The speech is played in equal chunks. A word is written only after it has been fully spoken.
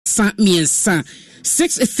miensa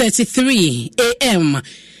 6:33 a.m.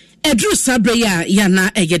 Edru Sabreya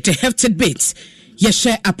yana the hefted bit.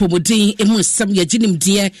 Yeshe apomodin emu sam yajinim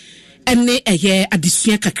die ene eye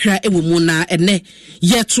adesua kakra ewo mu na ene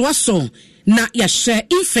yetoaso na yeshe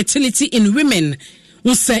infertility in women.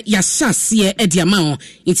 Unse yasase ediama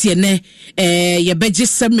nti ene yebeje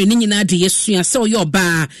samre ni nyina de yesua se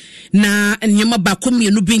oyoba na nyema ba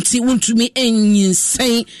komienu binti wuntumi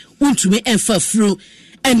enyinsɛn wuntumi enfafru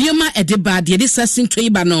endioma edeba de sasin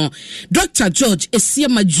toiba no Dr. George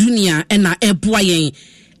Esiema Junior ena eboa yen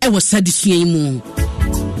ewo sadesua yi mu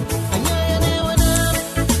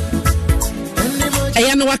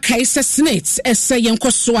ayano wakai se snakes ese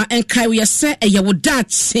yenkosoa enkai we se eyewo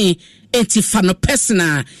dache enti fano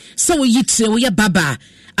personal so we yitire we baba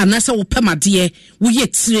anasa wo pamade we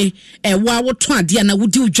yitire wa wo to ade na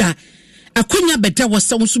wodi udwa akonya beda wo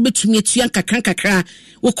se wo so betumi atua kakra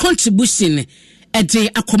wo contribution de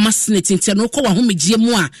akoma senate enti no ko wa homegie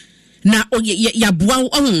mu a na ya boa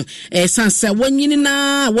sansa wanyini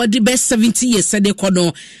na wodi be 70 years de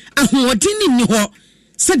kono ahoodini ni ho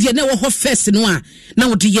sadia na wo ho first no a na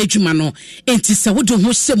wo de ye adwuma no enti se wo de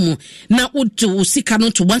ho semu na wo de sika no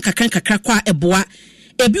to banka kakra kwa eboa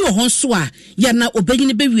ebi wo ho so a ya na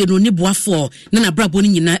obanyini bewie no ni boafo na brabo ni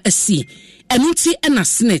nyina asi enunti na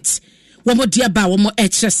senate wo mo dia ba wo mo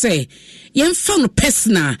se yemfa no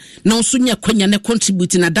personal na so nya kwanya na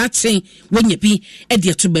contribute na dache wonya bi e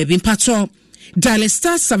de to ba bi mpacho dial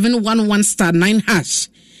star 711 star 9 hash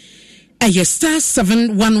star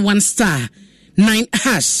 711 star 9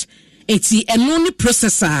 hash eti enoni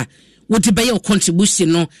processor would be your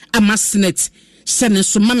contribution no ama senate sene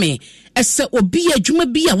so mame ese obi adwuma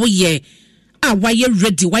bi a wo ye a waye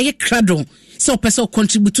ready waye krado so person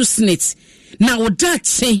contribute to senate na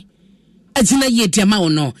odache agina ye diama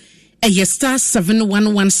ono star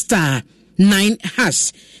 711 star 9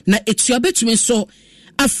 hash na etua betumi so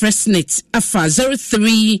afra senate afa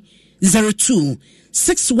 0302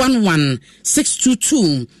 611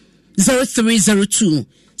 622 0302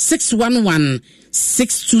 611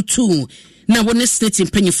 622 na wone state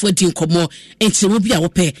mpanyefo di nkomo enti wo bia wo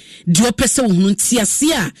pe di wo pese wo hunu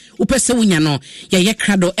ntiase a wo pese wo nya no ye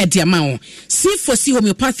krado e dia ma wo C4C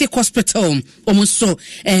homeopathic hospital omuso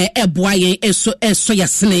eboa yen eso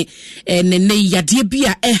yasene ne yade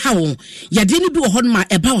bia ha wo yade ni bi wo hon ma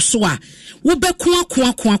eba wo so a wo be ko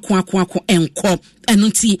enko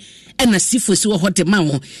enunti ena C4C wo hode ma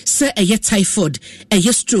wo se eye typhoid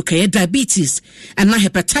eye stroke eye diabetes and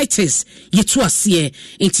hepatitis ye to ase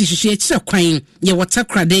enti hwehwe kire kwan ye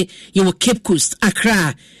Waterkrade ye wo Cape Coast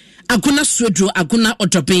Accra Aguna Swedro Aguna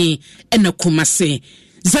Odoben ena Kumase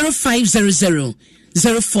 0500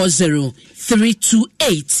 040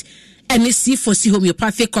 328 C4C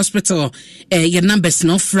homeopathic hospital your numbers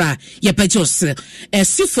no fra your bejos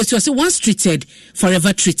C4C was once treated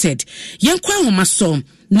forever treated yenkwa homaso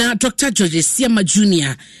na Dr. George Esiema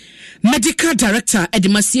Junior medical director at the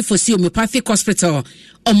C4C homeopathic hospital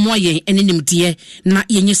omoye enenim die na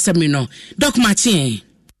yenye semino Doc Martin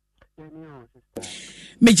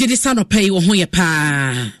mejidi sano pay wo ho ye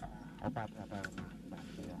pa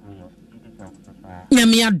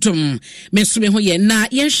nyame adom mesome ho ye na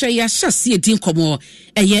yenhwe ya hyase edin komo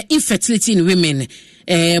eye infertility in women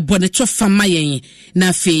boneto fama yen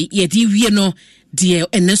na fe ye di wie no de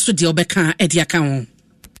eneso de obeka e de aka ho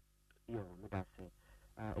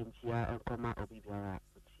entia enkoma obibiara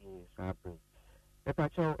uti sabre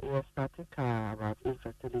epacho we started about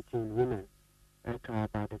infertility in women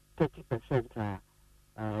about 30%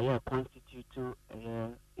 constitute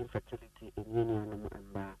infertility in union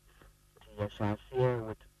and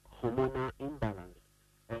with hormonal imbalance.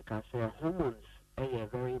 Like I say, hormones are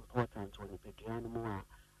very important when you begin more.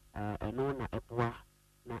 And on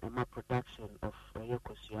a production of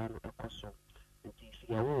Yokosiano Ecoso. And if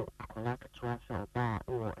you collect a bar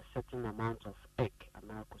or a certain amount of egg, and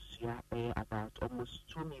now about almost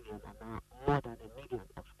 2 million and more than 1 million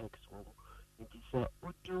of eggs. It is a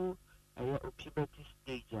udu a puberty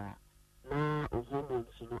stage. Now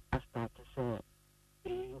hormones, start to say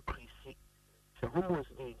increase. The hormones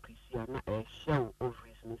increase na show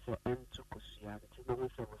ovaries ni se ento kosia ti bo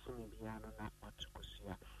se wo so mi bia no na watu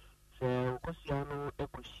kosia se kosia no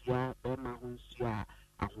ekosia be ma hunsia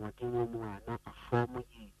ahoden wo mu a na aform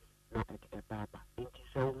yi na baba nti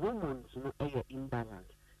se hormones no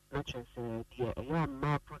imbalance na chese die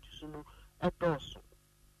ma produce no edoso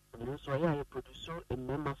no so ya produce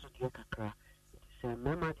emema so die kakra se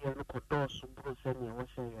emema die no kodoso bro se ne wo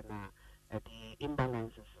se na the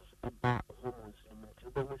imbalances about hormones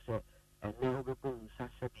and now we go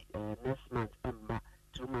next month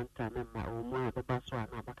 2 months time or more the bus one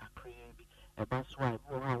about a cream a bus why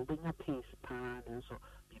abdominal pains pan and so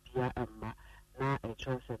bibia emma na a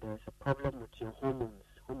choice there's a problem with your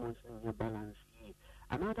hormones in your balance here.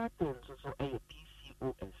 Another thing is also a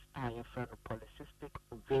PCOS, I friend polycystic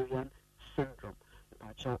ovarian syndrome.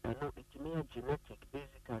 But I know it may be genetic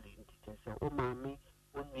basically in detail. So mommy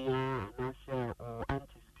when we are and I say or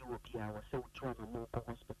aunties be I was so to a more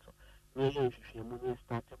hospital. Really when you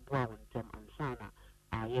started brown them and sana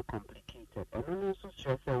are complicated. And then also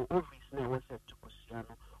stress ovaries now was said to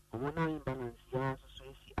Cosiano, hormonal imbalance, yes, so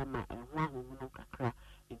you see ama and one who kakra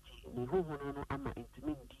into who no ama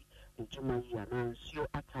intimindi in Jumani and so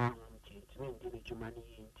at home intimindi in Jumani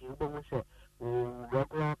into when we say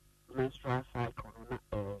regular menstrual cycle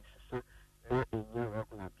not in your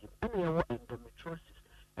regular beam. And you have endometriosis.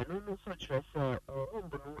 And also stress I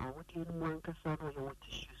would in one casano your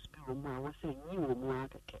tissues be I was saying you more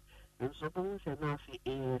and so bones and now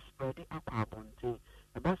is spreading up abundant.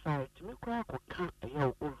 About side to me crack or can't a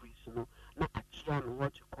young ovaries, no, not a chiana,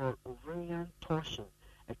 what you call ovarian torsion.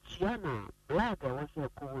 A chiana, blood, I was a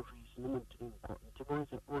ovaries, no to important. To one's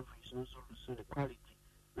ovaries, no so the quality,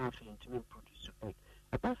 nothing to me produce egg.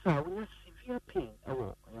 About side, we have severe pain,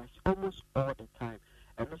 almost all the time.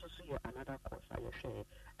 And also see another cause I share.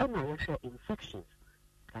 And I share infections.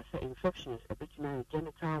 I say infections, a bit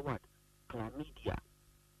genital what? Chlamydia.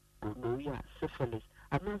 Gonorrhea, syphilis,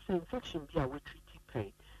 and now say infection be a treaty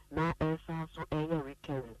pain. Now, as also a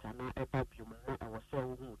recurrent, and now a babium, now I was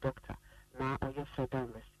saying, doctor, now all your further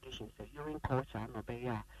investigations, the urine culture, and obey,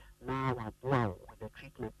 now I wow with the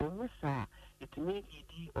treatment. And yes, it may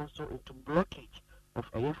lead also into blockage of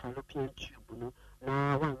a fallopian tube,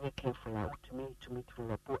 now one year careful, to meet for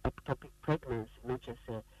a ectopic pregnancy, not just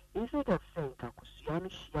say, instead of saying, Kakusian,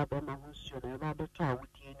 Shiabema, Hunsion, and Rabbi with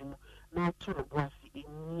you, now to the boss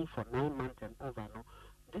in for 9 months and over, no.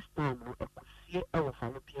 This time, no, I could see our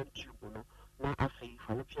fallopian tube, no. Now I say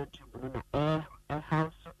fallopian tube, no, a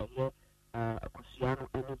house, a year, a Cosiano,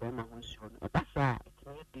 any Bema Hunsion, a bassa, it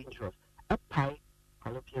may be dangerous, a pie,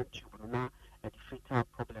 fallopian tube, now, a fetal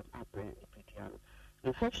problem, a brain,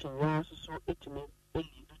 infection, yes, so it may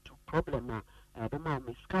lead to problem, the man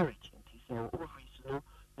miscarriage, it is ovaries, no.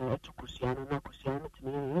 To Cosiano, now Cosiano, it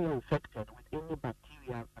may be infected with any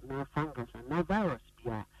bacteria, now fungus, and now virus,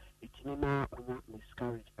 yeah, it may not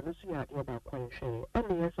miscarriage. And also, you are about quite share. And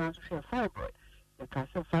yes, I share fibroid. The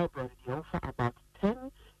cancer fibroid, they offer about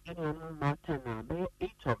 10 union Martin,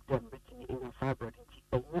 8 of them written in a fibroid.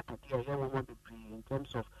 And yet, idea, you want to be in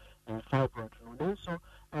terms of fibroid. And so,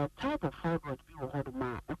 type of fibroid, we will have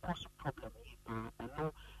a cause problem. I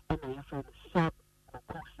know, and I have sub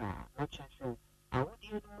mucosa, not just I would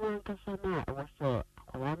use more casana. I was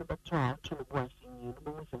around the trial to the boys in you,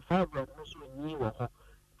 but with a fibroid, also new or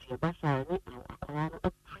the bassa,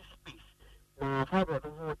 a free space. Now, fibroid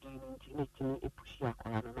is not in a pushy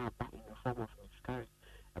aquarana in the form of miscarriage.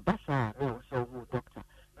 A bassa, no, so doctor.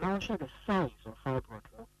 Now, show the size of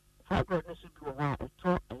fibroid. Fibroid needs to be a while, a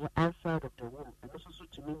top outside of the womb, and also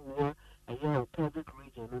to mean near a year pelvic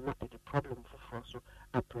region, and not the problem for also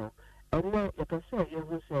abroad. And now, you can say, you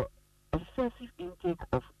will say, excessive intake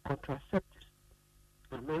of contraceptives,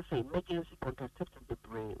 and also emergency contraceptive the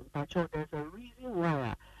brain. But there's a reason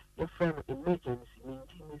why your friend emergency means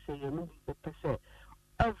you say you move the person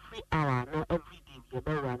every hour, not every day,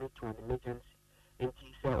 you're run into an emergency. And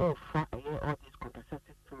he said, oh, all these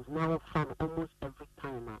contraceptive pills now found almost every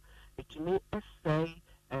time. It may say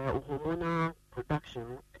hormonal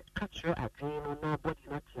production, catch your adrenaline, now body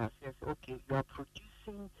not says, okay, you are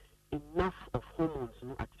producing enough of hormones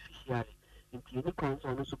artificially. In the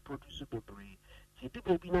concern also produce a baby. See the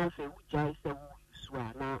baby now say which I say who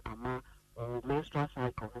swear now ama or menstrual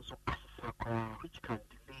cycle also which can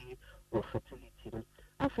delay or fertility.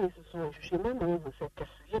 I face so you should remember when say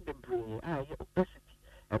kasi the brain, obesity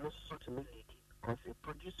and also to lady because it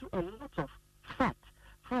produces a lot of fat.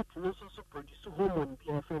 Fat also produce hormone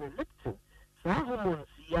be a friend leptin. So hormones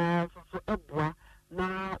yeah so ebwa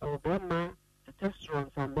na or bema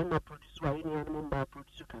testosterone and then produce any animal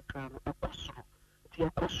produce kakra no ekosoro ti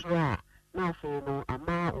ekosoro na fe no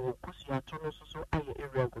ama o kosia to no so aye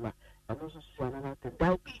irregular and also see another thing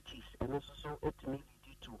diabetes and also so it may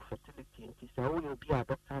lead to fertility and so we will be a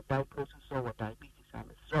doctor diagnosis of diabetes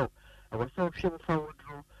and so I was so sure forward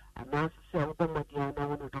and now say oba dia na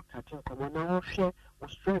one doctor tin come na share o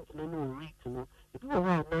strength no no rate no if you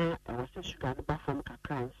are na I was say sugar no ba from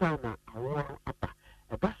kakra and so na awo apa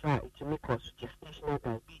basa it may cause gestational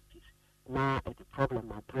diabetes na the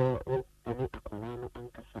problem abroad or any aquilano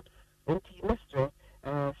ankasa. When he Mr.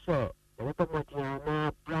 So the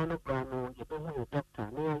Repamatiana, Brano, you don't know doctor,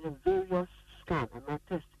 now you various scan and not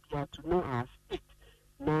test here to know our state.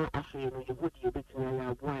 Now I feel you would be between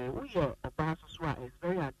why we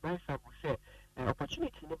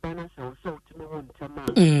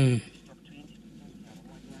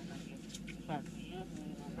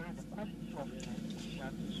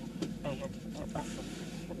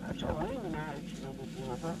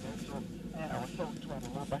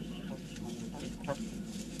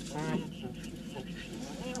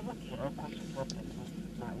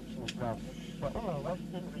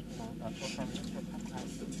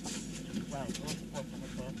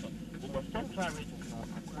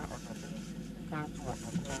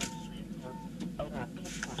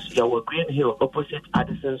Your Green Hill opposite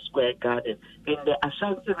Addison Square Garden. In the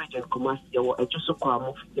Ashanti region, Kumasi, your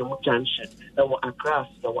Ejusukwamu, your Junction, your Accra,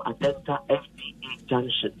 your Adenta FTA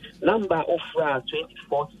Junction. Number of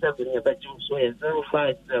 24/7, your bedroom, so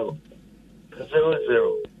 050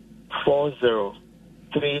 0040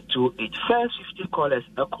 328. First 50 callers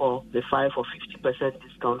a call the 5 for 50%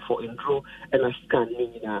 discount for enroll and a scan.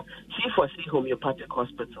 C4C Homeopathic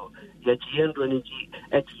Hospital. Your GN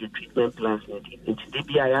at your treatment plans. Into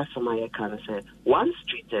DBI Samaya can say once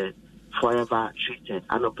treated, forever treated.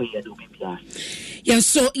 And no pay your BBS. Yes,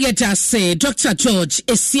 so you just say Dr. George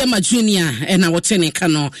Esiama Jr. and our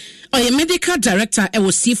Tenekano or a medical director I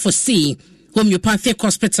will C4C Homeopathic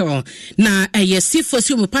Hospital. Na a C4C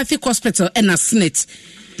Homeopathic Hospital and a snit.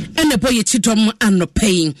 And a boy chidom and no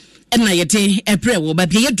paying. And I day a brew, but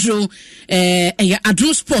the drew a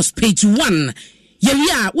address post page 1.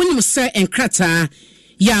 Yeah, when you say and crata,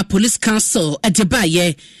 ya police council at the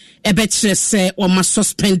baye, a better say or must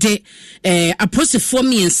suspend it a process for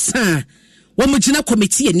me and son. One mujina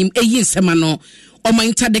committee and him a yin semano or my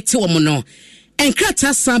interdicting woman. And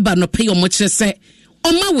crata samba no pay or much say.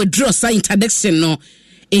 Oma withdraw sa interdiction no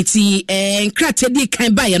eti krate di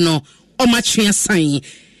kan ba ye no oma twa san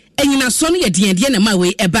enyina so no ye de na ma we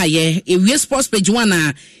e ba ye e sports page 1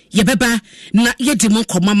 a ye beba na ye di mo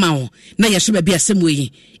komama wo na ye hye ba bia sem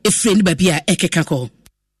we e fre ni ba bia ekeka ko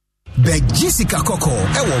Bet Jessica Coco,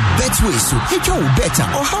 ewo betway so hitwa wo better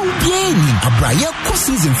or how bien abraye ko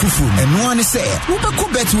season fufu and one say wo be ko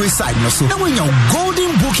betway side no so na when your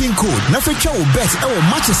golden booking code na fetwa wo bet ewo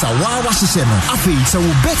matches a wa hye no afi so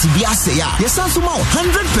wo bet bi ase ya yesanso ma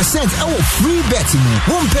 100% ewo free bet no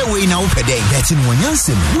won pay we na wo pede bet no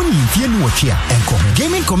wanyansem woni fie no wotwe enko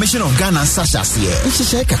Gaming Commission of Ghana sashas here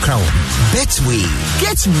nhye kakra wo betway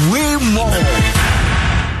get way more.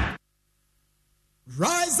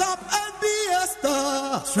 Rise up and be a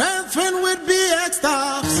star. Strengthen with BX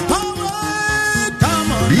stars. Come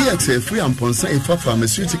on. BX free and ponsa efa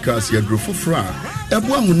pharmaceuticals ya grofo fra.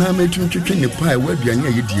 Ebo amuna metwetwe ne pa ewa aduane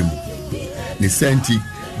ayedie mu. Ne senti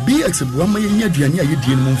BX bo ama yenya aduane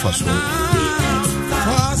ayedie mu mfaso.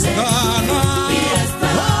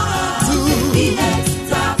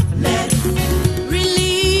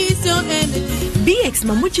 Release your energy. BX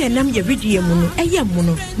mamuche nam ye redie mu no eye mu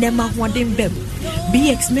no na ma hoden bem.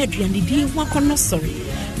 BX medri and the wakono sorry.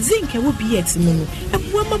 Zinc wo BX mono.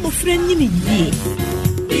 Abua ma mofran nyine yie.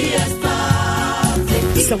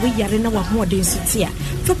 So we yare na wa hoden sutia.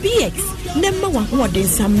 For BX, nemma wa hoden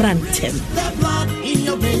samrantem. The blood in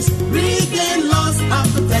your veins, regain lost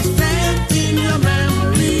after the strength in your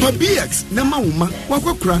memory. For BX, nemma uma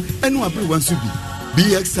wakokra enu abre wansu bi.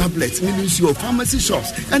 BX tablets means your pharmacy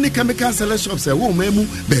shops and the chemical seller shops e wo memu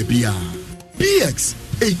babia. BX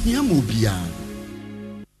ehia bia.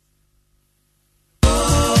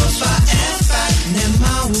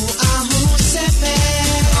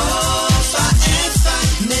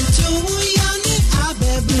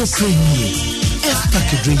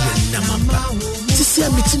 F-package namamba. Sisi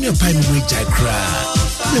amitini opai mi weja kra.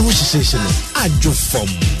 Me wo hihye no adwo fom.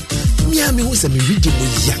 Miami wo se me ridi mo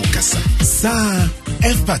yankasa. Sa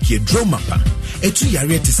F-package dromapa. Etu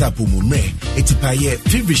yare tisapo mu mre. Etipaye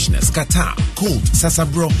feverishness, kata, cold,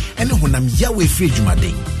 sasabro, ene honam yawe free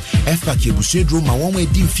jumaden. F-package busue droma wonwe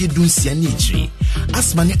di mfie dunsia ni ichiri.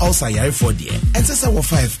 Asma ni also yare for there. Ensesa wo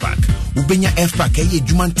 5-pack. Ubenya F-pack eye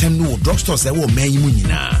juman tem no drugstores ewo menyi mu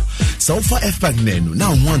nyina. So for F-pack nenu na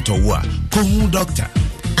wanto wa kohu doctor.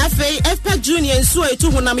 Afei F-pack junior nso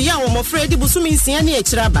etu honam yawo mo fredi busumi nsia ni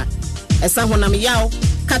echiraba. Esa honam yawo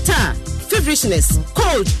kata, feverishness,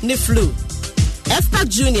 cold ni flu. F-pack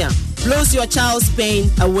junior blows your child's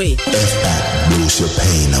pain away. F-pack blows your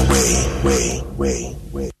pain away. Way.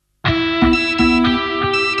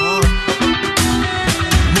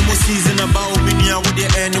 Season about Binia with the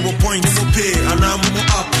annual points for pay, and I'm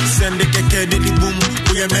up. Send the keke, the boom,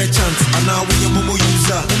 we are merchants, and now we are Momo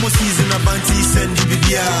user. Momo season abanti, send the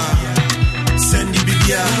Bibia. Send the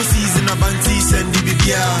Bibia. Momo season abanti, send the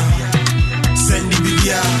Bibia. Send the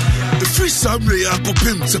Bibia. The free Sabre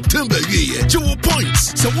Akopim September year. Your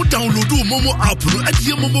points. So we download Momo app at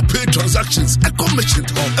your Momo Pay transactions. A merchant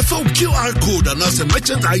home. A phone QR code and as a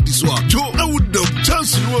merchant ID swap. Joe, I would the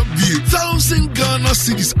chance will be 1,000 Ghana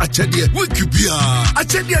cities at Chedia. Wikibia. At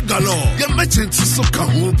Chedia Galore. Your merchant is so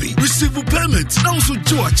kahobi. Receive payment. Now so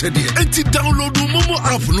Joe at Chedia. And to download Momo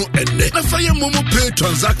app no end. Na fire Momo Pay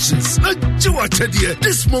transactions. Na Joe at Chedia.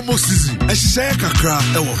 This Momo season. I say kakra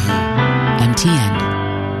ewo. MTN.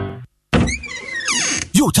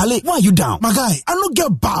 Yo, Charlie, why are you down? My guy, I don't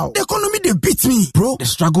get bow. The economy, they beat me. Bro, the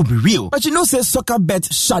struggle be real. But you know, say soccer bet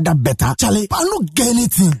shada better. Charlie, I don't get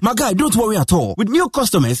anything. My guy, don't worry at all. With new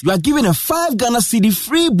customers, you are given a 5 Ghana cedi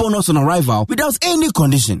free bonus on arrival without any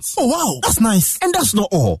conditions. Oh, wow. That's nice. And that's not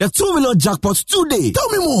all. The 2 million jackpot today. Tell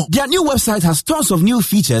me more. Their new website has tons of new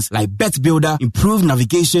features like bet builder, improved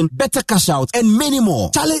navigation, better cash out, and many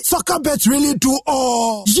more. Charlie, soccer bet really do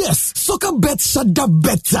all. Yes, soccer bet shada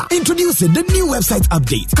better. Introducing the new website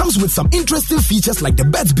update. Comes with some interesting features like the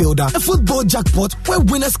bet builder, a football jackpot where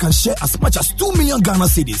winners can share as much as 2 million Ghana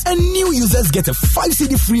cedis, and new users get a 5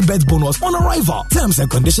 cedi free bet bonus on arrival. Terms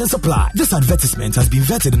and conditions apply. This advertisement has been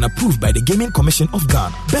vetted and approved by the Gaming Commission of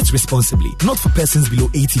Ghana. Bet responsibly, not for persons below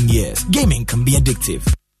 18 years. Gaming can be addictive.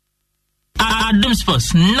 Adam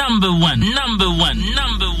Sports number one.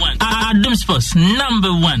 Adam Sports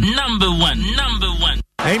number one.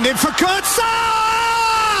 Aimed in for Kurtza!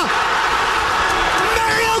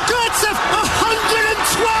 Of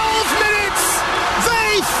 112 minutes, they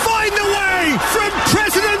find a way from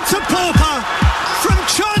president to pauper, from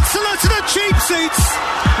chancellor to the cheap seats.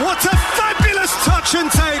 What a fabulous touch and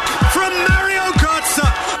take from Mario Götze.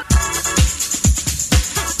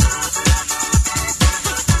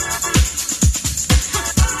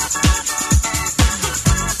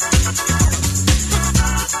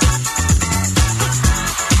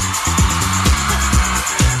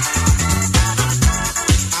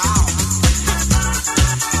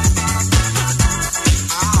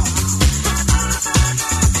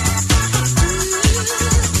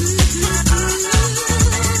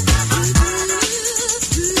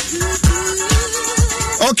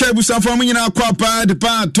 Okay, Busa for me now, Quapa, the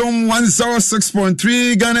Tom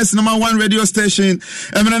 106.3, Ghana's #1 radio station.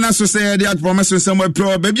 Eminena Society, I promise you somewhere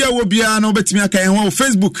pro. Baby, I will be no bet me. I can on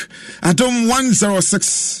Facebook at Tom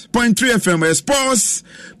 106.3 FM Sports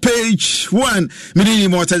page 1. Mini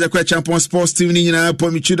more Taja Champion Sports team in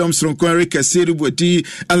Pomichidom from Querica Siributi,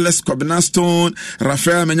 Alex Cobinaston,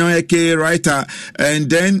 Rafael Menyoeke, writer, and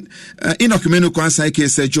then Inokumenu Kwansake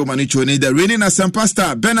said Joe Manichoni, the reigning Assam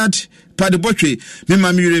Pastor Bernard Padibotri,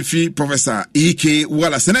 Mima Murefi, Professor E.K.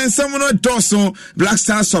 Wallace, and then someone at Dwaso, Black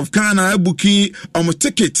Stars of Ghana, Buki,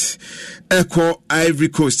 ticket, Echo, Ivory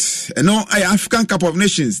Coast. And no, African Cup of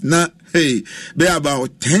Nations, na, hey, they are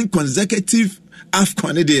about 10 consecutive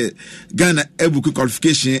AFCON de Ghana Ebuku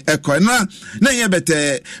qualification Echo. Na ye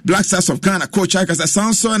bete Black Stars of Ghana coach Akasa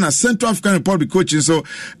Sanso and a Central African Republic coaching so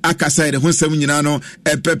Akasa the Hunsem Nyinano,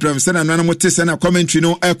 Peprem, Sena Nanamote, Sena commentary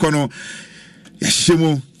no Echo no,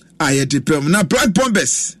 Yashimo. Aye dipem na Black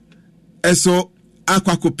Bombers eso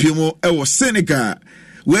akwakopimo ewo Senegal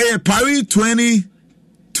where Paris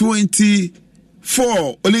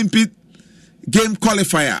 2024 Olympic game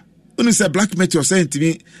qualifier unu say Black Meteor sent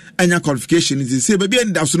me anya qualification is say baby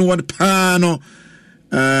and that's no one pano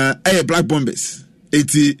Black Bombers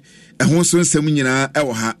eti ehon so nsem nyina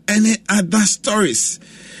ewo ha any other stories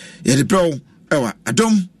ye de bro ewa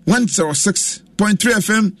Adom 106.3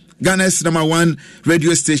 FM Ghana's #1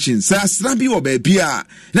 radio station. So Snappy or baby, now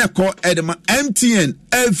call Edema MTN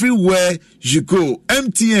everywhere you go.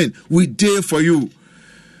 MTN, we there for you.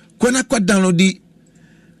 When I download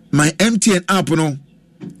my MTN app, no,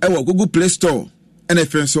 I will Google Play Store and I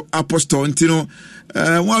so Apple Store. You know,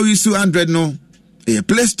 one we use 100 no, a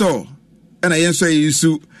Play Store, and I also use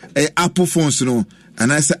a Apple phones no,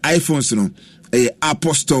 and I say iPhones no, a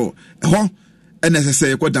Apple Store. And as I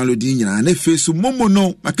say, what downloading and if it's Momo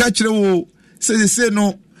no, I catch it. Say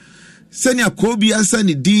no, send your Kobe and send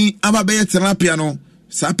it D, Ababe Terapiano,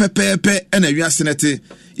 Sapepe, and a Yasinete,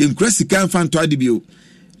 increase the can fan to IDBO.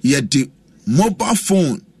 Yet the mobile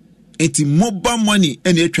phone, it's mobile money,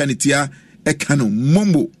 and a Trinitia, a canon,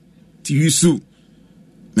 Momo, to use.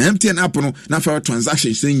 My MTN app no, now for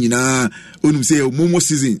transaction saying, unum say Momo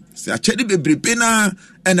season, say a cherry baby pena,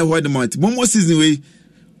 and a word month, Momo season way.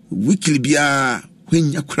 Weekly bia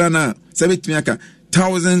when yakrana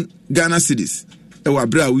 1,000 Ghana cedis e wa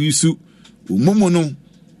bra we use momo no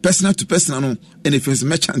personal to personal no and if it's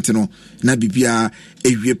merchant no na bibia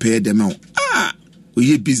ewie pay dem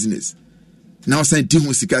we business now say di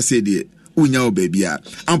ho sika say de unya o babia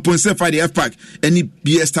ampon se fa the F pack any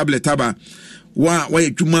BS tablet taba why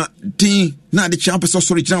juma din na the champ so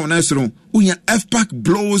sorry jina na so unya FPAC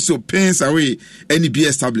blows your pains away any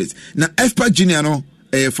BS tablet na FPAC junior no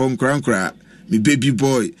from krankra me baby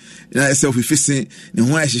boy na self we facing ne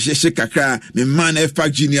ho ahyehyehye kakra me man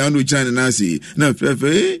FPAC junior no jina na say na da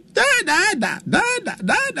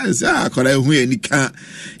say kola hu anika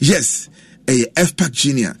yes FPAC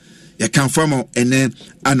junior ya can form and then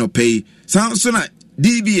anopay so na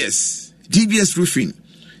DBS roofing,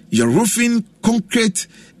 your roofing, concrete,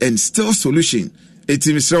 and steel solution. It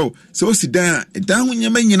is so sit down when you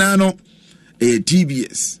mean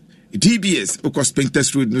DBS, because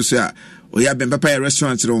Painters Road, no sir, or ya been papa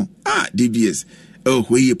restaurant, DBS. Oh,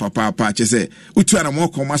 we papa, just say, Utuana more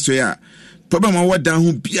commerce, problem what down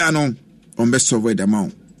who piano on best of the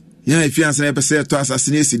amount. Yeah, if you answer a percent to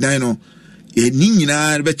assassinate Dino, a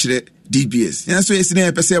Nina Bachelor DBS. Yeah, so it's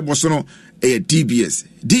near percent Bosono.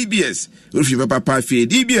 DBS roofing papa fee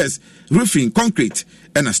DBS roofing concrete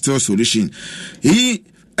and a steel solution. He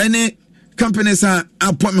any companies are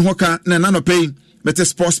appointment hoka na nano pay better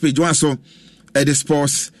sports page one so at the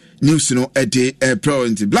sports news at the pro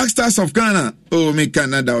Black Stars of Ghana me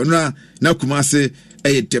Canada na Kumasi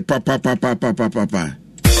papa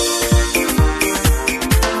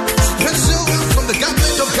from the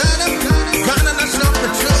government of Ghana National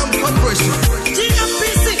Petroleum Corporation.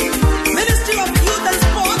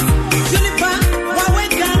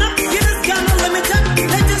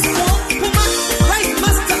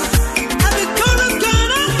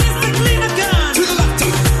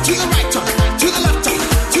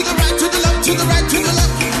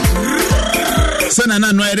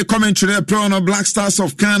 Sana no the commentary pro no Black Stars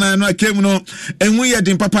of Ghana no came no and we had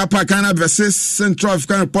in Papa Ghana versus Central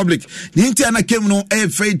African Republic. The Inter came no a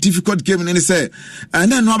very difficult game and say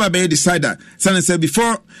and then no be decider. Sana said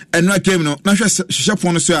before and no came no na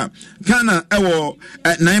shapon so Ghana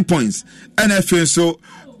at 9 points and I feel so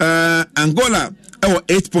Angola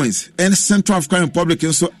 8 points and Central African Republic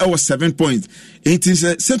so 7 points. It is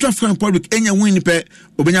Central African Republic enya win pe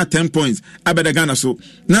obenya 10 points abeda Ghana so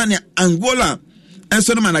na Angola and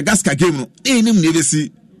so Madagascar game no enim ne see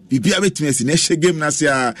bibia betime si na hye game na se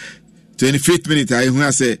 25th minute I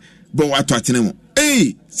hu say bo wato atene mo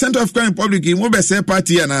Central African Republic mo be say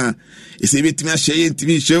party na e se betime hye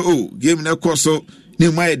ntimi hye game na koso ne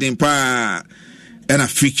mai den pa and a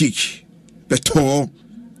free kick beto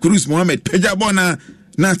Cruz Mohammed Pejabona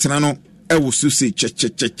na tena no e wo su se che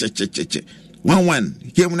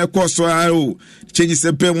 1-1 game na koso change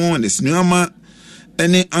se pe won this nuama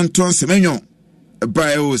ene Antoine Semenyo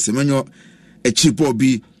by Semenyo a cheap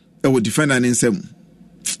bobby defender Nsem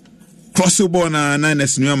crossover na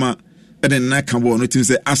nines nuama and then na can no team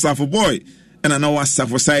say asafo boy and I know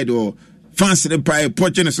asafo side or fancy the pie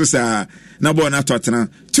poaching so sa na ball na totena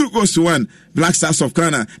 2-1 Black Stars of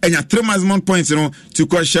Ghana and ya 3 maximum points to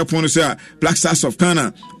call share on say Black Stars of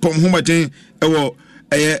Ghana pom humatin 12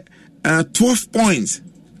 points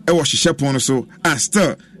share on so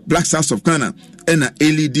still Black Stars of Ghana and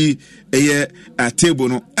LED table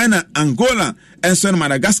no and Angola and so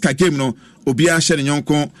Madagascar game no obia share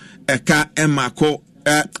nyonko eka emako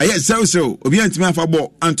 0-0 obia ntimi afa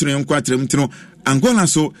ball Anthony nyonko atrem tino Angola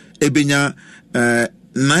so ebenya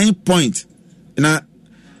 9 points na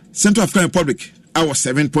Central African Republic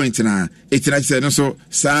 7 points na 89 so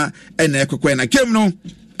sa and ekokwe na game no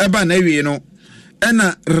eba na ewie no and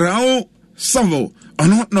Rao Savo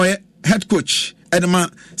ono no head coach Edema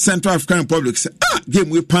Central African Republic say game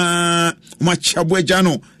we pa match aboja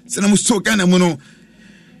no se na muso Ghana mu no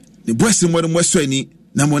the boys mo mo so ani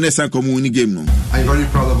na mo nesa komu ni game no. I'm very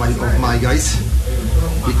proud of my guys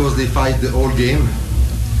because they fight the whole game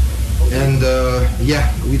and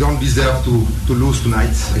we don't deserve to lose tonight.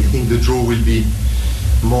 I think the draw will be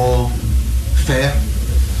more fair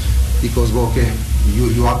because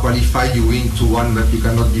you are qualified, you win 2-1, but you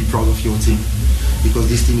cannot be proud of your team because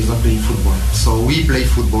this team is not playing football. So we play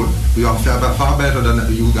football. We are far better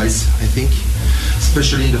than you guys, I think,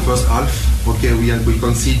 especially in the first half. We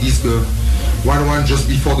concede this 1-1 just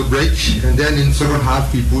before the break, and then in second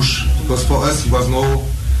half we push because for us it was no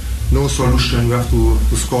solution. We have to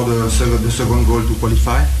score the second goal to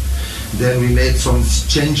qualify. Then we made some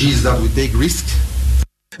changes that we take risk.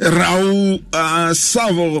 Raul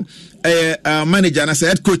Savo, manager and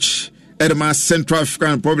head coach Edema Central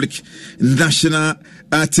African Republic national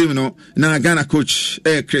team no na Ghana coach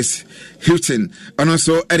Chris Hilton and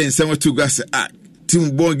also Eden 72 gas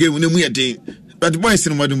team ball game no mu yedin but boys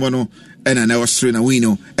in no and I was throwing a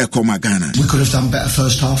win Ghana. We could have done better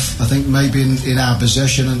first half, I think, maybe in our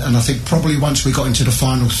possession, and I think probably once we got into the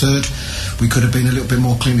final third we could have been a little bit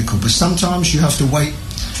more clinical, but sometimes you have to wait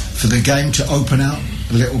for the game to open out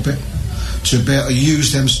a little bit to be able to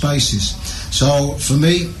use them spaces. So for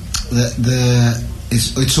me,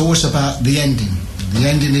 it's always about the ending. The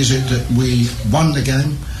ending is that we won the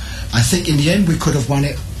game. I think in the end we could have won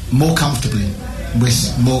it more comfortably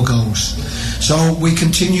with more goals. So we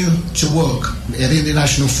continue to work. At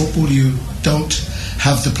international football, you don't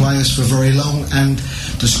have the players for very long, and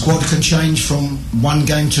the squad can change from one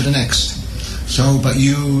game to the next. So, but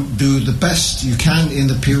you do the best you can in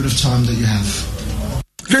the period of time that you have.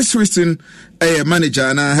 Chris Houston, a manager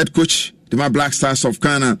and a head coach, the Black Stars of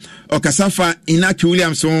Ghana. Okasafa Inaki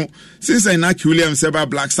Williams. So since Inaki Williams about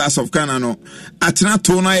Black Stars of Ghana, no, Atena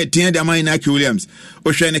Tona etienne de Inaki Williams.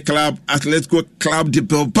 Oceanic Club, Atletico Club de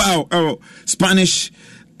Bilbao, Spanish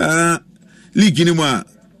League Inuma.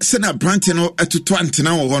 Sena Brantino at 20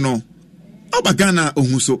 now or no. Ghana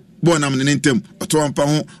Ohuso, born am Nintem, or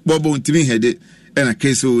Toampa, Bobo Timi Head, and a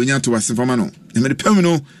case of Yanto Wasimfamano. And the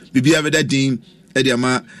Permino, Bibi Avedadim.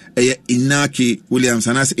 Ediama Inaki Williams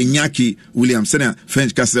and as Iñaki Williams,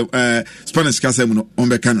 French Castle, Spanish Castle on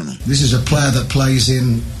Becano. This is a player that plays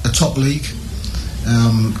in a top league,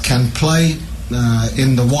 can play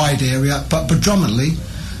in the wide area, but predominantly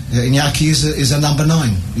Iñaki is a number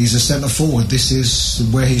 9. He's a centre forward. This is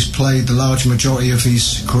where he's played the large majority of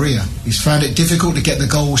his career. He's found it difficult to get the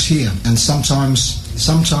goals here, and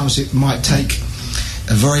sometimes it might take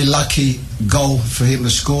a very lucky goal for him to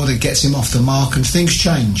score that gets him off the mark, and things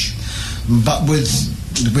change. But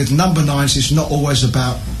with number 9s, it's not always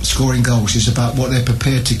about scoring goals. It's about what they're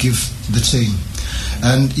prepared to give the team.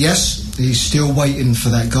 And yes, he's still waiting for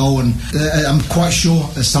that goal, and I'm quite sure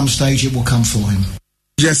at some stage it will come for him.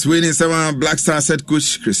 Yes, winning some Black Stars head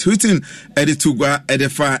coach Chris Hutton, Eddie Tugwa,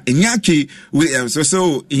 Edefa, Iñaki Williams.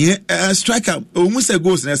 So, striker, almost a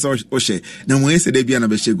ghost, and so Oshe. Now, when say they be an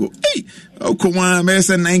Abeshego, hey, oh, come on,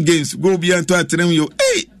 9 games, go beyond to attend you,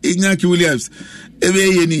 hey, Iñaki Williams,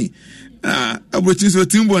 Ebe, opportunities for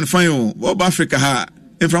Timbo and Fine, Bob Africa, ha,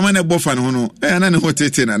 and from an Bofan Hono, and I know what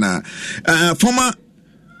it is. Former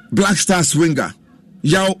Black Stars winger,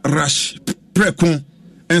 Yao Rush, Prekon,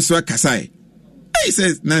 and so Kasai. He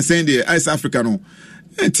says, Nansende, Ice Africa, no.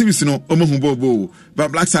 Teams, no, Omohubo,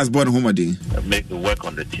 but Black Stars born home a day. Make the work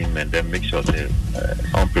on the team and then make sure they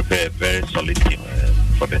prepare a very solid team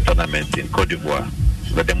for the tournament in Cote d'Ivoire.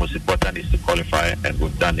 But the most important is to qualify, and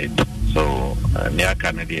we've done it. So, near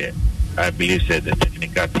Canada, I believe that the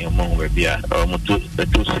technical team among the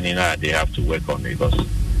two senior they have to work on, because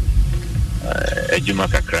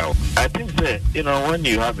crowd. I think that, when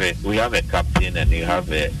we have a captain, and you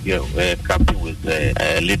have a captain with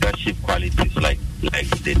leadership qualities like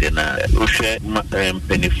they did Ushe,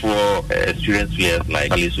 Penifo, experienced players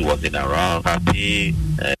like Alice was in around happy.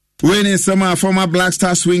 Winning some former Black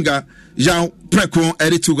Star swinger Jean Prekon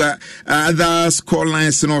Erituga, other score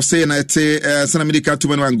lines, saying that San America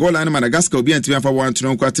to Angola and Madagascar will be in for 1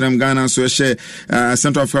 to Quatram Ghana, so share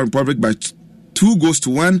Central African Republic by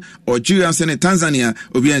 2-1, or Algeria and Tanzania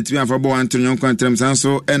will be in for 1 to Quatram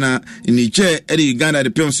Sanso, and in Niger, Eddie Uganda, the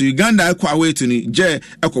Pions, Uganda, away to Niger,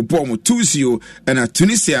 Echo Bomo 2-0, and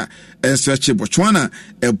Tunisia, and search Botswana,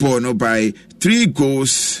 a born by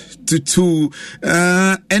 3-2,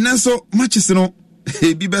 and also matches,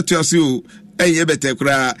 be better as you. Better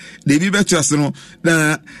cry. They be better as no.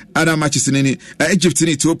 Other matches in any Egypt, in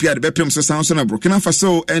Ethiopia, the Bepim, so sounds on a Burkina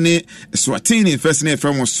Faso, any Swatini, first name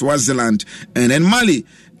from Swaziland, and then Mali,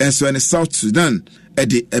 and so in South Sudan.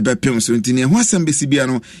 Eddie Ebepim, so in what's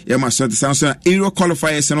MBCBano, Yamaso, the Samson, Euro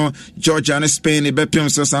qualifiers, Georgia and Spain, Ebepim,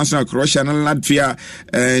 so Samson, Croatia and Latvia,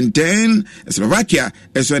 and then Slovakia,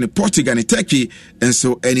 and so in Portugal and Turkey, and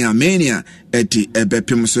so any Armenia, Eddie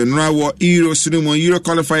Ebepim, so now Euro, Sunumo, Euro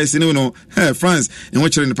qualifiers, France, and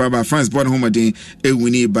which in the power France, born home again, a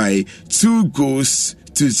winning by 2-0.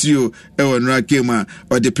 Ewan game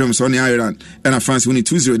or the Prims on Ireland, and France winning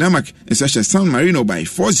 2-0 Denmark, and such as San Marino by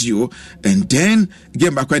 4-0, and then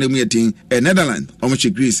game back when the meeting Netherlands, on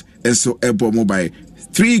which Greece, and so Ebo by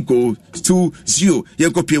 3-2.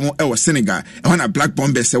 Yanko Pimo Ewa Senegal, and when a black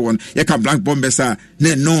bombers one, Yaka black bombers are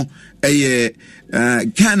no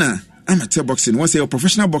Ghana amateur boxing, once a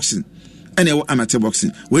professional boxing. And amateur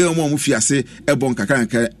boxing. We are more mufiase a bon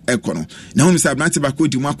kakanka econo. Now, Mr. Blantibaco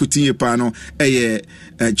di Makutini Pano,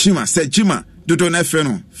 Jima said Jima, Dodo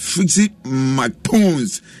Nefeno, Fixi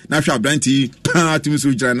McPones, Natural Blanty, Patimus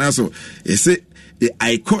Ujanaso.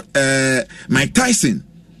 I caught Mike Tyson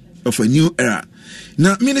of a new era.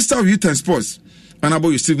 Now, Minister of Youth and Sports,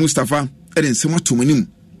 Honorable Yusuf Mustafa, Eden Sema Tumanim,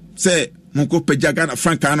 say Moko Pejagana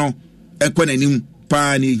Francano, Equanim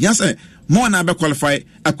Pani, yes, more than I qualify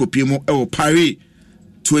Akopimo or Paris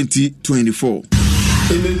 2024.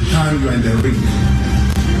 Anytime you are in the ring,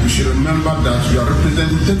 you should remember that you are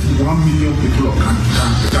representing 31 million people of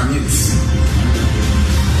Ghanaians.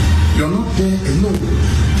 You are not there alone.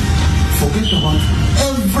 Forget about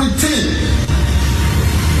everything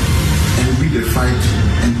and lead the fight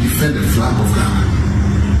and defend the flag of Ghana.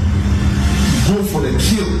 Go for the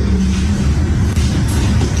kill.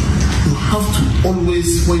 You have to always,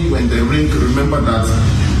 when you are in the ring, remember that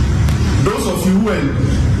those of you who were in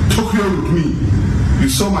Tokyo with me, you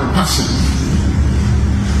saw my passion.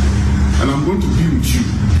 And I'm going to be with you.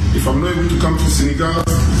 If I'm not able to come to Senegal,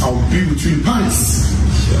 I'll be with you in Paris.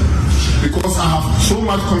 Because I have so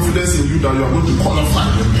much confidence in you that you are going to qualify.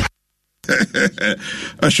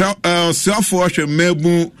 So for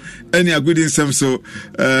Mebu any a good in some so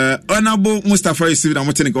honorable Mustafa Yusuf and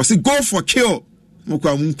Motenik say go for kill.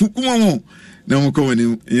 Mukumo. Now we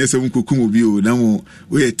come yes, Mukumo view. Now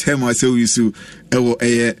we tell myself you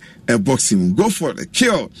a boxing. Go for the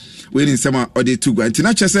kill. Waiting some or day to go. And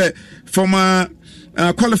Tinacha say former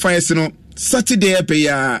qualifiers, you know, Saturday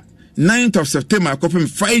pay 9th of September, coping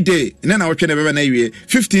Friday, and then I will try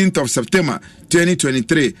 15th of September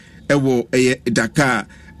 2023. Ewo Dakar,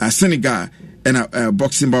 Senegal, and a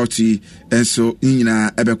boxing bouty, and so in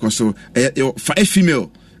Ebecoso, 5 female,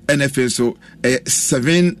 NFL, so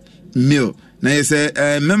 7 male. Now you say,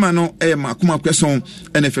 Memano, Makuma Question,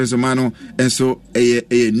 NFL, so Mano, and so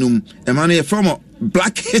a num, a man, a former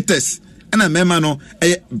black hitters, and a Memano,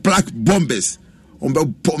 a black bombers,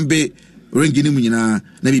 Bombay. Ringing na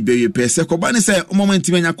be be pese ko ba ne say o moment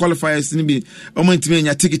me nya qualifiers ni bi o moment me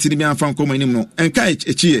nya ticket ni bi anfa ko manim no enka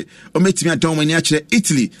echie o metimi adon mani a kire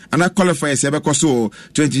Italy and qualifiers e be ko so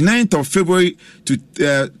 29th of February to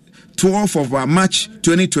 12th of March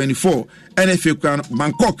 2024 NFA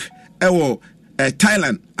Bangkok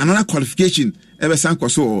Thailand another qualification e be san ko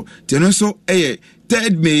so teno so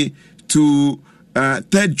 3rd May to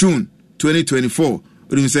 3rd June 2024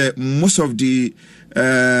 we say most of the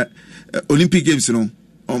Olympic Games, you know,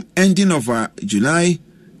 ending of July,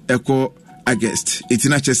 August. It's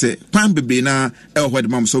not just a pan baby na what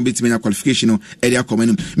mom so bit me qualification area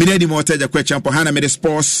coming. Me dey more tell the question for Hana Made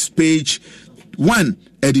Sports page 1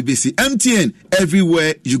 EDBC MTN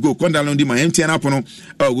everywhere you go. Come download my MTN app on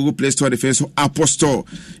Google Play Store, the Facebook Apple Store.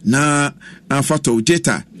 Na photo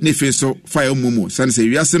data ne Facebook fire momo. San say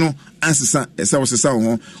wiase no answer esa wo sesa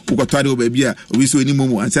ho ukotwade wo baby a obi so ni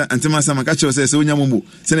momo antema sama ka che say onya momo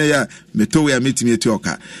sene ya meto we metimi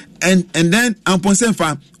etioka and then ampon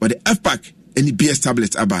senfa or the FPAC any BS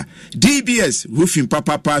tablet aba DBS roofing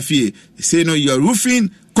papa fie say no your roofing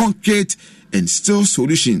concrete and still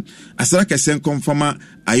solution as like I send confirmer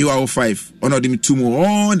IOR 5 on them two more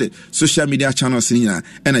on the social media channels and a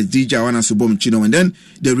DJ Awana Subom Chino and then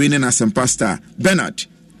the reigning as pastor Bernard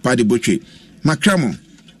Paddy Butchie Macramo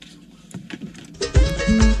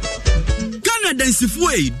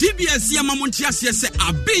Densifue DBS Yamamontia se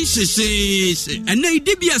abin sheshe and nay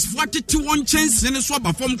DBS 41 chance and swap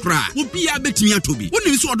from cra will be a bit me to be when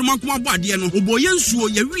you saw the Mankuma body and Oboyansu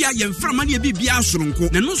Yaria and Framania Bibia Sronko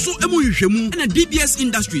and also Emushemu and a DBS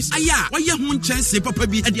Industries aya why you won't chance papa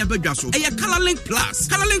be at the Abegaso a Colorlink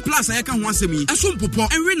Plus I can once me a son popo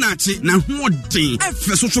and Renachi now what day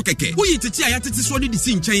F so keke who yet so the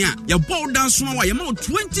scene chaya ya bow down small your mouth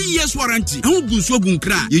 20 years warranty and who goes so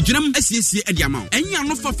gunkra you jam SCC Enya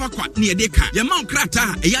no fafa kwa ne de ka ya ma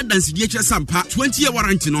krata e ya dance die kire sampa 20-year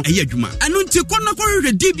warranty no e ya dwuma anu nti konna ko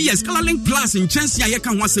re DBS Colorlink Plus in chance ya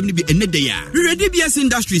ka ho asem ni bi enede ya re DBS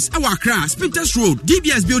Industries awa Accra Spinters Road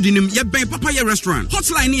DBS building nim ye ben Papaya restaurant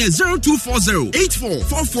hotline is 0240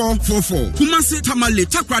 844444 Kumasi Tamale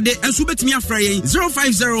Takrade enso betimi afra yen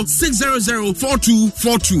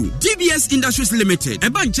 050-600-4242 DBS Industries Limited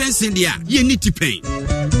eba chance dia ye need to pay.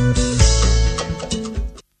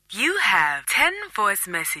 You have 10 voice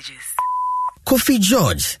messages. Kofi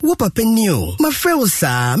George, wo papa new. My friend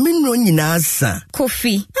sa, me no nyina sa.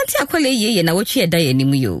 Kofi, anti akwale ye na wo twa da ye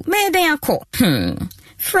nimu yo. Me dan akọ.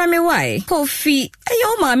 From me why? Kofi,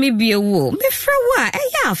 ayo mami bie wo. Me fra wa,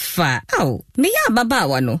 afa. Aw, me ya baba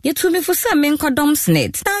wa no. Ye tu me fo sa me nkodom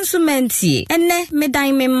snet. Tansu mentie. Ene me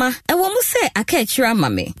dan me ma. E wo mu se aka akira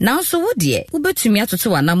mame. Nanso wo de, wo betumi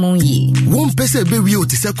atoto wa namon yi. Wo mpese be wi o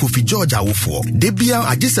te se Kofi George awofo. De bia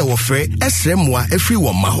agese wo frɛ esremwa efri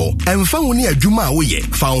wo ma ho. Emfa wo ne adwuma a wo ye.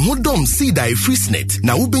 Fa ho dom sida efri snet.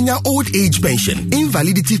 Na wo benya old age pension,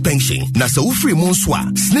 invalidity pension. Na se wo free mo so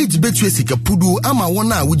a, snet betu esika pudu ama wo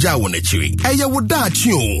na wuja wo na chiri. Eye wo da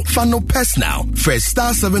atio. Fa no personal. Fresh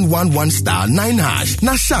star 711*9#.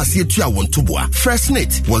 Na shas ye tua won toboa. Fresh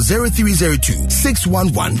snet was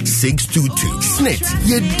 0302-611-622. Snet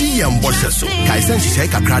ye DM bosheso. Kaisen shi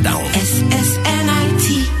kakra down.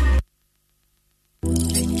 SSNIT.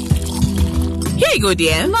 Hey you go,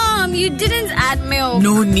 dear. Mom, you didn't add milk.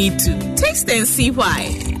 No need to. Taste and see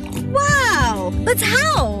why. Wow, but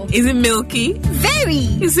how? Is it milky? Very.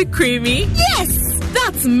 Is it creamy? Yes.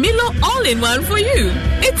 That's Milo all-in-one for you.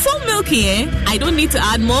 It's so milky, eh? I don't need to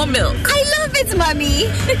add more milk. I love it, Mommy.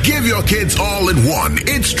 Give your kids all-in-one.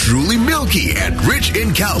 It's truly milky and rich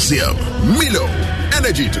in calcium. Milo,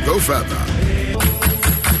 energy to go further.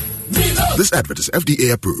 Milo. This advert is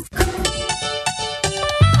FDA approved.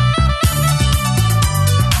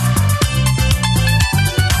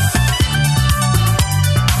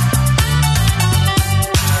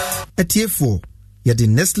 Atiefo, yɛde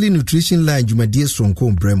Nestle Nutrition Line dwumadie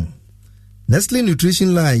sonko brɛm. Nestle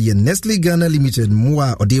Nutrition Line yɛ Nestle Ghana Limited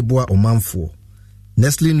mmoa ɔde boa ɔmanfoɔ.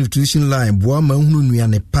 Nestle Nutrition Line boa ma hunu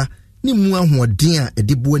nuane pa ne mu ahoɔden a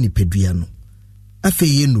ɛde boa nipadua no.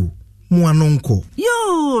 Afei no, mua no nko.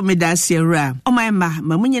 Yo, medasiera. Omaima,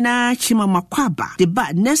 mamunyina chima makwaba.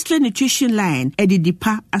 Deba Nestle Nutrition Line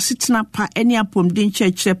edidipa asitna pa eni apom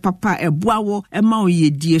dincheche papa ebuawo ema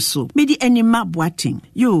oyedie so. Medi enima boating.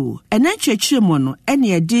 Yo, enancheche mono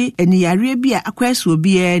eni edi eni yare bi a akwaso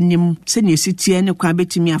obi enim se ne sitie ne kwa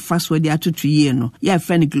betimi afaso de atoto ye no. Ya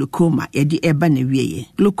friend glaucoma edi eba na wieye.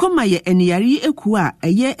 Glaucoma ye eni yare eku a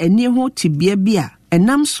eye eni ho tibia bi a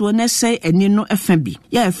enam so na say eni no efa bi.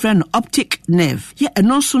 Ya friend optic nerve. Ya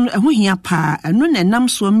eno so no eho hia pa eno na enam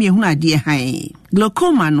so me ehunu ade han.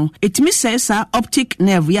 Glaucoma no etimi say sa optic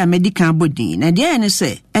nerve ya medical body na de ene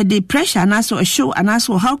say e de pressure na so show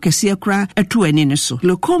anaso how kese kra eto ani ne so.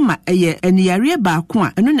 Glaucoma eye eniyare ba ko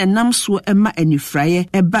a eno na enam so ema anifraye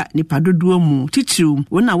eba nipadodo mu titiru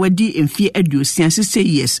wona wadi emfie aduosia 60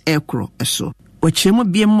 years ekro eso. Ochemu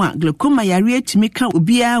biemu a glaucoma yare etimi ka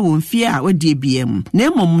obia wo mfie a wadi biemu na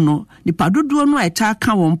emom no nipadodo no eta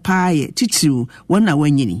ka won paaye titiru wona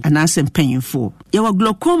wanyini anase mpanyimfo yawo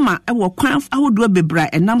glaucoma ewo kwan ahodo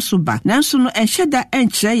bebra enam so ba nanso no enhyeda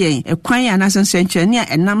enkyere yen ekwan anase nsenkyere a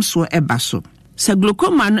enam so eba so. Sa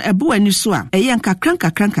glaucoma no ebo ani so a eyen kakran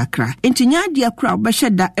entinya de akra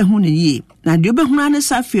obeheda ehu ne yie na de obehuna ne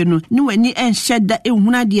safie no ne wani enhyeda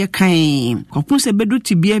ehuna de kan kopon se bedu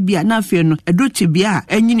tibia bia na afie no edu tibia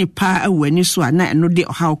anyini pa awani so a na eno de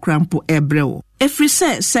ohaw krampo ebrewo. Every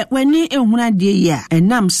se wani ehuna de ya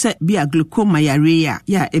enam se bia glaucoma yare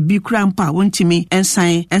ya ebi krampa wontimi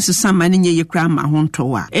ensan ensesama ne nye krama ho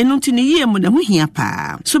ntowa eno ntini yie mu na ho hia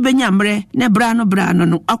pa so benya mre ne bra no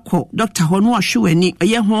akọ doctor ho no ahwewani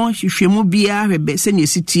eye ho hwehwemu bia hwebe se ne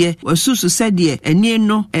sitie wasusu se de eni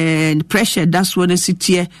no pressure das one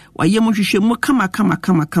sitie waye mu hwehwemu kama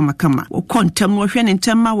wo kontem no hwe ne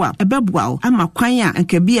ntemma wa ebeboa ama kwan a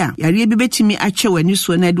anka bia yare bi betimi ache wani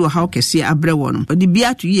so na de how kese abrewo odi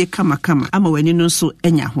bia to ye kama ama wani no so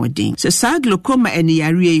enya hoden se sa glaucoma eni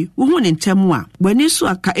yare wo hu ne ntemu a wani so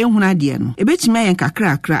aka ehuna de no ebetimi ayen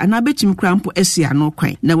kakra ana betimi krampo esia no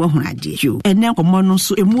kwan na wo huna de yo ene komo no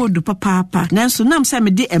so emu odu papa nanso nam sa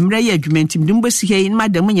me de emre ye adwumentim de mbosi he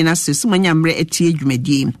madam nyina sese manya mre etie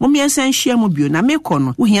adwumadie mo miensan hia mo bio na me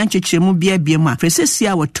kono wo hia nkyekiremu bia mu a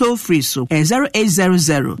fresesia wo toll free so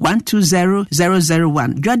 0800 120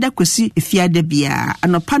 001 dwada kwesi efiade bia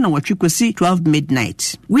anopa na watwe kwesi 12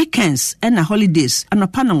 midnight weekends and holidays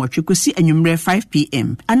anopa na watwe kwesi anwumre 5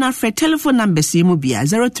 pm ana free telephone number si mu bia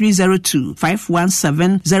 0302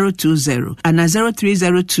 517 020 ana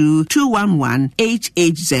 0302 211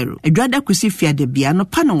 880 dwada kwesi fiade bia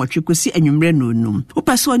anopa na watwe kwesi anwumre nonum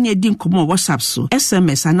upaso ni edi nkomo WhatsApp so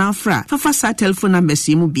SMS ana fra fafa sa telephone number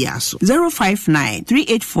si mu bia so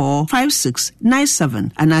 059-384-5697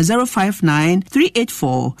 and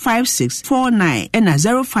 059-384-5649 and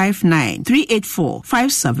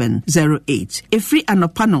 059-384-5708. Every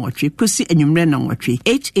anopa na watwe kwesi anwumre na watwe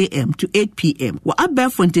 8 a.m. to 8 p.m. Wa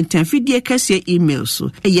abafo ntentanfidie kase email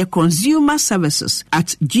so eye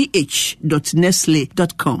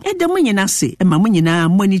consumerservices@gh.nestle.com. Edemo nyina se ema nyina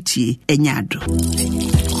monity enyado.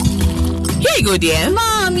 Here you go, dear.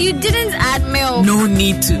 Mom, you didn't add milk. No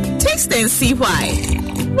need to. Taste and see why.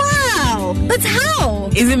 Wow, but how?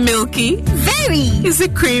 Is it milky? Very. Is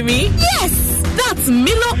it creamy? Yes. That's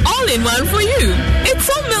Milo all-in-one for you. It's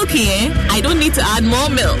so milky, eh? I don't need to add more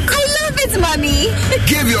milk. I love it, Mommy.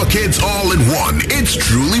 Give your kids all-in-one. It's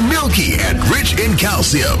truly milky and rich in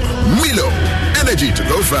calcium. Milo, energy to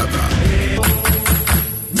go further.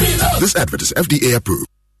 Milo. This advert is FDA approved.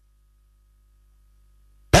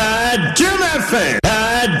 Jim FM,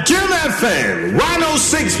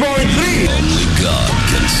 106.3. Only God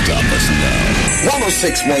can stop us now.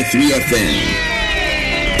 106.3 FM.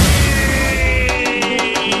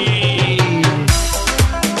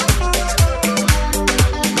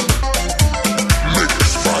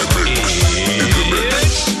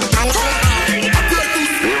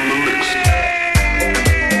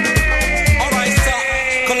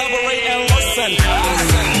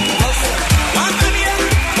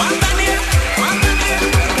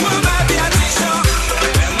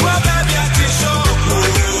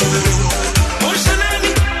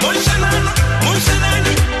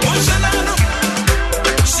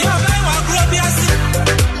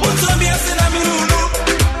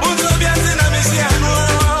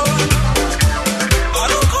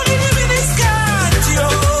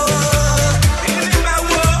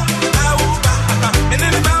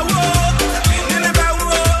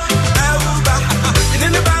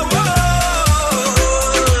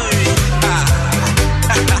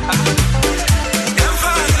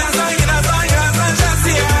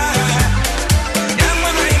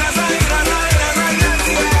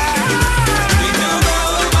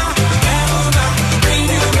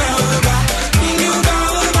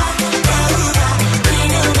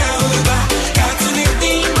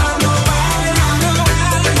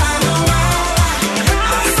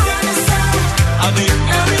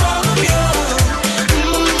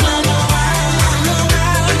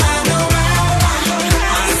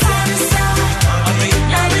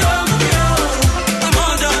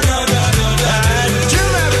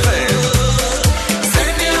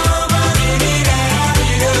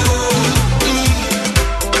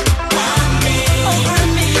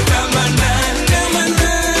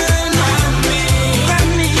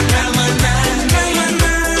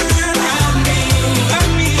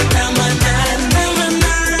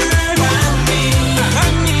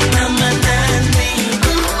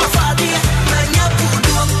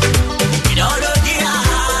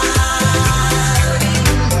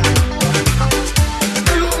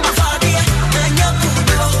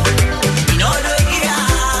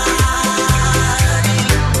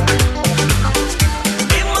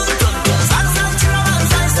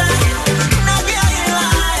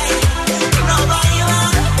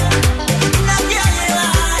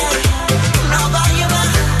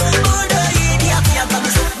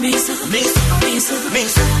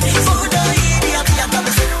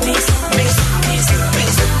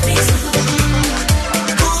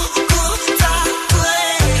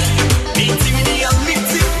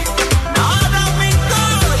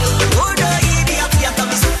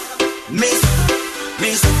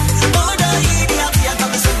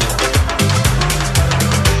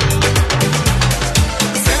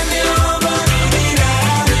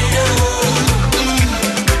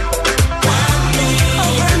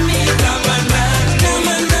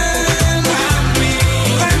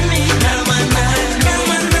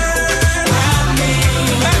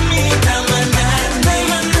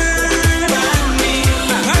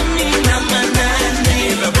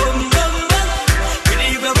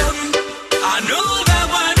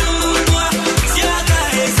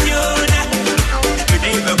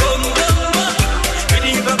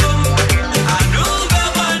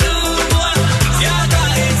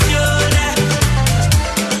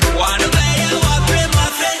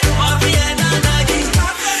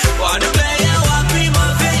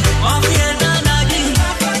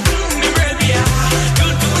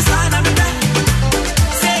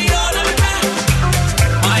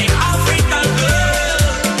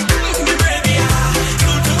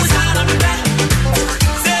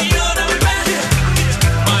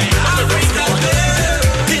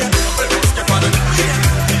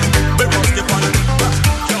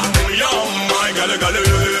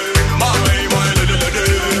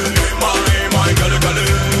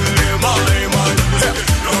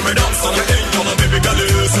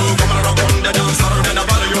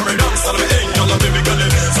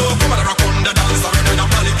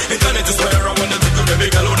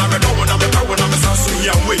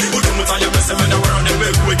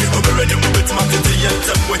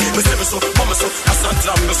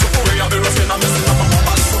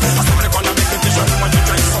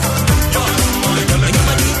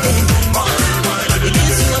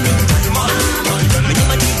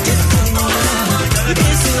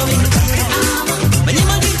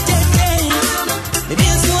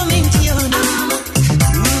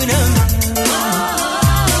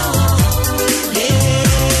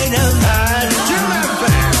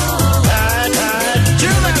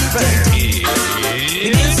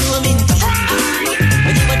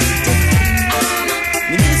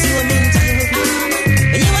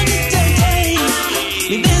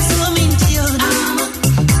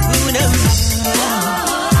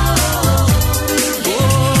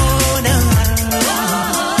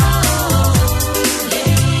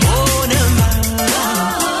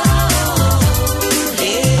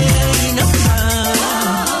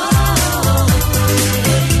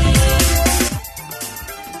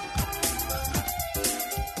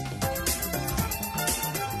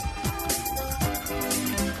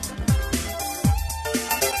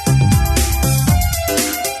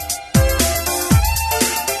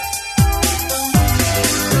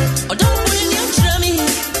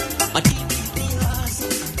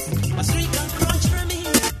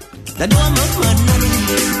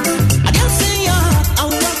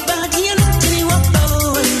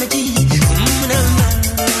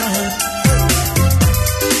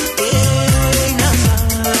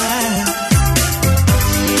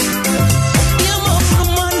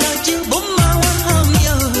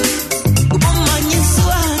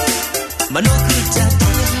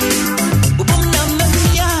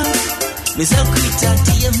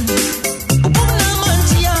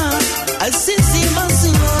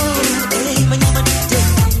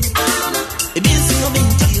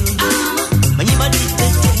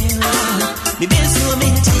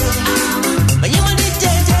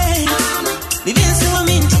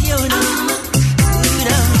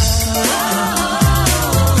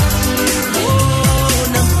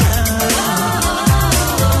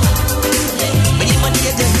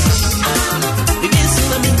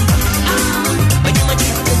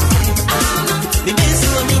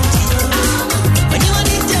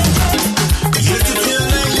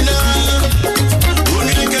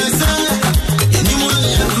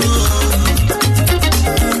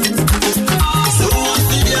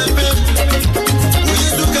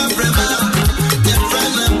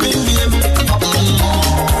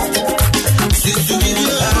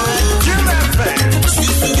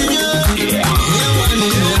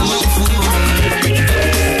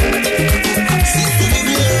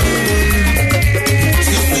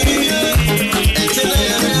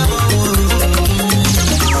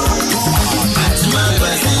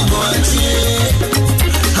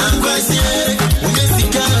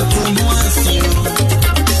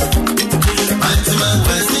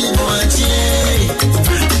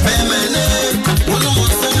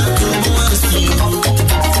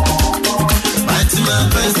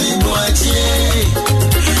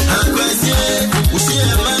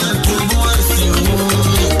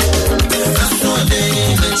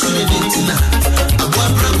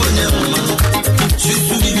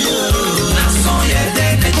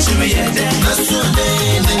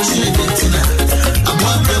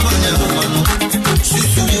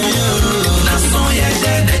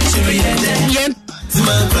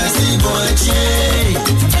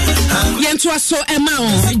 so Emma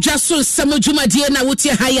Dwaso Nsem dwumadie na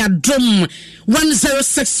wotie haya dom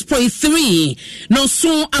 106.3 no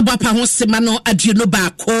so abapa ho sema no aduno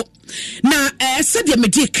baako na sɛdeɛ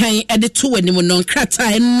medi kan de to w'anim no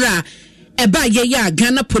nkrata enra eba ye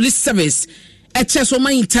Ghana Police Service so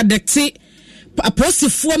ma interdicting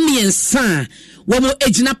aposifoɔ miensa wɔmo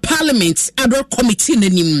egina parliament ador committee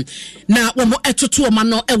nanim na wɔmo etoto wɔma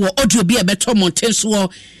no ɛwɔ audio bi ebeto montenso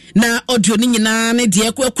na audio ni nyina ne de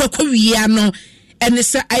ekwakwawia no ene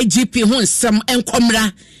se IGP ho nsɛm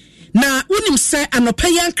enkomra na wonim se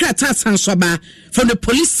anopayan krata sansoba from the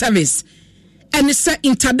police service ene se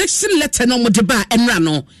interdiction letter no mode ba enra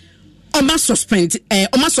no oma suspend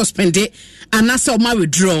anasa oma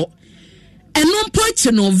withdraw eno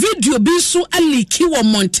mpoche no video bi so aliki wo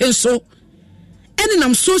monten so ene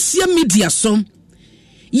nam social media so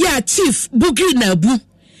ya chief Bugi na bu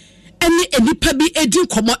ene enipa bi edin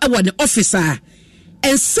komo ewo ne officer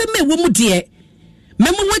enseme wo mu de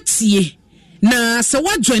memo watie na se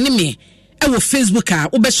wa join me ewo Facebook a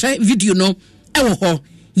wo be share video no ewo ho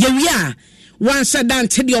yewia wan shadan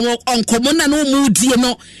te de onkomo na no mu die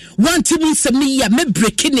no wan ti mu nsem ya me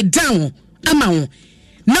breaking it down ama wo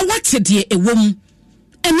na wate de ewom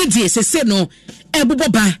ene de sese no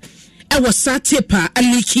eboboba ewo satepa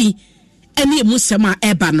aliki ene emu sema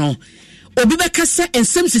eba no obi beka se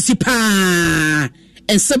ensem sisi pa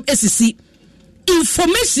ensem esisi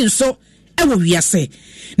information so ewo wiase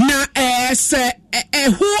na se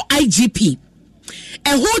who IGP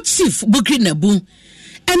who chief Bugi Nabu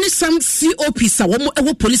ene some COP sa wo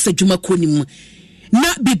ewo police adwuma konim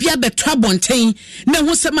na bibia betwa bonten na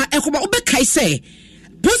ho sema ekoba obekai se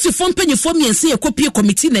Bosi fom panyefo miense ekopie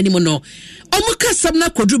committee nanim no omu kasam na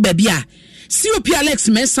kodru babia COP Alex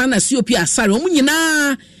Mensa na COP Asare omu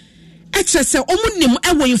nyina ekese omu nim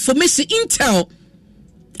ewo information intel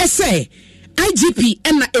ese IGP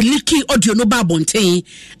ena eliki audio no ba bonten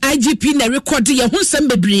IGP na record ye ho nsem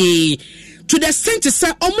bebre to the extent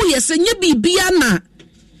say omu yese nya bibia na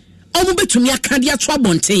omu betumi akade atwa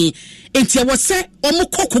bonten enti e wo se omu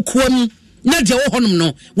kokokoam na de wo honom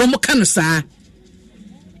no wo mu ka no saa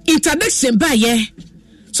interdiction by ye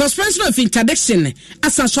suspension of interdiction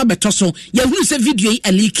asanso betoso ye hu se video yi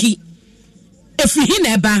aliki efi hi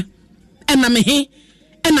na eba ena me he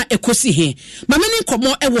ena ekosi he mameni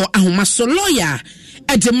nkomo ewo ahomaso lawyer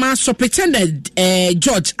edema superintendent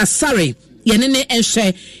George Asare ye ne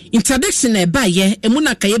enhwe interdiction eba ye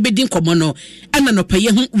emuna ka ye bedi nkomo no ena no paye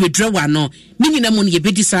hu withdrawal no ni nyina mu no ye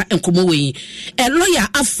bedi sa nkomo we lawyer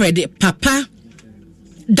Alfred Papa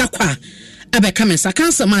Dakwa abeka mensa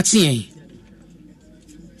kansa matien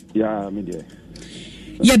ya media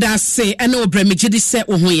yeda se ene obremegidi se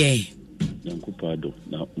wo ho ye yankupado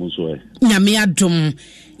na munso e nyame adom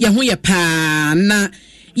ye ho ye pa na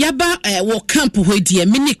yaba wo camp ho die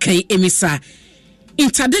mini kan emisa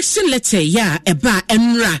interdiction letter ya eba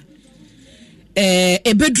enra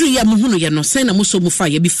ebedru ya muhunu ye no se na muso mufa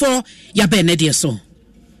ye before yaba ene de so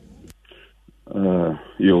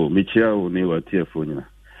yo michia o ne watiefo nyina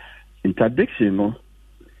interdiction no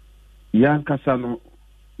ya nkasa no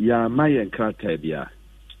ya maye nkrata bia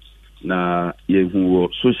na yehu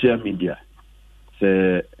social media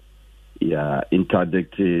say ya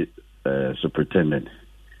interdicted superintendent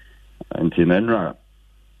antinenra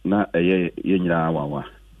na ye nyira awawa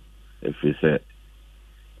efi say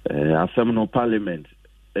asem no parliament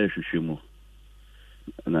ehwehwemu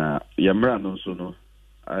na yamra no so no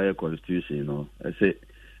aye constitution no say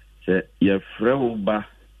ye frewo ba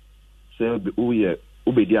uye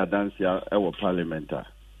ubedi adansia ewo parliamenta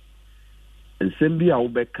ensem a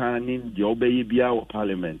ubeka ni de obeyi bia wo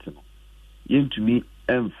parliament no yentumi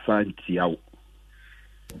emfantiawo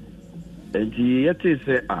enti yete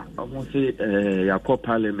se omo se yakọ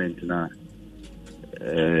parliament na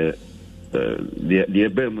the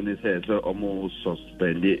ebem ni se omo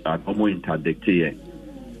suspend and omo interdict ye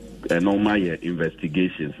normal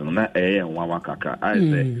investigations na nwa wakaka I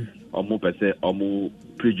say omo pese omo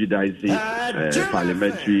prejudiced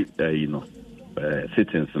parliamentary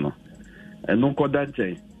sittings no and no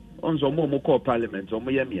kodanche onzo omo call parliament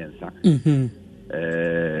omo ye miensa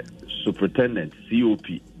superintendent COP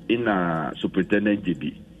in a superintendent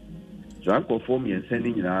GB so I conform miensa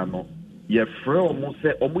ni nyina no ye frɛ omo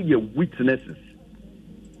se omo ye witnesses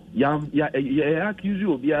ya accuse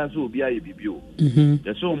obi aso obi aye bibio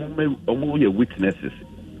ye so omo ye witnesses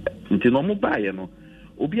nti no omo ba ye no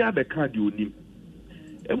obi abeka de onim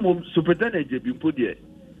emo superintendent JB mpo de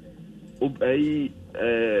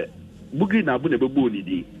Bugi na abu na bebo ni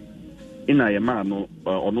di ina ye ma no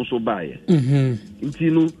ono so bae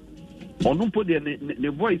nti no ono mpo de ne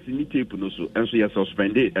voice ni tape no so enso ye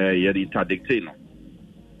suspended ye interdicting no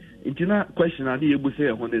Intina question and you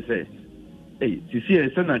say when they say, hey, you see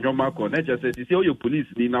a son and your Marco, nature says, you see all your police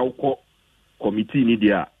ni now call committee ni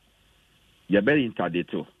dia. You're very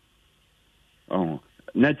interdicting. Oh,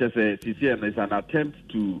 nature says, you see, and it's an attempt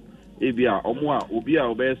to Abia Omwa, Ubia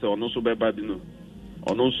Obesa, or no so babino,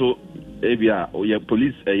 or no so Abia, or your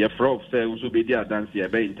police, your frog say, also be there dance, you're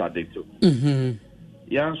very interdicting.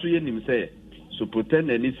 Yeah, so you say, so pretend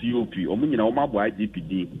any COP, or mean, Oma by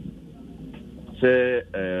IGPD, say,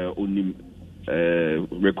 onim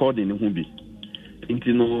recording who be.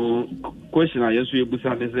 Into no question, I answer you,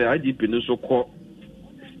 Busan, say, IGP no so called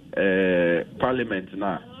parliament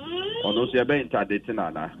now. Or no, you're very interdicting,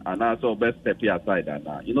 and also best step aside,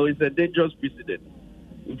 and you know, it's a dangerous precedent.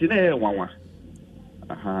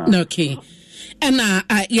 Okay. And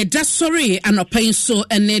yeah, that's sorry, and opinion so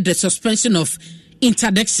and the suspension of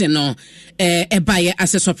interdiction or by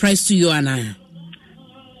as a surprise to you, Anna.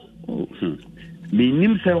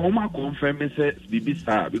 Me say Oma confirm say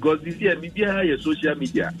BBC because this year media social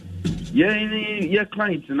media. Yeah,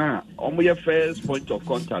 clients now. Your first point of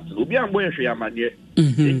contact. Obi am boy hwe amane.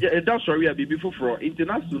 That's sorry a bibi for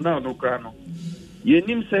international no krano. Ye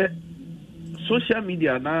nim say social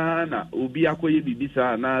media na obi akoye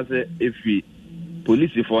bibisa na say efi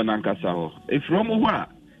police for nankasa ho. Efrom ho a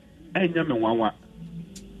enya me wanwa.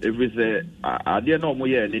 Every say ade na omo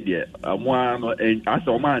ye ne de amo no as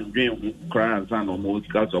omo andwen ho kra ansa no mo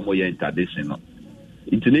ka so omo ye interdiction no.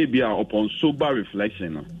 It be upon sober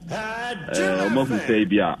reflection. Omo who say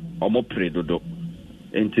be omo predodo.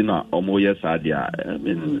 Entina omo yes adia. I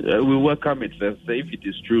mean, we welcome it. Say if it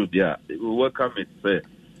is true, yeah, we welcome it. Say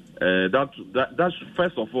that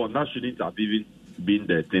first of all, that shouldn't have even been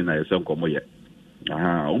the thing. I say omo ye.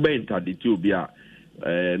 Obe interdicting be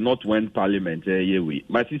not when Parliament we.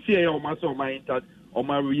 But you see, omo so omo inter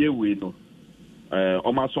omo ye we no.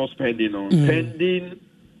 Omo suspending no pending.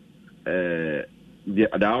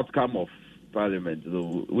 The outcome of Parliament,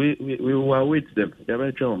 so we will await them.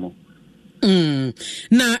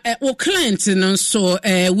 Now, our clients, so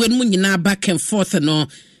when we now back and forth, no,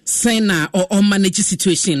 say na or manage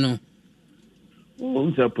situation, no.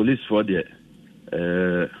 Oh, the police for the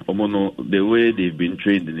the way they've been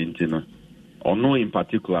trained in Intina, or no in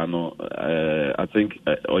particular, no. I think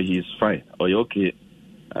or he's fine, or you okay.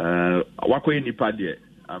 What way ni padie?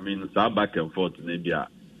 I mean, so back and forth, maybe.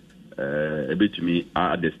 A bit to me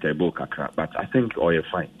at the stable kakra, but I think you're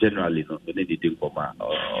fine. Generally, no, you need to come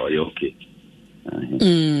or you're okay.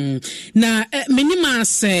 Now, Minima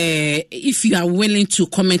say if you are willing to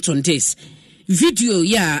comment on this video,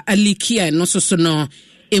 yeah, a leak here and also so no,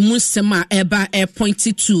 a Musema eba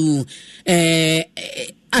pointed to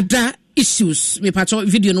other issues. Me part of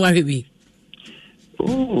video no heavy.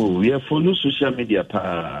 Oh, we have follow social media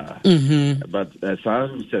but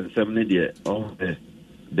some media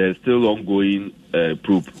there's still ongoing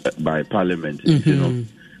probe by Parliament. You know,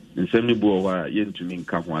 in some people into me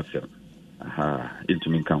come wasem. Into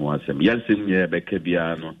me come wasem. Yes, in here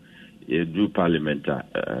Bekebiano, do Parliament,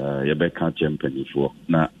 Yabeka champion for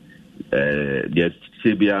now. There's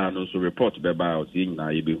Sebiano so report about seeing now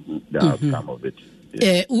the outcome of it.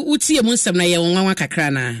 Uti a Musam na Yawan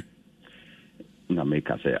Kakrana. Na make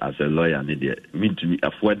us say as a lawyer, mean to me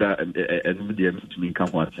a further and to me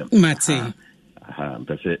come wasem. Mate.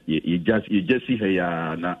 You just see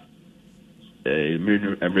her na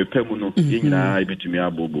repamuno in to me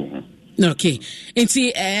abobo. Okay. And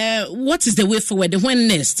see what is the way forward when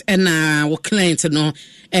next and our client no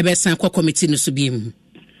ebesan kwa committee no so bim.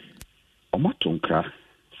 Omatunka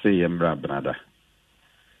say yembra brother.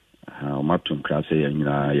 Omatunka say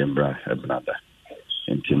yembra brother.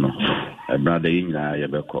 Entino brother yina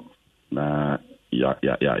yebeko na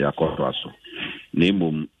ya kotwaso.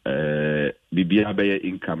 Name Bibia Bay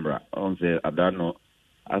in camera on the Adano.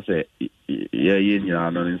 I say, yeah,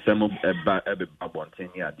 no, in some of every babon 10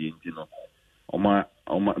 year, you know. Oma,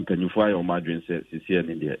 can you fly on margin says, here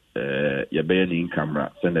in the Yabayan in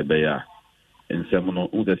camera, send a bear in some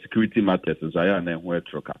of the security matters as I am and where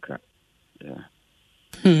Trocaka. Yeah.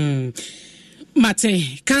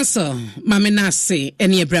 Mate, cancel, Mamina say,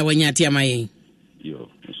 any Brawanya Tiamay. Yo,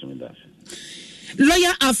 assuming that.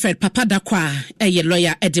 Lawyer Alfred Papadakwa, a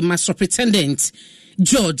lawyer Edema Superintendent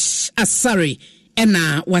George Asari,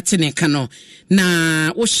 ena watene kano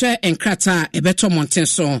na wo share enkrata ebeto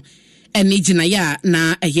montenso eni ginaya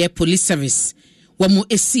na eye police service wamu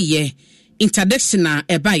esiye interdiction na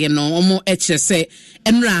ebaye no omo echese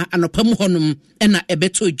enra anopamu honum ena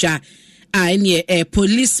ebeto dwa a eni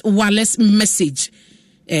police wireless message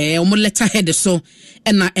omo letterhead so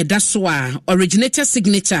ena edaso a originator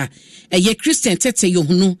signature eye Christian tete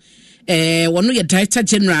yohunu wɔno yɛ director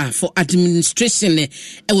general for administration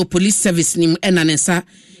ɛwɔ police service nim ɛna ne nsa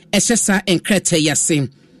ɛhyɛ saa nkrata yase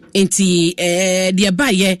enti deɛ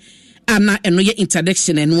baayɛ ana ɛno yɛ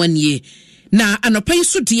interdiction ɛno anie na anɔpa yi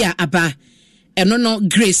so deɛ aba ɛno no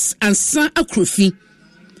Grace Ansa Akrofi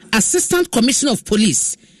Assistant Commissioner of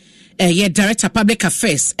Police Director Public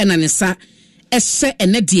Affairs ɛna ne nsa ɛhyɛ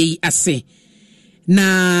ɛnɛ deɛ yi ase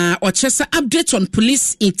na ɔkyerɛ update on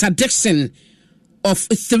police interdiction of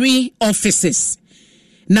 3 officers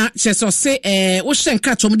na kyerɛ sɛ wohyɛ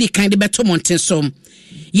nkratom de kan de bɛto mmɔnten so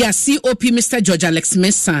ya COP Mr. George Alex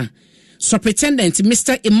Mensah, Superintendent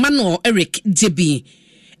Mr. Emmanuel Eric JB,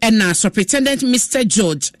 and Superintendent Mr.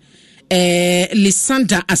 George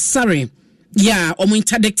Lysander Asare. Ya omo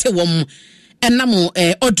interdicte wom enamo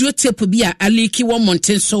audio tape bi a aliki wom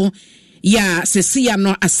montenso ya sesi ya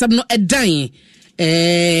no asam no edan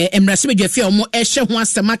emrase bedwafia omo ehye ho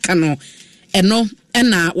asemaka no eno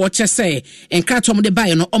ena wo kyese enkratom de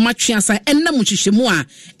bae no omatwe asa enam hyehyemu a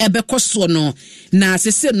ebekoso no na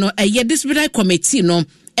sese no disciplinary committee no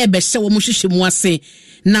ebehye wo hyehyemu ase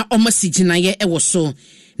na omasiginaye ewoso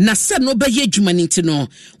na se no beye adwuma ninti no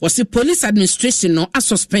wose police administration no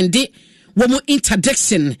asuspende womo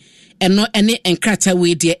interdiction eno ene enkrata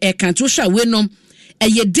we de kanto hwa we no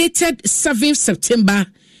dated 7 September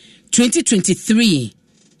 2023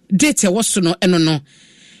 date was no eno no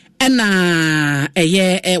ena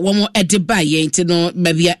womo ediba ye nti no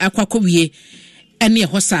babia akwakowie ene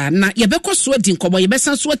hosa na yebekoso adi nkomo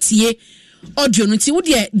yebesan so tie audio no nti wo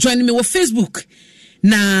de join me wo Facebook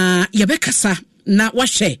na yebekasa na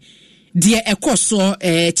wahwe de ekoso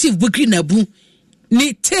Chief Bugri Nabu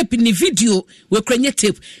ni tape ni video we krenye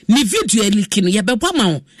tape ni video eliki no yebeba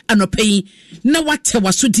ma anopai na wate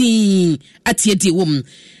wasodin atie die wom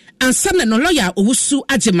ansa na no lawyer owusu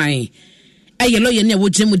ageman aye lawyer ne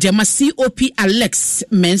wogemu de ma COP Alex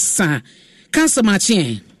Mensah kansa ma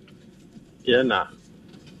che ye na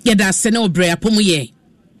ye da se na obre apomu ye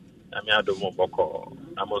nyame adom boko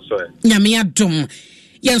amoso nyame adom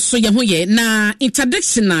yenso ye ho ye na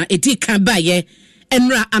interdiction na edi kan ba ye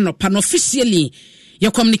enra anopa no officially you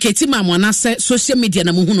communicate ma mo na say social media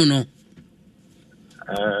na muhunu no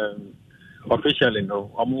officially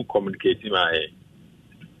no I'm communicating my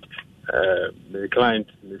the client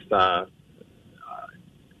Mr.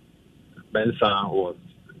 Mensah was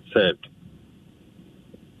served.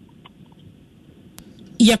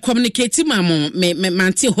 You communicate ma mo me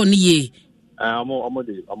manti ho ni ye I'm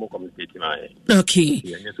communicating my okay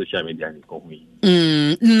social media ni ko hui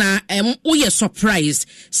na we are surprised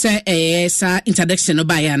say interdiction no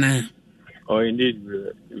buy na oh indeed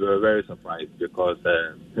we were very surprised because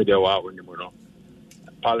there were when you know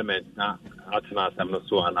parliament na atna asem no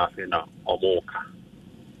so na afi na omoka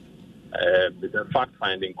the fact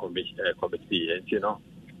finding committee and you know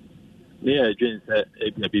near again say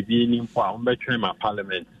e bibi ni mpo a mbetwe ma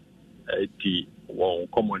parliament di won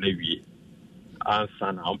common awie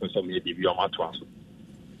answer na person me di bi o mato aso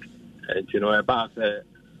and you know about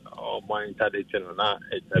my interdicting na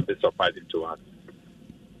it's a bit surprising to us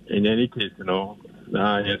in any case you know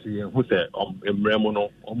na yes who say emremo no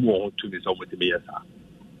omo to be so much be yes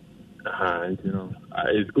and you know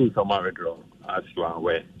it's good some are withdraw as you are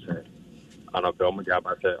aware and of the omo job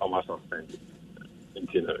say almost suspended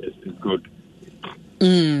you know it's good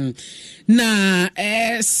na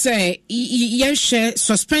say yeshe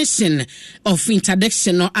suspension of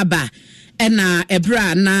interdiction no aba ena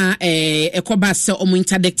ebra na ekoba se omo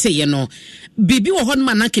interdict ye no bibi wo hon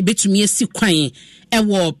ma na ke betumi asi kwan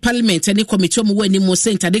ewo parliament ani committee omo wani mo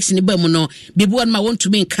se interdiction ba mu no bibi won ma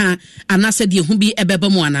wontumi nka anase de hu bi ebeba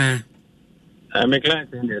mu ana me client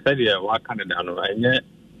say say dia wa Canada no enye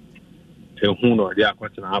ehu no dia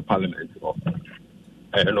akwati na parliament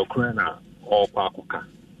no krena or Pakoka.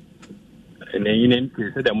 And then in any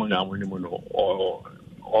case, the money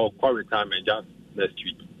or retirement just next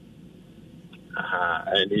week.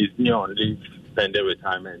 And he's near on leave pending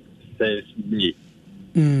retirement since May.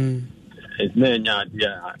 It's not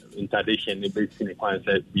idea interdiction based in the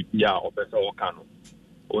concept BPR or Professor Okano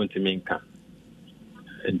or Timinka.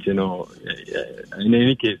 And you know, in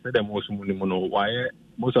any case, the most money why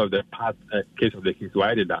most of the past case of the case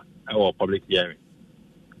why did that or public hearing.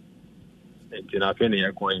 In a penny,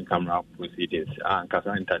 going camera proceedings and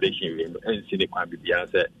Casa interdiction and see the quan be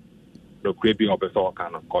answer. No creepy of a soul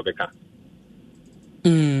can of Quebeca.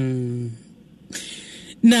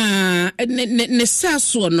 Na ne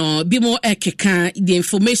saso no bi mo ekeka the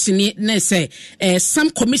information ne say some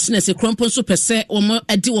commissioners e krompo so pese omo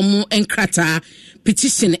ade omo enkrata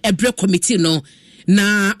petition ebre committee no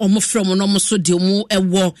na omo from no omo so de omo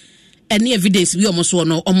ewo any evidence bi omo so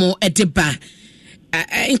no omo ede ba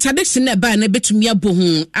interdiction na ba na betumi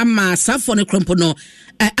abohu ama safo ne krompo no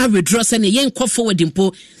a withdraw se ne yen kɔ forward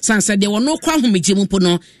mpo sansa de wono kɔ ahomegye mpo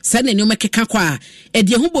no se ne ne omekeka kɔ a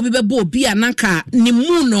de hu bo bi bɛbɔ obi a nanka ne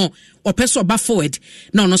mu no opɛ so ba forward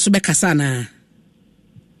na ono so bɛkasa na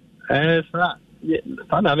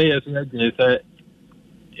sa na me yes ya gye se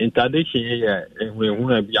interdiction ye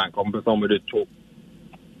ehunu bi ankom person mo de to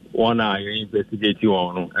one a investigate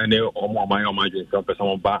on and omo my emergency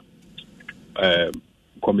person ba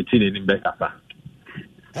committee in Bekasa.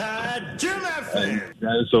 And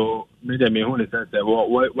so me who says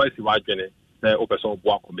what's the watching the person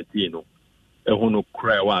board committee no who no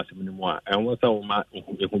cry was anymore and what's all my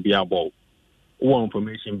who be about one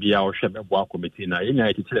information be our shepherd board committee now in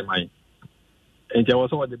I tell my and there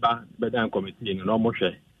was all the better committee in normal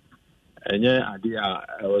share and yeah idea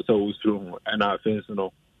was so strong and I think you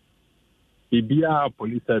know Bibia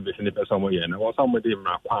police service in the person way and was somebody in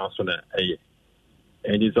my council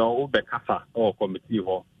and it's all Bekasa or committee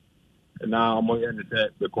or now I'm going to say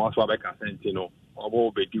because of Bekasa, you know, I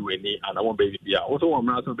won't be doing any and I won't be also I'm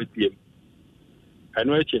not so big team. And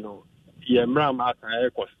what you know, Yamra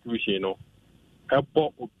Mata Constitution, you know, a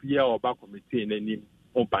pop of Pia or back committee in any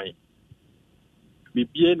open.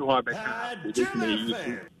 Bibia no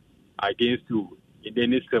Bekasa against you in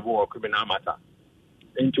any civil or criminal matter.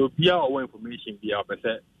 Into Pia or information be our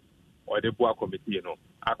percent or the board committee, you know.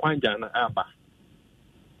 I can't jana aba.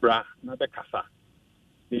 Bra, not the casa.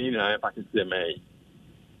 I participate may.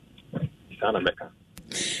 Sana Mecca.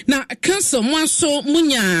 Now, council, one so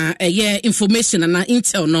munya a year information and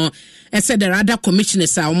intel no, and said the other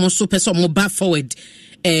commissioners are almost so person mobile forward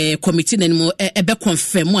committee and more a be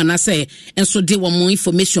confirm one I say, and so they want more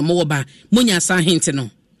information more about munya sa hint no.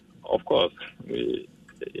 Of course,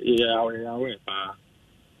 yeah, we are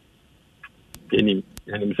any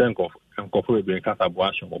senko and corporate being casa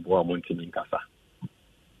boash or boa montin in casa.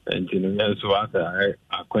 And in the so after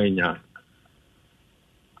I quenya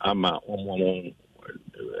ama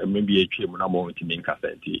maybe a chim no more in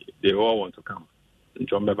casa. They all want to come. And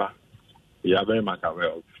John Beba, we are very much aware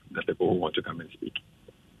of the people who want to come and speak.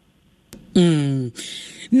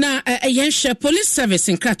 Na a police service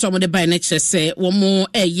in Kratom de by nature say one more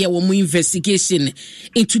a year one more investigation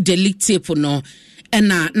into the leak tape no. And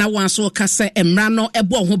na once so kasa emrano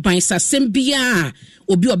ebo ho ban sa sembia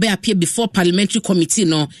obi obe appear before parliamentary committee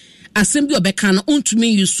no assembly obe kan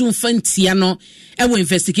ontumi yusu fantia no ewo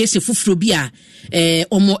investigation fufuro bi a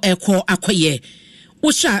omo ekọ akoye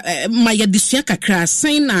Osha maya disua kakra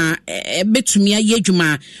sign na betumi aye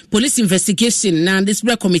adwuma police investigation na this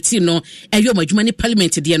committee no eyo adwuma ni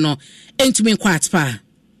parliament de no entumi nkwa atpa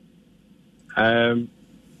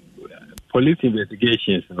police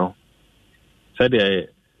investigations no said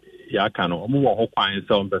ya can omo wo ho kwan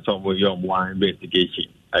so person wo yo mo investigation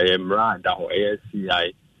I am right that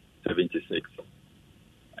ASCI 76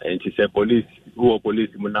 and to say police who police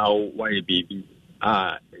mo now why baby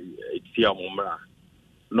it's your mumra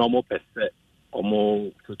normal person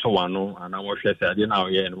omo to wano and I was say I didn't know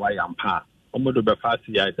and why am pa omo do be fast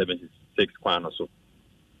CI 76 kwan so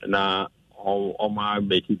na omo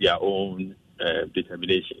make their own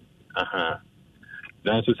determination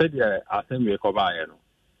now so said the assembly cover no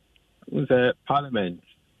say parliament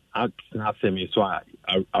at assembly so I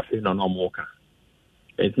feel no more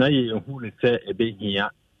it's na you who say e be here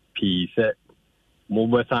p say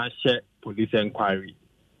mo share police inquiry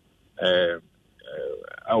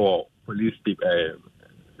our police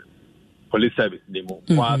service demo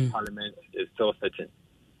while parliament is still sitting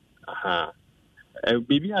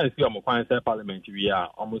baby I see am kwan say parliament we are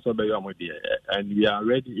almost obey and we are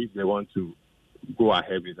ready if they want to go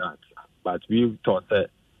ahead with that but we thought that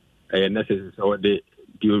necessary so they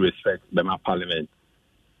due respect by my parliament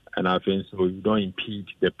and I think so you don't impede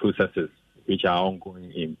the processes which are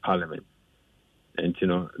ongoing in parliament and you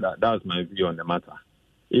know that's my view on the matter.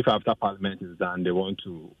 If after parliament is done they want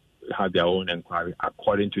to have their own inquiry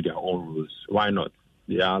according to their own rules, why not?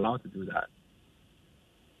 They are allowed to do that.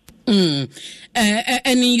 And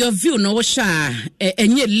in your view no sha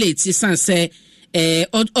enye late say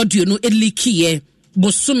audio no elikie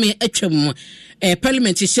bosome atwam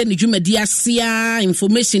parliament she ne dwumadi asia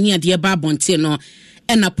information ni ade ba bonte no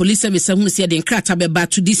and a police service hu se de nkrata beba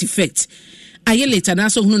to this effect aye later na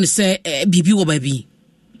so hu no say bibi wo baby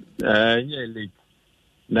yeah late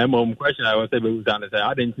na mom question I was say be done say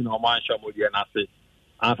I didn't know man show mo na say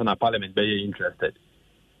answer na parliament be interested.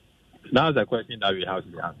 That's the question that we have to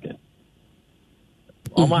be asking.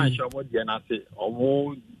 Man show mo na say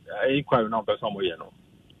omo inquiry no person mo no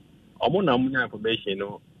omo na munya information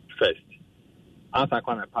no first answer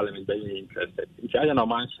kwa na parliament be interested. If I no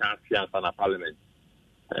man chance answer na parliament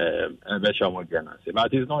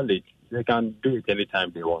But it's not late. They can do it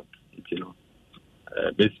anytime they want. You know,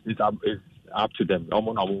 it's up to them. I'm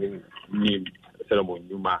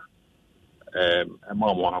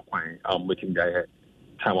waiting there.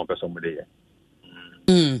 Time of somebody.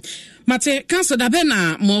 Mate, Council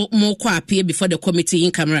Dabena more qua before the committee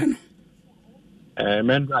in Cameron.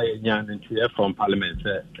 Men from Parliament.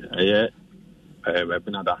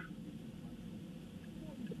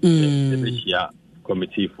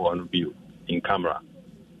 Committee for review in camera.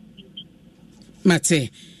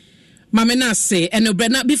 Mate, Mamena say, and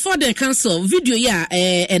before the council video,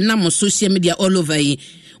 and now social media all over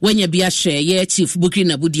when you be a share, chief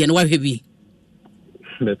booking a booty and what have you.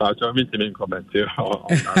 But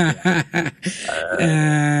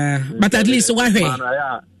at least why?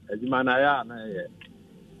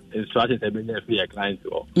 Instructions have been there for your clients.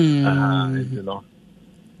 You know.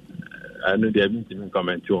 I know they have been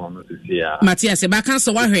comment on to see. Matthias, back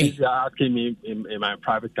answer why? If you are asking me in my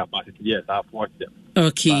private capacity, yes, I've watched them.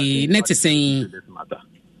 Okay, let's say. But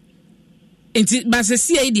the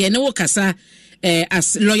CID, no Casa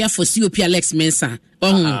as lawyer for COP Alex Mensa.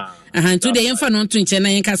 And today, I'm found on to China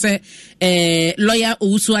and Casa lawyer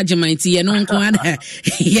also Ajamanti, and on Kwana,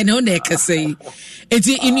 you know, they can say. It's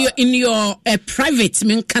in your private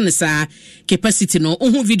men cancer capacity, no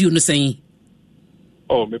video no saying.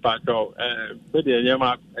 Oh, me pato. But the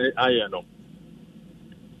Yama, I know.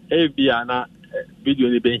 Biana video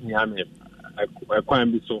ni being here. I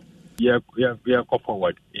can't be so. We are go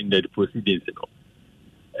forward in the proceedings.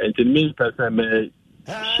 And the main person may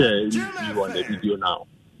share you on the video now.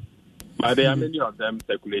 But there are many of them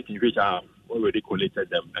circulating, which I have already collated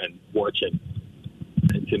them and watching.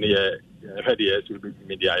 And heard yes will be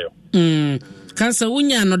media. Cancer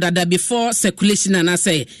unya no dada before circulation and I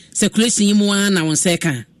say circulation you one na one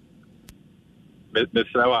second. The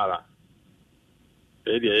Sawara.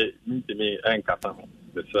 Me and Kasa.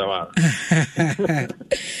 The Sawara.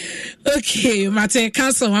 Okay, Mate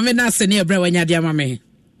Council, Mamena Senior Brewanya Diamame.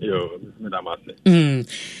 Yo, Madam.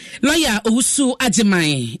 Lawyer Usu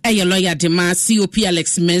Ajimai, a lawyer Dema COP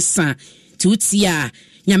Alex Mensa, Tutia,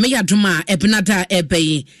 Yameya Duma, Ebnada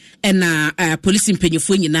Ebe. And police in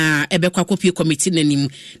Penyufu na ebekwa kopi committee nanim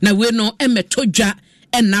na we no emetodwa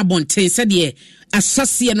na bonten said ye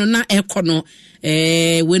asase no na ekono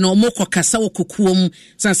we no moko kasa wokukuom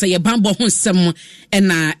sansa ye bambo ho nsem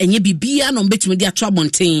na enye bibia no betumi dia to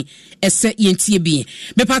bonten ese yentie bi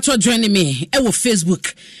me pato join me wo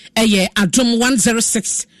Facebook eye Adom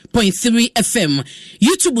 106.3 FM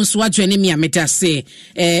YouTube nso adwene me ameda se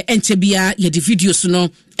enchebia ye di videos no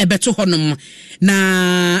ebeto honom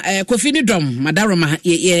na Kofi ni dom madaroma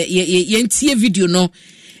ye ntie video no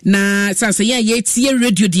na sansa ye tie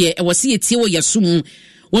radio de e wose ye tie wo yasum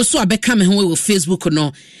wo so abeka me ho wo Facebook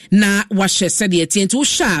no na wa hye said ye tie nti wo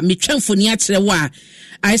hwa me twamfoni a kire wo a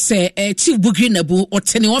I say chief bugri nabu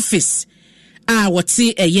otene office a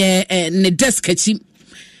wote ne desk achi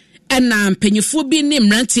na mpanyefo bi ne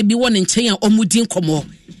mrante bi won nchen a omudi nkomo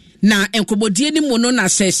na enkobodie ni mu no na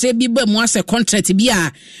sese bi ba mu ase contract bi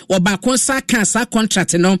a oba konsa kan sa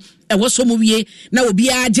contract no e wo so mu wie na obi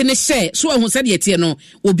agye ne share so ehun se de tie no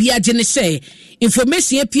obi agye ne share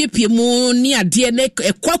information epiepie mu ni ade na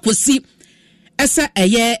ekwakosi esa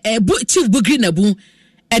chief bugri nabu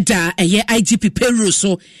eda IGP payroll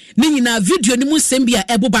so ni nyina video ni mu sembia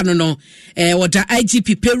eboba no oda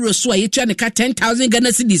IGP payroll so ayetwa ne ka 10,000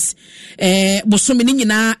 Ghana cedis bosomi ni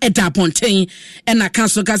nyina eda ponten na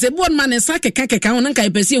council ka se bon man nsa keka ho nka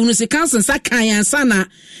ipese hunu se council nsa kan ansa na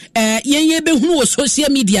yenye be hunu wo social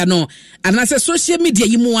media no anase social media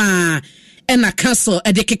yi mu a na council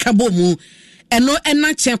ede keka bo mu eno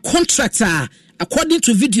na chen contractor according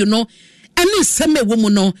to video no ene seme wo mu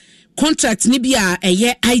no contract ni bia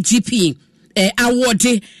IGP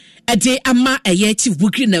award ade ama chief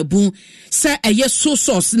bugri nabu say so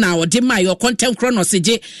source na ode ma your content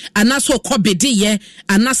chronology anaso kobede ye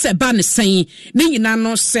anase ba ne sen ni nyina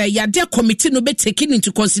no say ya de committee no be taken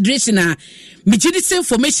into consideration a mejidise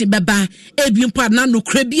information beba ebiumpa na no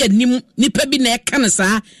kra bi anim nipa bi na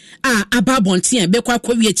ekansa ababonten be kwa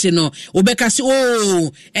kwawi achi no obeka se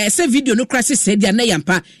say video no crash say dia na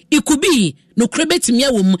yampa ikubi no kra betimi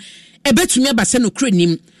awom ebetumi abase no kra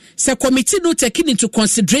nim se committee no taking into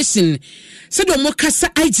consideration said omo kasa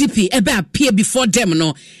IGP ebe appear before them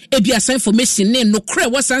no ebi asa information ne no kra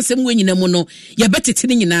wasansem we nyina mu no ya betete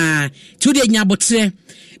ne nyina to de nyabotre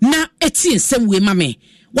na eti nsem we mame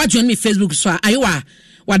wajoin me Facebook so ayewa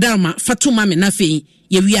wadarma fatuma me na fe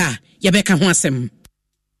ye wi a ye beka ho asem.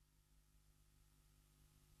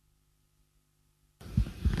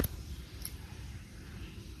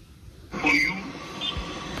 For you,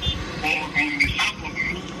 or on behalf of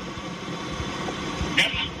you,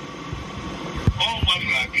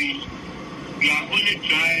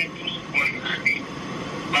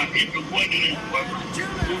 if the boy didn't work,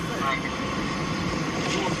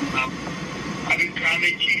 I didn't come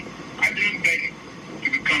a chief. I didn't beg to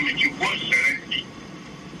become a chief. Was serenity.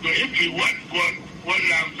 So if he wants God,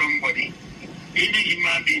 love somebody, any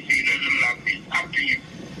human being he doesn't love, it's up to you.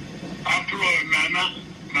 After all, Nana,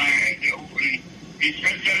 His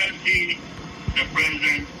Excellency, the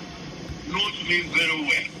President, knows me very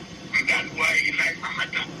well. And that's why he likes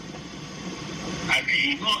Amata. And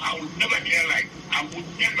you know, I would never tell like, I would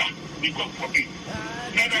never, because for me,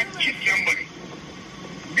 never kiss somebody.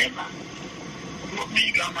 Never. For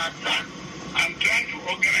me, I'm trying to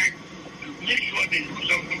organize to make sure they do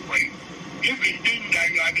something for you. If it's things that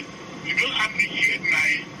you don't appreciate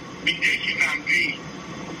my mediation I'm doing,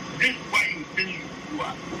 this is why you think you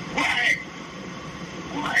are. Go ahead.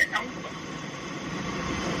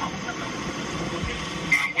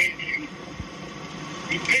 I'm waiting.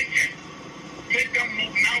 Be patient. Make them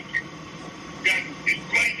move now. Then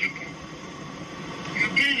destroy people.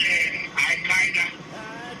 You've been Al-Qaeda.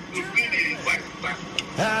 You've been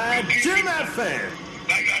Jim FM.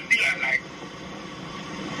 But you're still alive.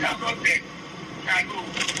 You're not dead. I know.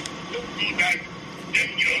 Don't do that. Then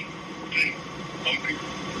you're doing something.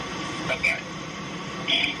 Bye-bye.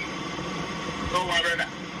 Don't worry that.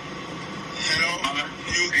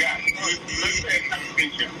 You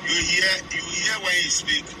hear when he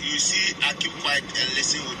speak, you see I keep quiet and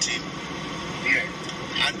listen with him.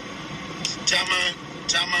 Yeah. And Chama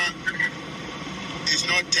is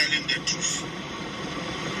not telling the truth.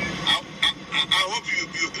 I hope you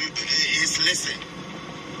is listening.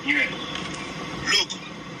 Yes. Look,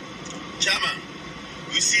 Chama,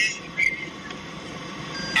 you see,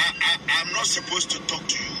 I'm not supposed to talk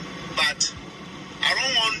to you, but I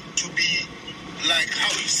don't want to be like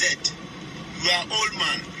how you said. You are old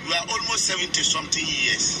man. You are almost 70-something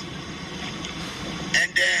years.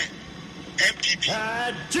 And MPP,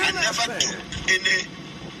 I never took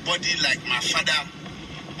anybody like my father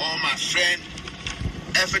or my friend,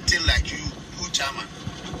 everything like you, Chama.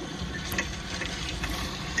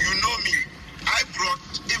 You know me. I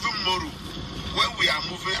brought even Moro. When we are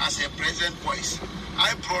moving as a present voice,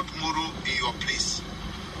 I brought Moro in your place.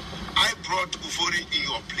 I brought Ufori in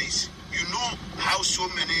your place. You know how so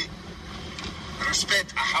many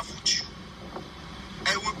respect I have with you.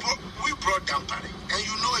 And we brought Dampare. And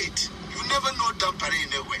you know it. You never know Dampare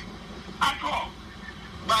anywhere. At all.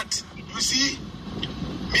 But you see,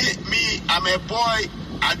 me, I'm a boy.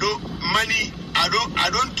 I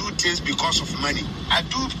don't do things because of money. I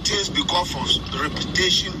do things because of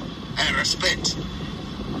reputation and respect.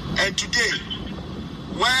 And today,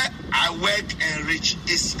 where I work and reach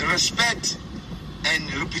is respect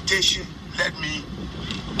and reputation. Let me.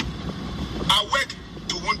 I work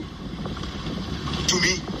to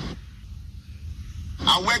me.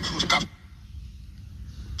 I work with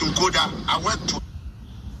Captain Koda. I work to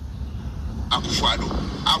Akufo-Addo.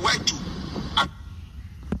 I work to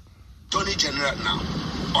Attorney General now.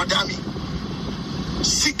 Odami.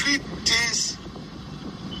 Secret things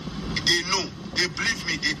they know. They believe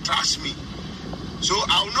me. They trust me. So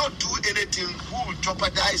I will not do anything who will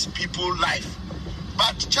jeopardize people's life.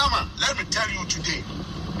 But Chama, let me tell you today,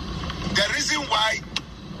 the reason why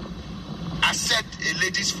I said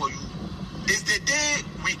ladies for you is the day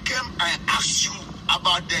we came and asked you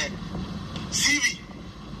about the CV.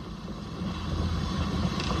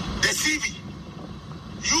 The CV.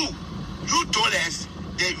 You told us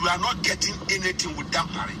that you are not getting anything with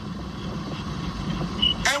Dampare.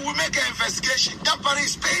 And we make an investigation. Dampare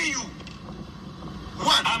is paying you.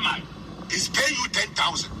 One, is paying you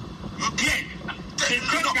 10,000. You get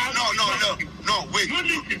no, wait. No.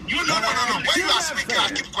 When you are speaking,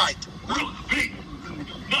 I keep quiet. Look, please.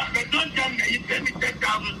 No, don't tell me he paid me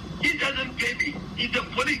 10,000. He doesn't pay me. He's the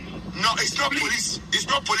police. No, it's not police. It's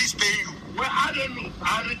not police paying you. Well, I don't know.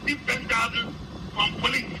 I received 10,000 from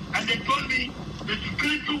police, and they told me the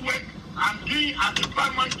security work I'm doing as a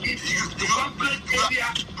farmer chief, the complex area,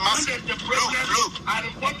 under the problem, I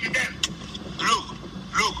report to them.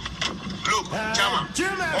 Look, Chama,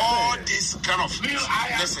 all this kind of...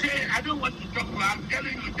 Listen. I don't want to talk about, I'm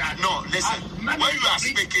telling you that. No, listen, when you are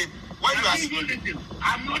speaking,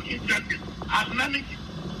 I'm not interested. I've managed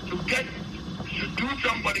to do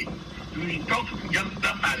somebody to talk to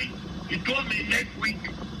Dampare. He told me next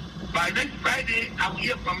week, by next Friday, I will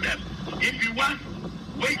hear from them. If you want,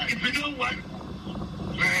 wait. If you don't want,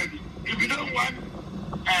 go ahead.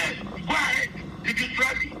 If you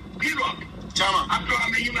try me, get up. Chama. After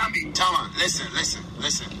I'm a human being. Chama, listen.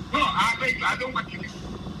 No, I don't want you.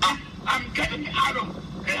 I'm getting out of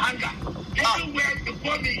anger. Everywhere to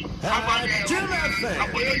call me about Jim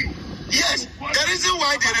FM. Yes, the reason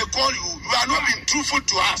why they recall you you are not being truthful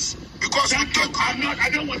to us because you take. I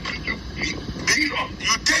don't want to do. You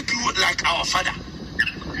take you like our father.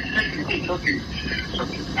 It's okay.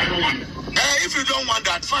 I don't want that. If you don't want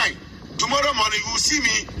that, fine. Tomorrow morning you will see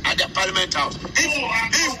me at the Parliament House.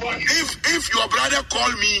 If your brother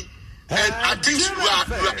call me and I think you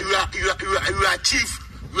are chief,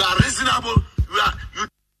 you are reasonable,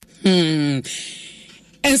 you.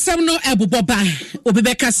 And some no abuboba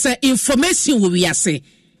obibeka say information we say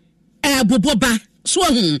abuboba so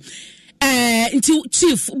nti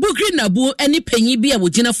chief bugri na bu ani panyi bi a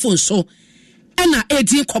wogina phone so na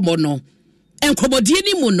edin komo no enkomodie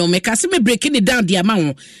ni mu no meka se me breaking it down dia ma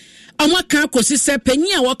ho amaka kosi se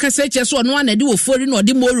panyi a wokasa che so no na de wo fori no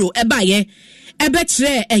de moro eba ye ebe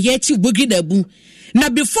kire eye chief bugri na bu na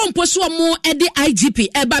before mposo mo ede IGP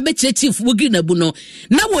eba be kire chief bugri na bu no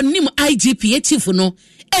na wonim IGP chief no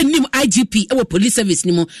enim IGP ewo police service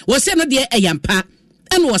ni mo wo se no de eyampa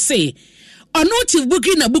en wo se ono chief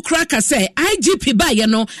bugri na bu kra ka se IGP ba ye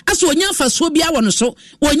no aso onya fa so bia wono so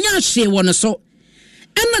onya hwe wono so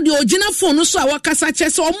ena de ogina phone no so a wakasa che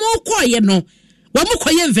se omo koye no wo mo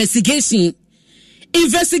koye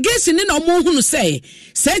investigation ni na omo hunu say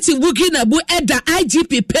chief bugri na bu eda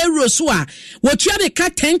IGP payroll so a wo tua de ka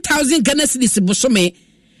 10,000 Ghana cedis bosome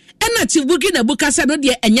ena chief bugri na bu kasa no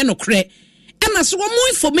de enye no kre ena so mo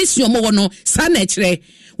information mo wono sa na kire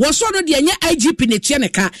wo so no de enye IGP ne tua ne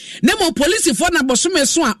ka na mo police for na bosome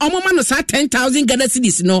so a omo ma no sa 10,000 Ghana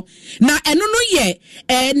cedis no na eno no ye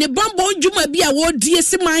ne bambo djuma bi a wo die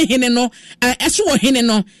se man hene no eso wo hene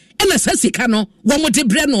no ena sa sika no wo mo de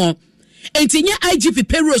bre no entinya IGP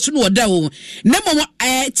payroll so no da wo na mo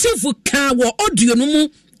chief ka wo audio no mu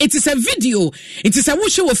it is a video it is a wo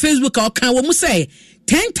show Facebook or kan wo mu say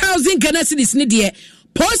 10,000 Ghana cedis ni de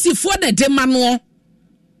policy for the demano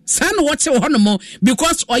san watch honomo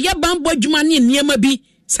because oya bambo adwuma ne niema bi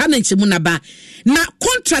san nchemu na ba na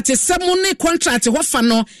contract semone contract hofa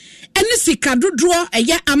no ene sika dodro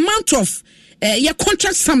eya amount of ye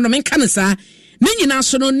contract sam no menka ne sa ne nyina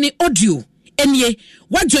so no ne audio enie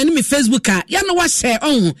wa join me Facebook a ya no wa share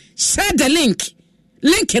the link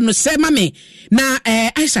no share mame na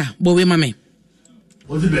Aisha bowe mame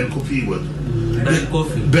was it Ben Kofi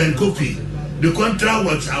the contract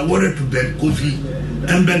was awarded to Ben Kofi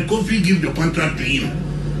and Ben Kofi give the contract to him.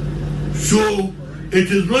 So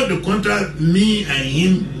it is not the contract me and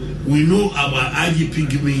him we know about IGP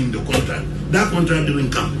giving him the contract. That contract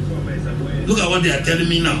didn't come. Look at what they are telling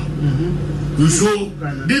me now. So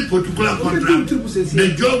this particular contract,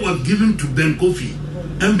 the job was given to Ben Kofi,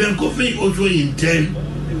 and Ben Kofi also intend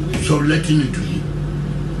subletting it to him.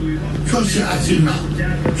 So I say now.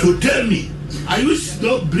 So tell me, are you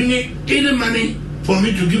still bringing any money for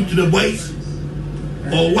me to give to the boys,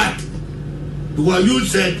 or what? Because you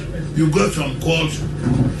said you got some calls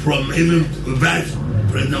from even the vice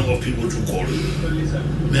president of people to call you.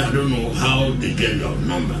 Me, I don't know how they get your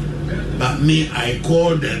number, but me, I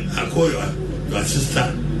called them. I called your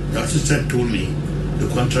sister. Your sister told me the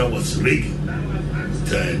contract was ready.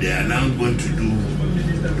 They are now going to do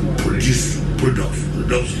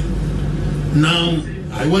production. Now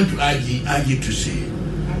I want to argue to say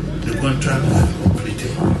the contract is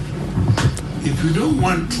completed. If you don't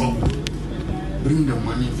want trouble, bring the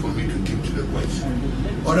money for me to give to the boys.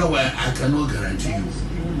 Otherwise, I cannot guarantee you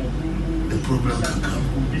the problem can come.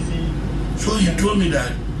 So he told me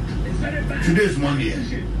that today is Monday.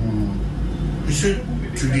 He said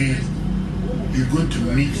today he's going to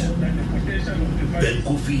meet Ben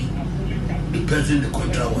Kofi, the person the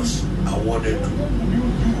contract was awarded to.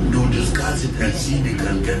 They'll discuss it and see they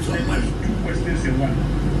can get some money.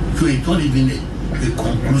 So it's not even a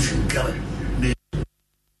conclusion.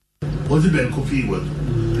 Was it Ben Kofi?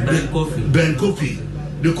 Ben Kofi.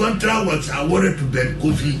 The contract was awarded to Ben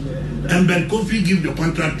Kofi, and Ben Kofi give the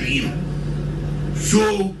contract to him.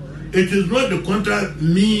 So it is not the contract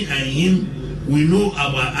me and him we know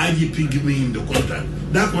about IGP giving him the contract.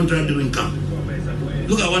 That contract didn't come.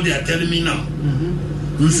 Look at what they are telling me now.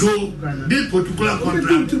 So this particular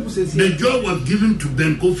contract, the job was given to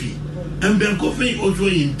Ben Kofi, and Ben Kofi also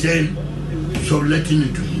intend subletting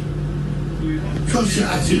it to him. So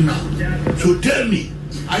I say now. So tell me,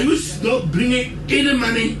 are you still bringing any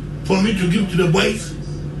money for me to give to the boys,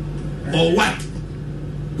 or what?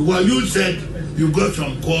 Because you said you got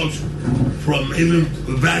some calls from even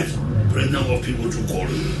the vice president of people to call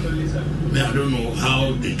you. Me, I don't know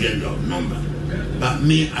how they get your number, but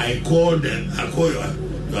me, I called them. I called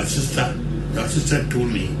your sister. Your sister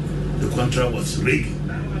told me the contract was ready.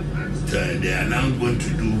 They are now going to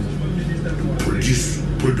do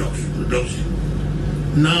production.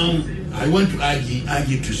 Now I want to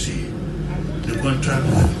argue to say the contract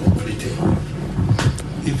is completed. Peter,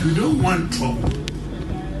 if you don't want trouble,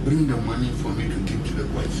 bring the money for me to give to the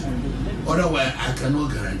boys. Otherwise, I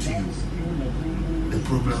cannot guarantee you the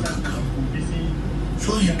problem can come.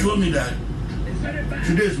 So he told me that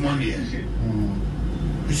today is Monday.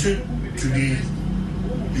 He said today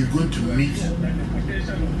he's going to meet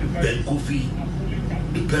Ben Kofi,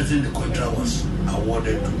 the person the contract was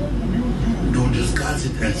awarded to. They'll discuss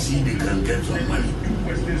it and see they can get some money.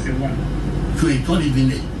 So it's not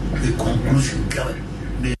even a conclusion.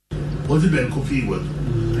 Was it Ben Kofi?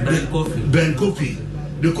 Ben Kofi.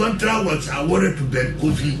 The contract was awarded to Ben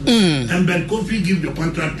Kofi, and Ben Kofi gave the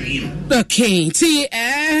contract to him. Okay, see,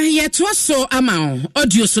 yet was so amount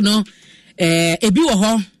audio so no, ebi wo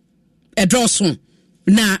ho, edroso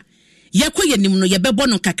na yakwa yenim no yebebo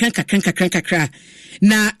no kakran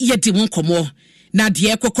na yedi mu nkomo na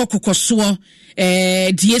de kokokoko so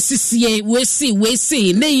de sisie we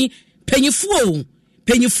see nei panyifo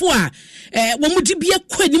a wo mudi bia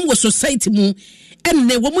kwanim wo society mu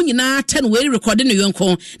enne wo mu nyina ten we record ne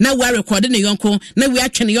yonko na we record ne yonko na we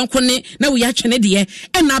atwene yonko ne na we atwene de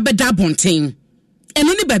enna beda bonten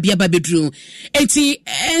eno ne babia babedru enti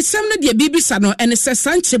ensem no de bibisa no ene se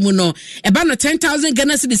sanche mu no eba no 10,000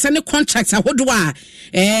 Ghana cedis ne contract ahodo a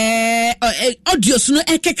audio so no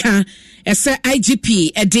ekeka ese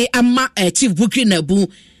IGP de ama chief booking na bu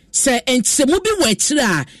se ensemu bi wa akira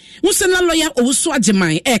a usena lawyer owuso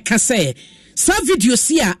ageman eka se sa video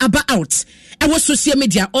si a aba out ewo social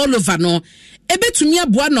media all over no ebetumi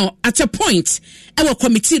aboa no at a point ewo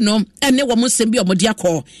committee no ene wo monsem bi omode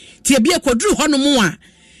akọ tie bi ekoduru ho no mu a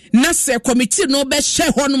na se committee no be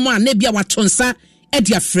share ho no mu a na bia watonsa e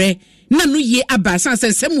dia frɛ na no ye aba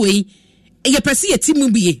sansem wei ye pese yetimu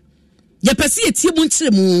bie ye pese yetimu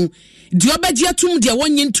nkyeremu di obagye atum de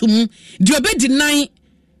wonye ntum di obedi nan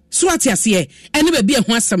so atiase ene ba bia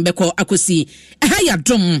ho asem beko akosi ha ya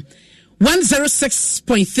dom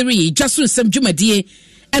 106.3 Dwaso Nsem dwumadie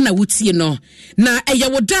ana wutie no na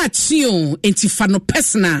eyewoda atio entifa no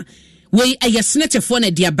personal we senetefo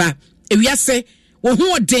na diaba ewiase wo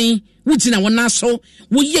ho oden wugina wona so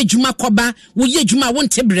wo ye adwuma koba wo ye adwuma wo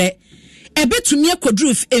ntebre ebetumi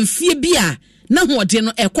akodru emfie bia na ho oden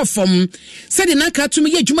no ekofom se de na ka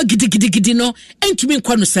tumi ye adwuma gidigidi no entumi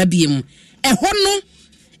nkɔ no sabiem ɛhɔ no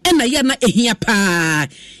ena ya na ehia pa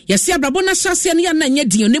yesi abrabo na hyase na ya na nya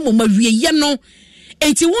din ne moma wie ye no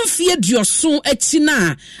enti won fie duoso ati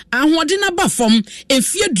na ahode na ba fom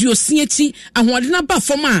enfie duosi ati ahode na ba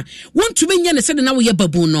fom a won tumi nya ne se de na wo ye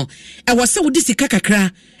babu no ɛwɔ se wo di sika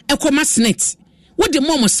kakra ekoma snet wode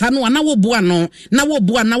mom sa no na wo boa no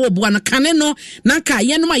kane no na ka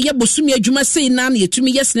ye no ma ye bosumi adwuma sei na na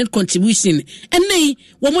yetumi ye snet contribution enei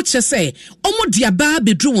wo mo kyerɛ sɛ omo diaba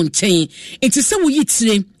bedru won nkyɛn enti sɛ wo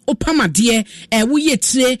yitire opamade wo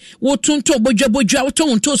yetire wo tonto bodwa wo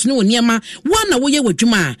tonto ntos ne woniema wo na wo ye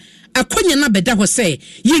wadwuma akonya na beda ho sɛ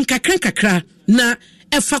yin kakra na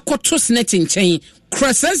efa koto snet nkyɛn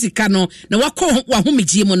krasazika no na wakɔ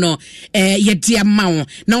wahomegye mu no ye dia mawo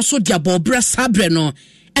na so dia bobra sabre no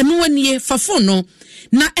eno anie fafo no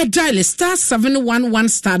na dial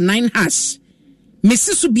 *711*9 hash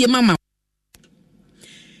mesisu bie mama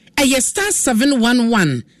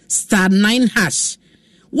 *711*9 hash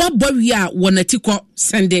wabɔwi a wɔnatiko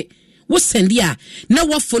sende wo sende a na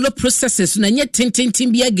wa follow processes na nye tintintin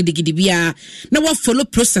bia gidigidi bia na wa follow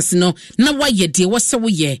process no na wa ye de wo se wo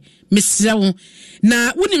ye mesrawo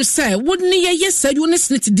na wonim sɛ wonni ye yesa you ne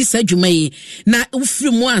snit dis adwuma yi na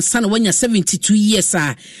ufiri mu ansa na wanya 72 years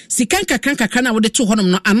a sikan kakran na wode to honom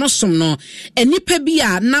no anosom no enipa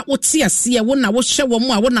bia na wote ase wo na wo hye wo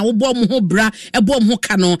mu a wo na wo bo mo ho bra ebo mo ho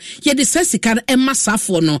ka no ye de sika emma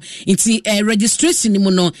safo no nti registration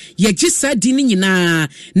mu no ye gisa di ni nyina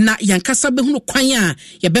na yankasa behunu kwan a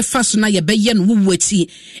ye befa so na ye beye no wuwati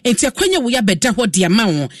nti akwanya wo ya beda ho de ama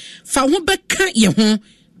wo fa ho beka ye ho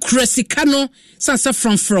krasika no sansa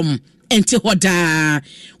from enti hoda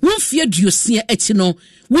won fie duosia ati no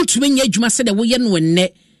wontumi nya adwuma sɛ de wo ye no enne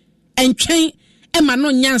entwen ema no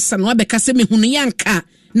nyansa no abeka sɛ mehunu yanka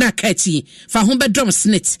na kati fa ho bedom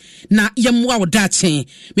snit na yemwa wo dachen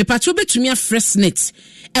me patro betumi afre snit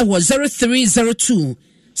ewo 0302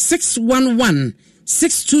 611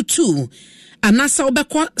 622 anasa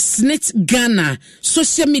obekwa snit Ghana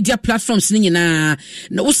social media platforms ni nyina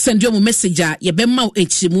na wo send your message ye be ma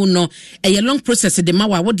echimu no e long process de ma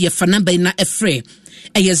wa wo de fa number na efre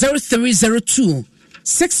e 0302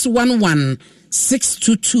 611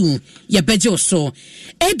 622 ye beje so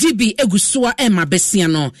ADB egusoa ema besia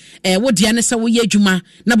no wo dia ne se wo ye adwuma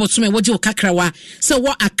na botome wo je wo kakrawa se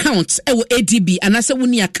wo account wo ADB anase wo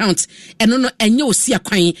ni account eno no enye osi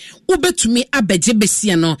akwan wo betumi abeje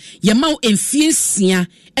besia no ye ma wo emfie sia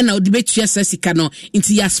ɛna odi betua sa sika no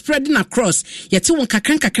nti ya spreading across yɛte won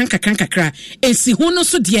kakran ensi ho no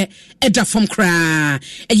so de ɛda fam kra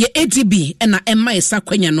ɛyɛ ADB ɛna ɛma ɛsa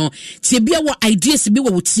kwanya no tie bia wɔ ideas bi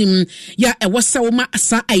wɔ wutim ya ɛwɔ sa wo ma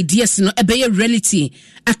asa ideas no ɛbɛyɛ reality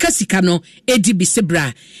akasika no ADB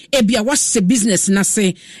sebra ebia wase business na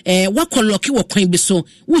se wakɔlɔki wɔ kwan bi so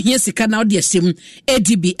wo hia sika na ɔde asem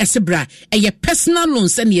ADB ɛsebra ɛyɛ personal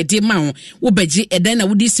loans ɛna yɛde ma wo wo bɛgye ɛdan na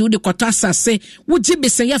wodi si wodi kɔtɔ asase wogye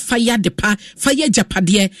bese yɛ fa yɛ adepa fa yɛ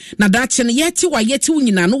japadeɛ na daakye no yɛte wa yɛte wo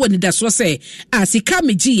nyina no wɔ nidaso sɛ sika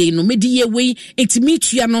megye yɛ no medi yɛ wei ntimi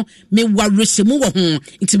tua no me waresemu wɔ ho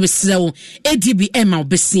ntimi srɛw ADB ɛma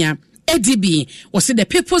obesia ADB was the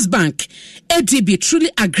People's Bank. ADB truly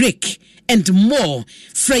agric and more.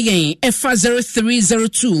 Freyen FA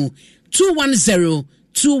 0302 210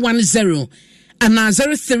 210 and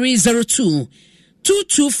 0302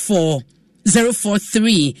 224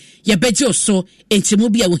 043. Ye bejo so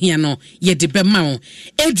entimubia uhiano ye de bemao.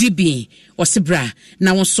 ADB wasibra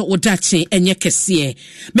na wonso odache enye kesiye.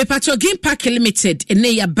 Me pato Game Park Limited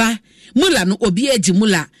ene yaba mula no obi eji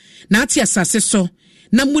mula na ati asase so.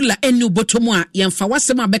 Na mula enu botomu a yemfa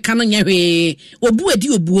wasema beka no nyehwe obu edi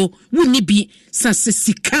obuo wuni bi sanse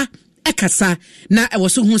sika ekasa na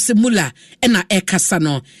ewoso hu se mula ena ekasa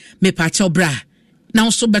no mepa cha obra na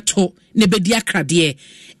so beto ne bedi akrade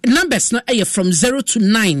numbers no eye from 0 to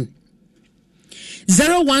 9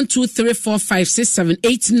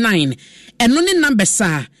 0123456789 eno ne numbers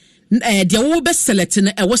a dia wo be select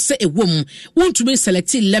na e wo se ewom wontumi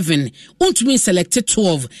select 11 wontumi select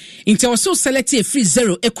 12 inte wo so select e free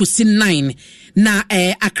 0 ekosi 9 na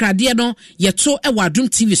akrade no yeto e wadum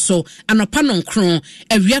TV so anopa no nkron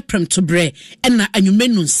awia prem to bre na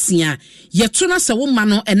anwumenu nsia yeto na se wo ma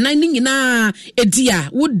no enan ni nyina edia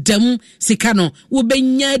wodam sika no wo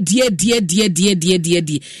benya die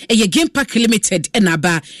Game Park Limited na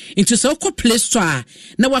ba into so ko Play Store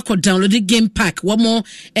na wako download Game Park wo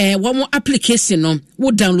application no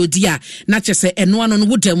wo download ya na chese eno ano no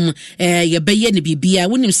wodam ye beye ne bibia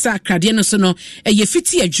wonim sa akrade no so no ye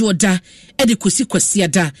fiti adwoda edi kosi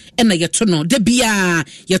kwasiada ena yeto no de bia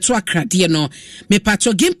yeto akrade no me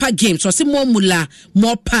pato Game Park games so se mo mula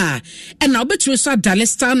mo pa ena obetumi so dial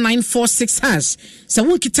star 946 so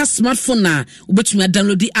won kita smartphone na obetumi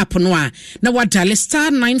download the app no a na wa dial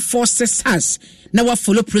star 946 na wa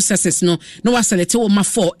follow processes no na wa select wo ma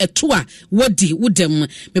for etoa wodi wodam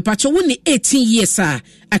me pato woni 18 years a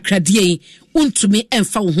akrade untumi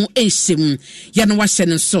emfa wo ho enhyem ya no wahye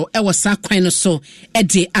no so e wo sa kwan no so e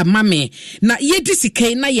de amame na yedi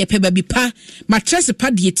sikai na ye peba bi pa mattress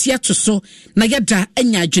pa de tia to so na yada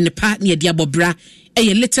anya adwene pa na ye de abobra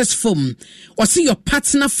a latest form or see your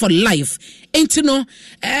partner for life ain't no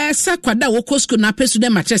sakwada woko school na pesu de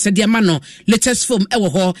mattress de amano latest form e wo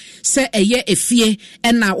ho se eye efie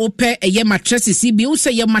e na ope eye mattress CB wo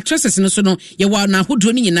se ye mattresses no so no ye wa na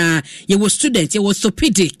hodo ni nyina ye wo student ye wo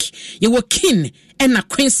orthopedic ye wo king and a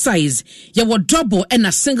queen size ye wo double and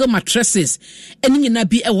a single mattresses and nyina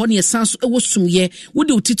bi e wo ne sanso e wo sumye wo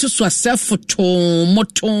de utito so self photo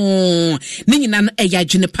moton ni nyina no e ya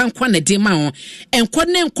dwene pankwa na de ma ho enko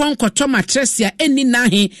ne nkonkoto mattress ya eni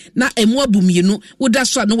nahe na emu abumienu wo da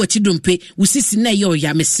so no wachi dompe wo sisi na ye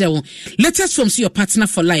oya mesew latest from see your partner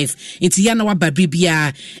for life inti ya na wa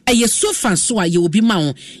babibia e ye sofa so a ye obi ma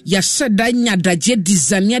ho ya sheda nyadaje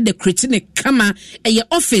design ya de create kama e ye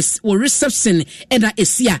office wo reception ena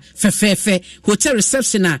esia fefefe hotel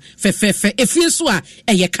reception a fefefe efie so a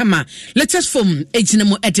eye kama latest form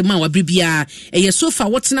ejinemo edema wa bribia eye sofa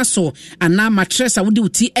wotena so ana mattress a wodi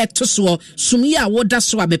uti eto so sumi a woda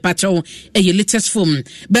so a bepacho eye latest form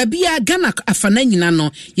babia Ghana afana nyina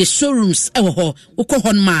no ye showrooms ewo ho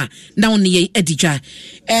ukọ ma na woni ye edija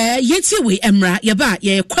yeti we emra ye ba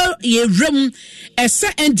ye kwa ye rem ese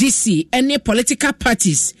NDC any political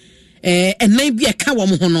parties enan bi eka wo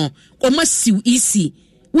ho no o masiw isi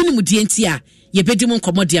woni mu die ntia ye bedi mu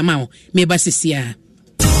nkomode ma wo me ba sesia.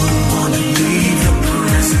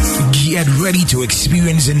 Get ready to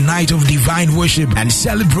experience a night of divine worship and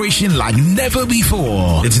celebration like never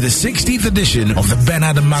before. It's the 16th edition of the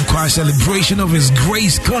Bernard Mankwa Celebration of His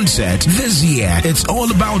Grace concert. This year, it's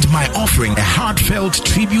all about my offering a heartfelt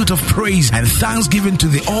tribute of praise and thanksgiving to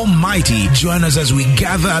the Almighty. Join us as we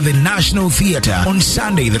gather at the National Theatre on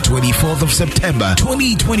Sunday, the 24th of September,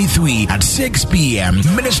 2023 at 6 p.m.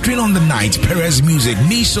 Ministering on the night, Perez Music,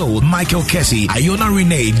 Niso, Michael Kessie, Iona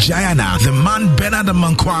Renee, Jayana, the man Bernard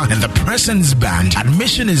Mankwa, and the Presence Band.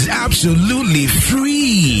 Admission is absolutely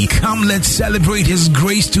free. Come, let's celebrate His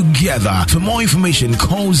grace together. For more information,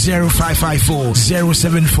 call 0554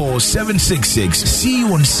 074 766. See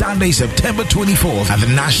you on Sunday, September 24th at the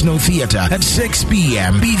National Theatre at 6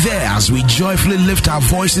 p.m. Be there as we joyfully lift our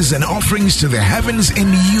voices and offerings to the heavens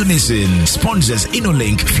in unison. Sponsors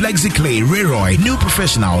InnoLink, FlexiClay, Reroy, New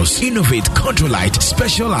Professionals, Innovate, Controlite,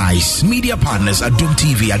 Specialize. Media partners Adum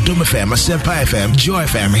TV, Adum FM, Asepa FM, Joy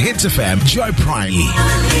FM, Hits FM, Joy Prime.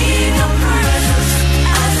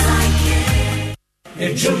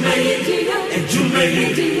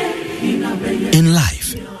 In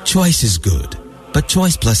life, choice is good, but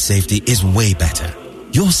choice plus safety is way better.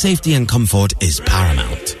 Your safety and comfort is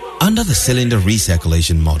paramount. Under the cylinder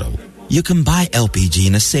recirculation model, you can buy LPG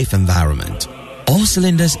in a safe environment. All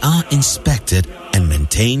cylinders are inspected and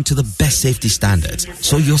maintained to the best safety standards,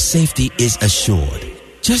 so your safety is assured.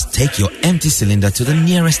 Just take your empty cylinder to the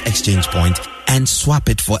nearest exchange point and swap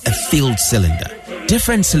it for a filled cylinder.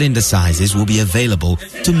 Different cylinder sizes will be available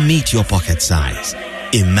to meet your pocket size.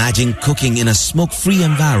 Imagine cooking in a smoke-free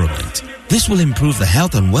environment. This will improve the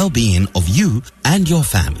health and well-being of you and your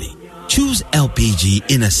family. Choose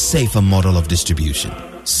LPG in a safer model of distribution.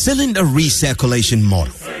 Cylinder recirculation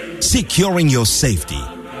model. Securing your safety.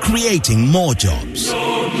 Creating more jobs.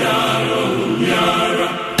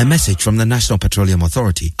 A message from the National Petroleum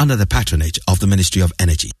Authority under the patronage of the Ministry of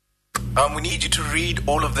Energy. We need you to read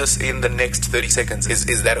all of this in the next 30 seconds.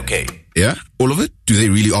 Is that okay? Yeah? All of it? Do they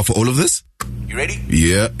really offer all of this? You ready?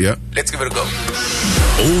 Yeah. Let's give it a go.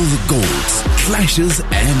 All the goals, clashes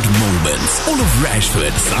and moments. All of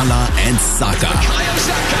Rashford, Salah and Saka.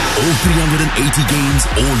 All 380 games,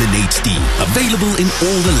 all in HD. Available in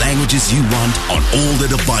all the languages you want, on all the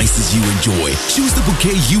devices you enjoy. Choose the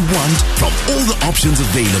bouquet you want from all the options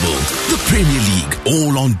available. The Premier League,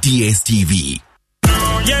 all on DSTV.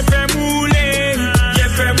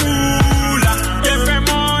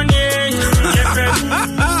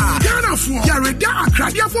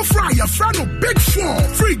 Akradia for fry your friend of Big Four.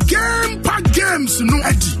 Free game pack games no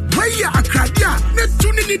Eddie. Where ya Akradia net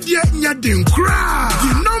tuning it yet nyadin cry.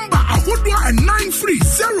 The number Ahodwa and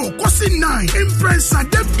 930 kosi 9. Impress a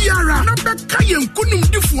debiara na bekayen kunum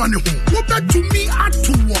difuane ho. Wobe to me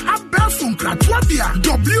atuwo abefon kratwabia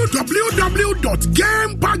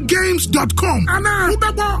www.gamepackgames.com ana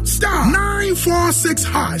wobebo star 946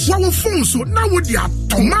 hash. Wawo phone so na wodi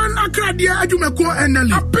atoman Akradia adwumeko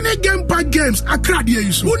eneli. Apene game pack games Akradia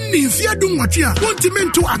iso. Wonni fia dum watia.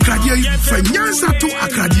 Wontimento Akradia yi fanyansa to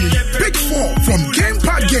Akradia. Big Four from Game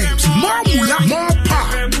Pack Games. More moolah, more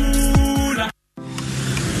power.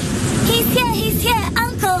 He's here,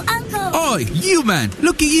 Uncle. Oi, you man,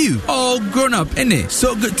 look at you, all grown up, innit?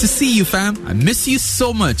 So good to see you, fam. I miss you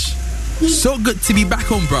so much. So good to be back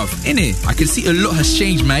home, bruv, innit? I can see a lot has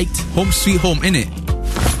changed, mate. Home sweet home, innit?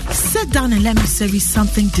 Sit down and let me serve you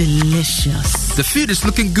something delicious. The food is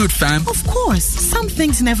looking good, fam. Of course, some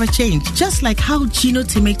things never change. Just like how Gino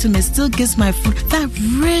Tomato Mix still gives my food that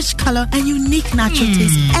rich color and unique natural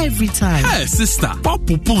taste every time. Hey, sister,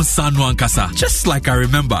 Papupun Sanwan Kasa. Just like I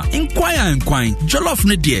remember. Inquire, Jollof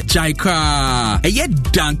Nedie, Jaika,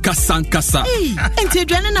 Danka Sankasa. Hey, and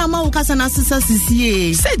Tedrena Nama Ukasana Sisa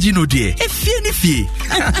Sisi. Say Gino dear, if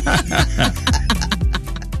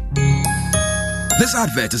This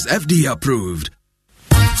advert is FDA approved.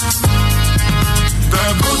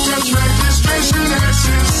 The voters registration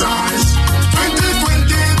exercise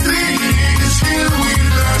 2023 is here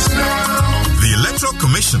with us now. The Electoral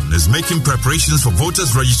Commission is making preparations for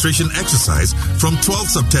voters registration exercise from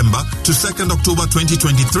 12th September to 2nd October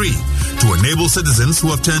 2023 to enable citizens who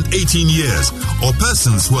have turned 18 years or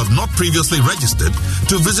persons who have not previously registered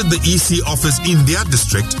to visit the EC office in their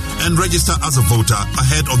district and register as a voter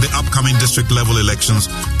ahead of the upcoming district level elections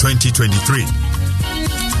 2023.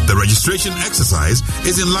 The registration exercise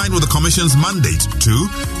is in line with the Commission's mandate to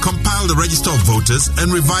compile the register of voters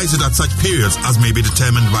and revise it at such periods as may be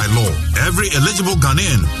determined by law. Every eligible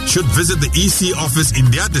Ghanaian should visit the EC office in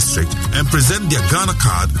their district and present their Ghana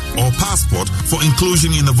card or passport for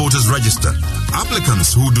inclusion in the voters register.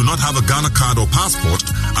 Applicants who do not have a Ghana card or passport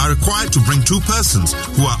are required to bring two persons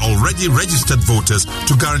who are already registered voters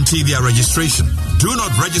to guarantee their registration. Do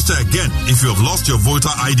not register again if you have lost your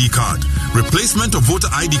voter ID card. Replacement of voter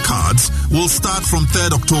ID cards will start from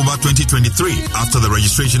 3rd October 2023 after the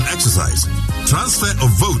registration exercise. Transfer of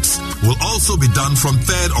votes will also be done from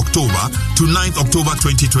 3rd October to 9th October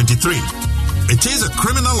 2023. It is a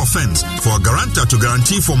criminal offense for a guarantor to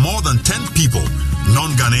guarantee for more than 10 people,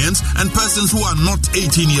 non-Ghanaians and persons who are not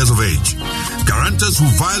 18 years of age. Guarantors who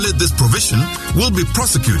violate this provision will be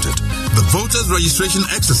prosecuted. The voters' registration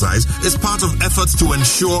exercise is part of efforts to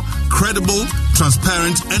ensure credible,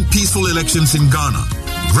 transparent and peaceful elections in Ghana.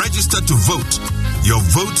 Register to vote. Your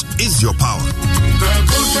vote is your power. The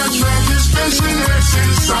voters' registration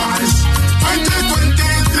exercise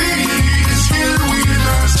 2023 is here with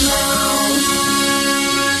us now.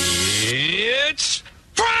 It's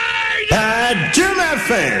Friday! At Jim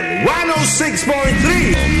FM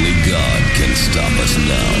 106.3. Only God can stop us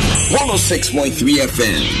now. 106.3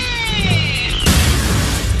 FM.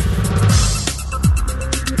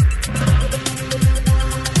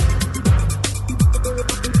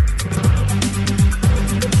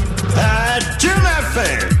 Jim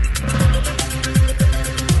FM.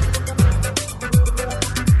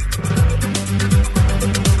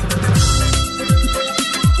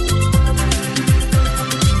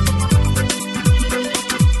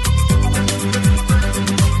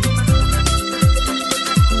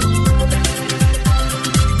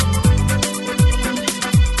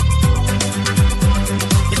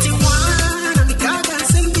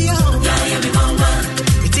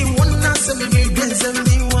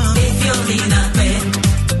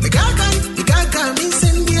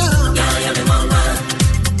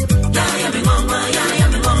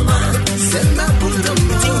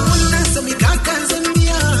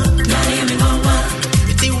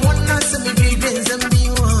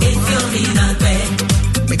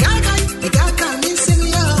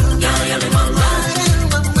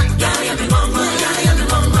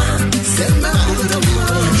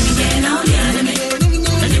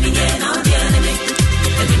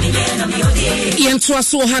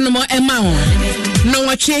 So Hanamo Emao no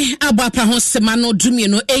wache abapa ho semano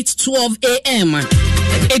dumino 8:12 AM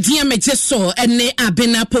edia mejeso ene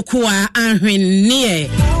abena pokua ahwennie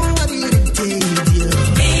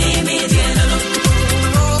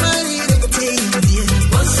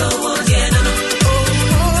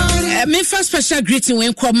me first special greeting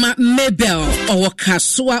when come Mabel or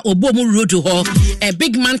Kasua or Bomu Road ho a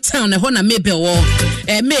big man town ho na Mabel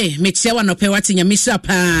me chewa no pe wati nyamisa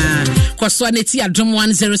pa Kwaswa neti adom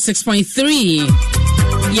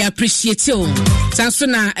 106.3 yeah appreciate you sanso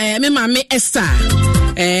na me mama Esther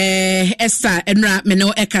enra me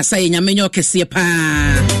no ekasa nyame nyo kese pa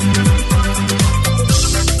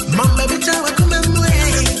mama bichawa kumemwe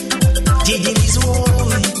jeje bizo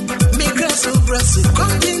me grasso brasso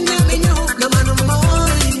kondinya me nyo na manu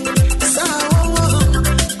moy sawo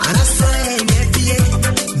ara say me fie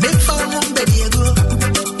me fa mo bediego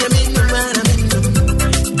ya me no mana me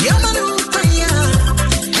ya manu paya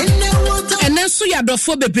enne water enne so ya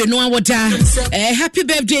dofo bebre no awoda happy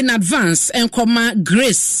birthday in advance enkoma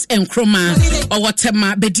Grace enkroma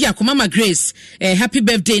owotema bedi akoma Grace happy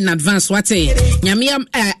birthday in advance wate nyame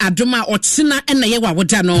adoma otsena ena ye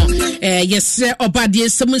wawoda no yese obade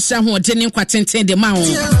semusa ho odene kwatenten de ma ho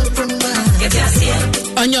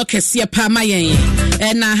onyo kese pa mayen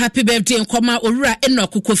na happy birthday enkoma owura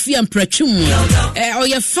Enoch Kofi Ampratwum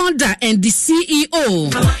oye founder and the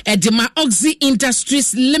CEO Edema Oxy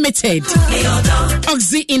Industries Limited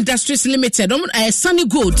Sunny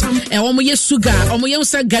Good omo ye sugar omo ye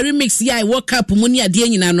usa Gary mix ya work up muni ade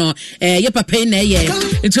nyina no ye papa na ye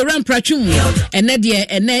into Ampratwum ene de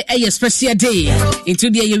ene eye special day into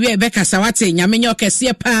de ye we beka sawate nyame nyo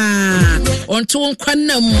kese pa onto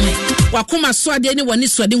nkwanam wakoma so ade ni woni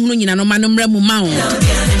so ade hunu nyina no manomra mu ma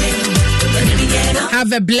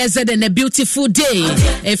Have a blessed and a beautiful day.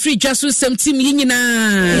 A free Dwaso Nsem team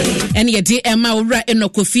yinyina. And ye de Emma owura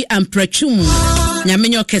Enoch Kofi Ampratwum.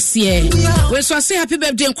 Nyamenyo kese. We so say happy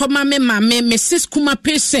birthday nkoma me mama Mrs. Kuma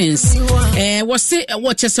Patience. We say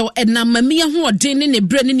watch so na mamia ho odin ne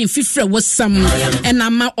bre ne fifre wosam. Na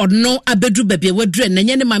ma odno abedu bebe wadre na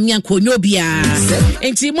nye ne mamia nkonyo bia.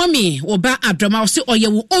 Enti mommy oba Adoma say oye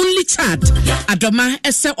wo only child. Adoma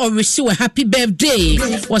ese o wish you a happy birthday.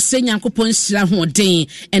 We say nyankopon shira ho odin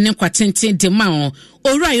ene kwatenten de ma o.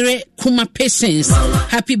 Oraire Kuma Patience.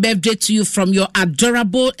 Happy birthday to you from your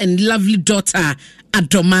adorable and lovely daughter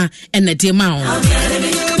Adoma and Edema.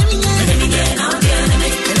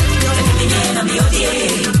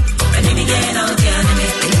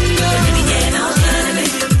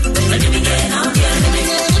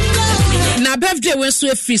 Na birthday birthday when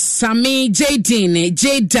so free Sammy Jadin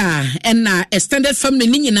Jada and extended family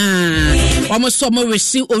nina almost summer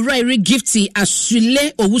receive O'Reilly gifty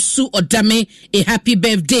asule owusu odame a happy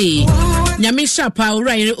birthday. Nyamisha pa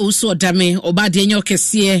O'Reilly also odame obade nyo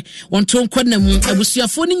kese wonto nkwana mu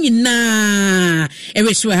abusuafo ni nyina e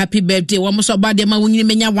wish you a happy birthday almost obade ma wonyini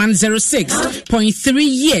menya 106.3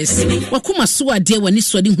 years wakuma so ade wani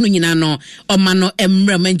so de hunu nyina no omano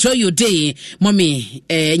emram. Enjoy your day mommy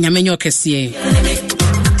nyamenyo kese.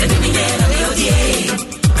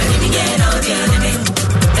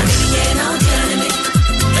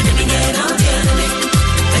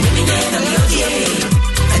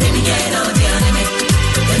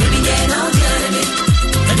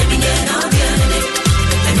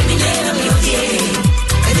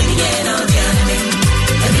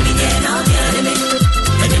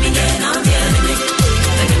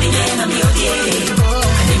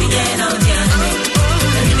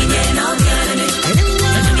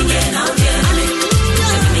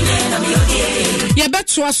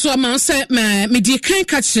 So man say me di kan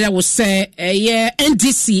catch was say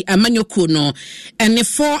NDC amanyoko no and the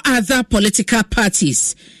 4 other political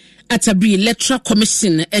parties at a electoral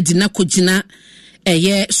commission edina kojina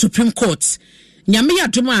Supreme Court nyame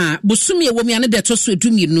adoma bosumi e womi ane de to so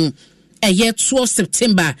edumi no 12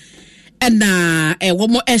 September and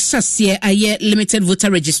womo esase aye limited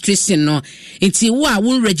voter registration no enti wo a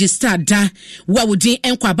won register da wo wodi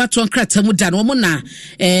enkwa abaton krata mu da no mo na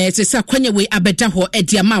se sa kwanya we abeda ho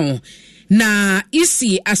edi ama wo na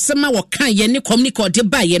isi asema wo kan ye ne communicate de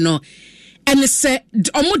ba ye no and se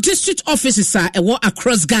omo district offices a wo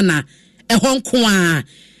across Ghana honko a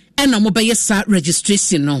and omo be yesa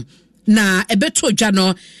registration no na ebeto dwa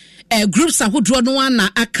no groups ahodo no na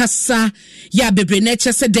akasa ya bebre na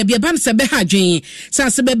eche se de bia ban se be hadwen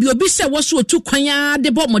sanse ba bi obi se wo so otu kwan de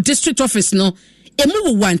bo mo district office no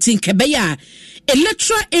emu wantin kebe ya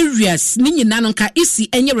electoral areas ni nyina no nka isi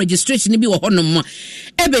enye registration bi wo honom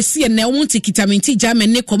ebesi na wo ntikitamenti jame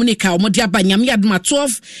ne communica wo de abanyam yadoma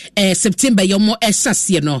 12 September yomo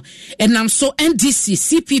esase no enam so NDC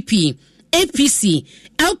CPP APC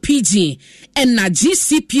LPG and na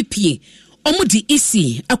GCPP omudi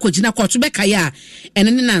isi akogina kwa tubeka ya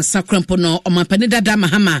enene na nsakrampo no omampani dada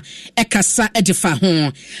mahama ekasa edifa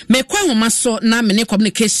ho mekwa homaso na mene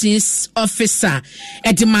communications officer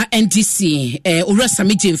edima NDC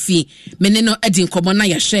urasami jemfi mene no edin komo na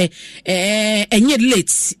yahwe enye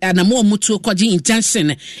late na mo mutu kwaji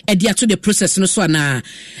injunction edi ato the process no so na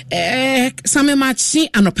same machi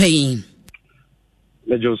anopayin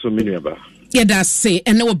lejo so miniaba yeda say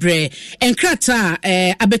ene wobre enkrata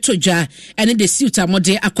abetoja ene de suita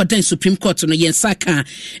mode akodan Supreme Court no yensaka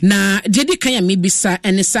na dedi kan ya mebisa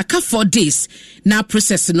ene saka 4 days na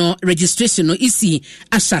process no registration no isi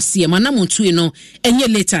asase mana muntu no enye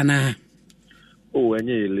later na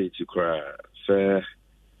enye late kra se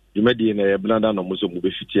yumedi na yeblanda no muso mu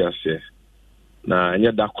be fiti ase na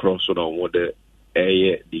enye da cross no mode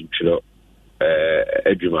eye di ntwero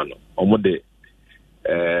adwuma no omode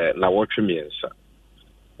na watch me ensa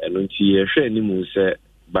eno nti yehwe animu se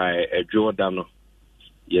by adwoda no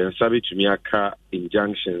yensa betumi aka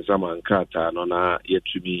injunctions amankata no na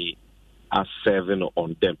yetumi a 7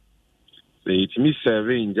 on them so yetumi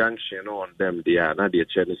 7 injunction on them dia na de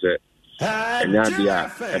che ne se enya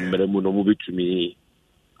dia emmeremu no mu betumi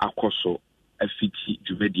akoso afiti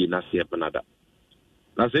dwumedie na se benada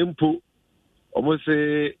na se mpo omo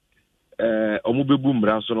se omo bebu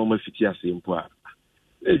mra so no mafiti ase mpo a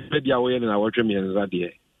there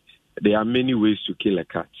are many ways to kill a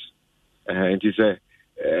cat. And he said,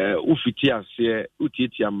 Ufitia say,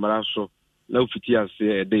 Utitia Maraso, no Fitia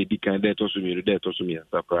say, they decant that also me, that also me, and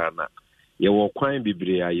Saprana. You will quite be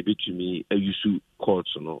brea, you be to me, a usu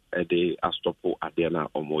courts, no, a day, a stopo, Adena,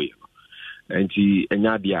 or Moya. And he, and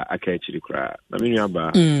Nadia, I catch the cry. I mean,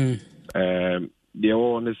 they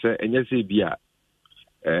all want to say, and yes, Bia,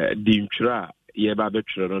 Dimtra, Yeba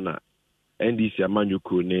Betrona. NDC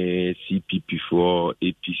amanyoko ne CPP for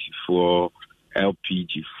APC for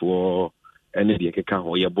LPG for ene de keka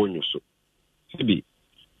ho ye bonyo so sibi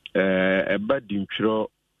badintro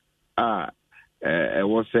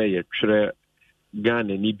wo say ye twere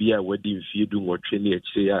Ghana ni bia wadi mfie du nwotwe ne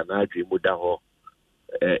akire ya na adwe mu da ho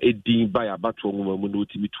edin ba ya bato nwoma mu no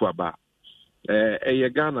otimi tu aba ye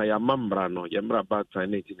Ghana ya mamra no ye mra ba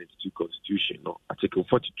 1992 constitution no article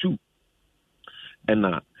 42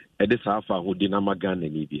 ena edisa afa hodi na magana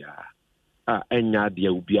ni bia enya de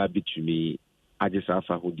ubia bitumi agisa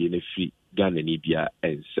afa hodi na free Ghana ni bia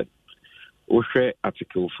ense ohwe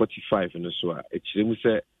article 45 no so a ekiremu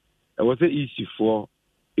se e was easy for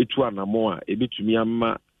etu anamo a ebitumi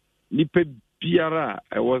ama nipa biara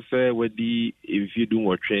I was with the if you do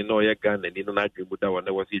what train or your gun and in not remove that one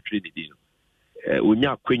I was a training deal.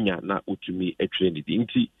 Unya Quenya na utumi a training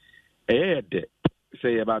inti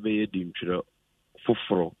say about a dimchro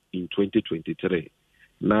for in 2023.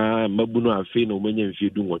 Na mabuno afe no manya if you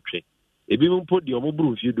do what train. Ebi mo put the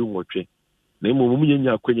omobru if you do what train. Na mo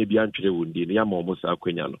munya kwenya bi antwere wundi na yama omo sa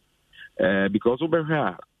kwenya no. Because over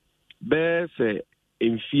here be say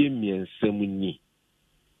emfie miensam ni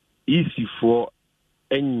easy for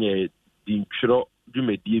enye dintwero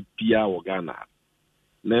dwumadie bia wo Ghana.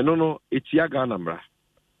 Na no etia Ghana mra.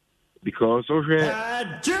 Because over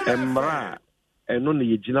emra eno na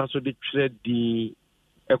yegina so de twere din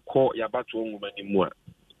ekọ yabato nwumani mu a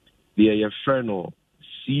the yefer no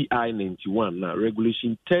CI 91 na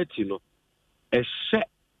regulation 30 no ehye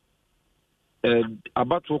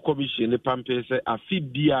abato commission ne pampe se afi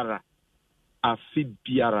biara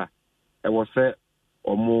e wo se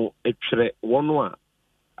omo etwere wono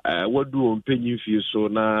a wadu ompanyin fie so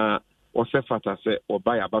na wo se fata se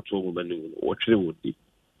oba abato nwumani wo twere wodi.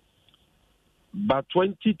 But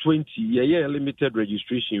 2020 ye limited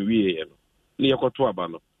registration we no ne yakoto aba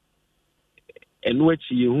no eno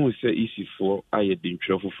achi ye hu se isifo aye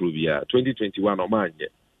dintwere foforo bia 2021 o manye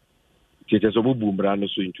tete so bumra no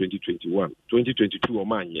so in 2022 o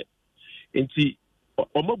manye enti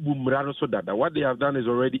o mabumra no so dada what they have done is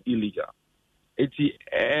already illegal enti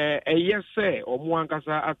yes o mo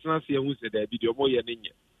ankasa atena se hu se da bi de o mo ye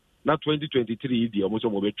nenye na 2023 di o mo so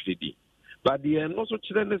mo betwe di but the no so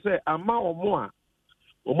kire ne se ama o mo a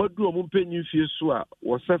o madu o mo mpanyin fie so a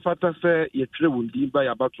wo se fata se ye twere wundi ba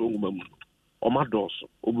ya bato nguma mu o madoso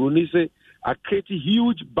obroni se a create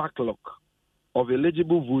huge backlog of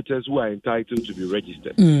eligible voters who are entitled to be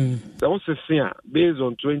registered. That was a thing based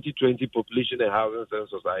on 2020 population and housing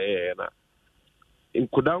census in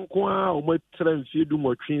Kodankwa o mo tren fie du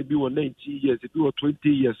mo twen bi 90 years bi 20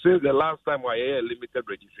 years since the last time we had limited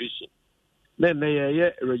registration. Then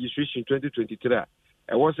registration 2023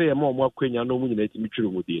 I was say more kwenya no mu nyina timi twere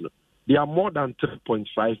mudi no. They are more than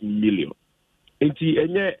 3.5 million. Enti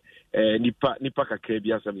enye nipa kakra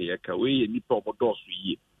bi asem ne yeka we nipa omodoso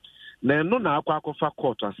yi. Na no na akwa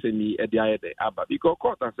court asemi e de ayede aba because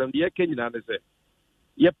court asem de yeka nyina ne se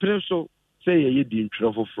ye preso say ye di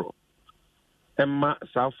ntwere foforo. Emma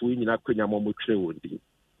safo nyina kwenya mo twere wondi.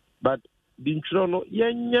 But di ntwere no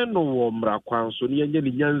yenye no wo mra kwan so ne yenye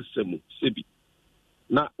ne nyansam sebi.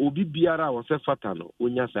 Na obi biara wo se fata no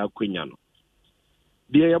onya sa kwenya no.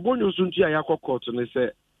 De ye bonyo so ntia yakọ court ne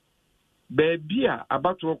se baby a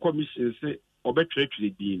abato commission se obetwetwere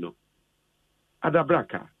din no.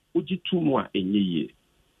 Adabraka ujitu a enye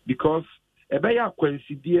because ebeya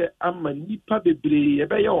akwansidie ama nipa bebre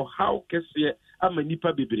ebeya ohaw kese ama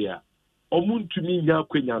nipa bebre a omuntumi nya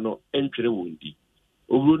kwenya no entwere wondi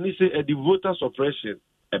obroni se the voter suppression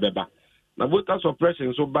ebeba na voter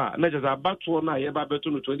suppression so ba na just abato na ye ba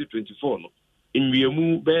beto no 2024 no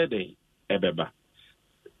enwiemu beden ebeba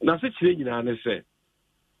na se kire nyina ne se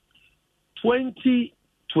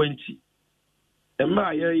 2020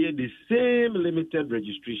 Emma ye the same limited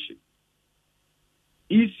registration.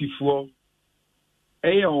 Easy for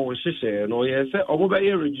on share no yes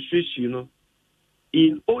omobaye registration no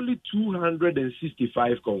in only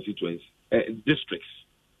 265 constituencies districts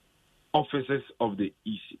offices of the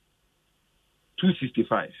EC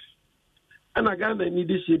 265 and again they need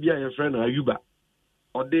this be a friend Ayuba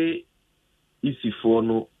or they EC for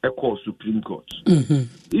no equal Supreme Court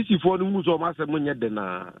EC for no muzo masemonya de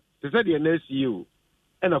na they said the NSU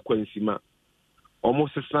and a quensima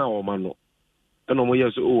almost a sound or mano. And no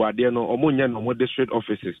years I dare no omonia no district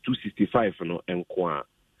offices 265 no and qua.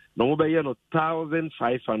 No by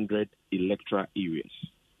 1,500 electoral areas.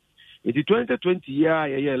 In the 2020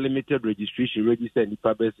 year limited registration registered in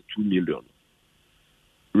Pabes 2 million.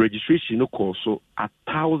 Registration no also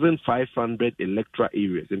 1,500 electoral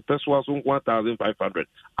areas. In Peswasun 1,500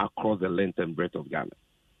 across the length and breadth of Ghana.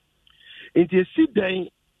 In the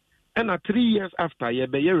city and 3 years after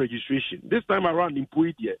your registration, this time around in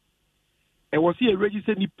Puidia, I was here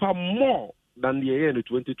registered nipa more than the year in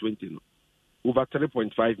 2020, no? Over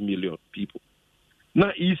 3.5 million people.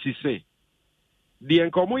 Now, easy say, the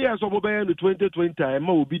Encomoya is over in 2020, I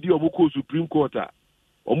will be the Omoko Supreme Court,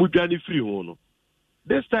 Omujani free hono.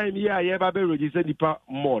 This time, I have registered nipa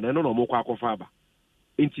more than no Moko Faba.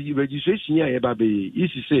 Into the registration, I have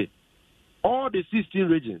easy say, all the 16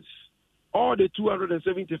 regions. All the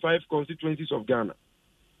 275 constituencies of Ghana.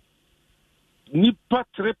 Nipa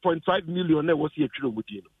 3.5 million was here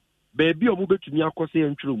Chiromudino. Baby Omube to Niakose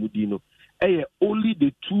and Chiromudino. Only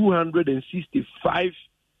the 265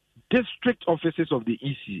 district offices of the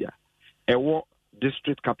ECA.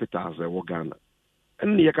 district capitals in Ghana.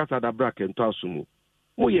 And the Yakata Brak and Tasumu.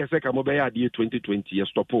 Moye seka mobile idea 2020 years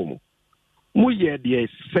stop home. Moye the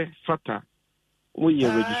se fata. Moye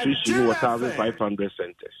registration 1,500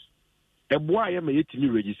 centers. A boy am a me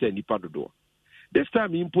register ni padodo. This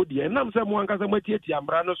time input the and I'm someone because I'm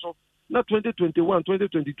ambrano so not 2021,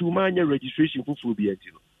 2022 mania registration for full BNT.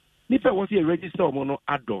 If I was here register mono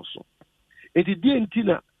adoso. It is the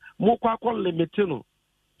intina mokwa limitino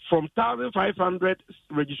from 1,500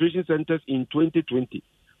 registration centers in 2020.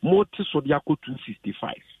 More Sodiaco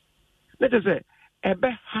 265. Let us say,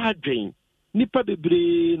 ebe hard drain, nipa de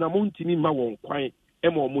bre na montini ma won kwan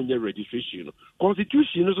emo munye registration.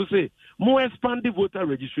 Constitution also say more expanded voter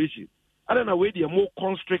registration. I don't know where they are more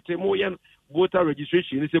constricted, more young voter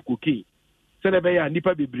registration is a cookie. Say ebe ya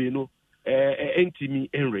nipa de bre no entimi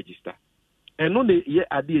en register. And no de ye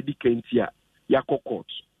ade edikentia ya court.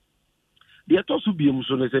 The atosu bi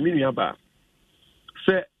muso no se minu aba.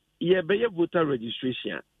 Say ye be voter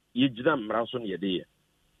registration. Ye jina mraso ne yede ye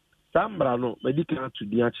sambra no medical to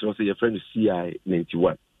dia chiro say your friend CI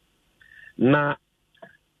 91 na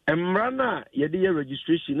emrana yede ye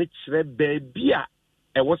registration ne chire baby a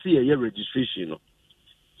e wo say ye registration no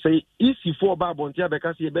say isi for ba bontia be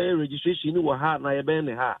ka say be registration ni wo ha na ye be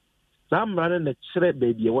ne ha sambra ne chire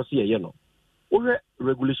baby e wo say ye no o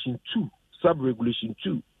regulation 2 sub regulation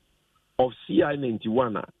 2 of CI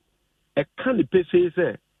 91 e kan the pay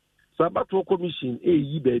say Sabato Commission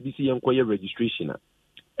yi baby si yenkoye registration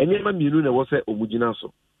enyema mienu na wo se omugina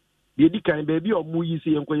so de di kan baby omuyi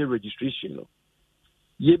si yenkoye registration no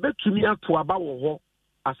ye betumi ato aba wo ho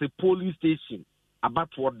as a polling station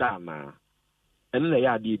abato da na ene na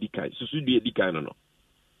ya de di kan susu de di kan no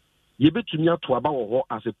ye betumi ato aba wo ho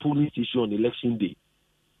as a polling station on election day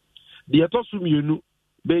de etosu mienu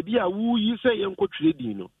baby a wu yi se yenkotwere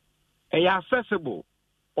din no e accessible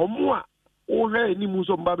omo a ohe ni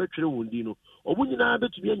muso mba betwere wondi no obunyina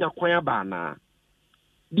betumi anya kwan aba na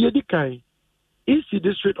de di kan isi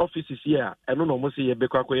district offices here eno no mo say ye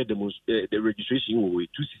bekwa koye the registration we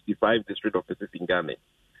 265 district offices in Ghana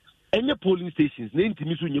enye polling stations na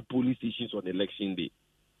ntimi so nye polling stations on election day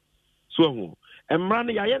so ho emra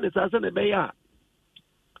ne ya ne sase ne be ya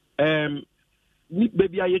ni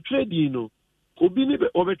baby aye trading no obi ni be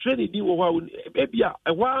over trading di wo ho baby a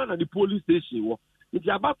ehwa na the polling station wo it's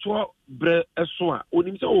abato bre eso a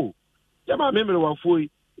onim se o jama memere wa foi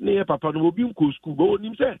ne ye papa no obi nko school go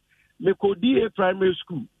onim se me ko di primary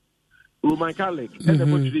school Roman Catholic and the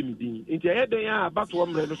portrait me din nti e den a abato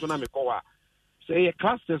mre no so na me ko wa se ye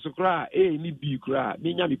classes kra a ni b kra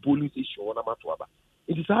me nya me police issue na mato aba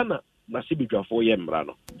nti sana na se bedwafo ye mra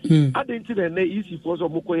no adenti na easy for so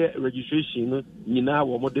mokoye registration no nyina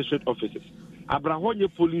wo mo district offices abrahonye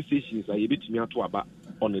police stations a ye betimi ato aba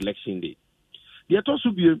on election day. The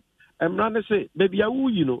Atosubi, Emrane say, baby,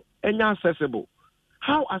 you know, enya accessible.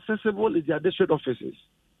 How accessible is their district offices?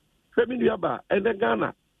 Feminiaba, and then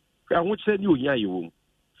Ghana, I won't send you, yeah, you.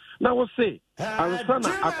 Now, we'll say,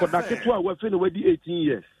 Ansana, I could have kept our weapon already 18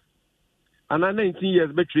 years. And 19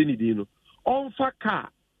 years, but training, you know. On for car,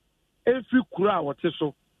 every crowd, what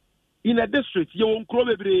so. In a district, you won't crowd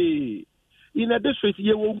every. In a district,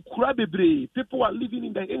 you won't crowd every. People are living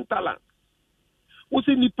in the hinterland. What's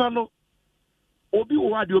in Nipano? Obi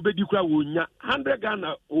wa de obedi kura wonya 100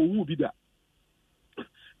 Ghana owu bi da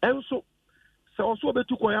enso se oso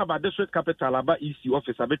betu koya ba district capital aba EC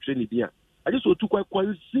office abetre ni dia I just otu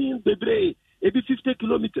koy sin bebre ebi 50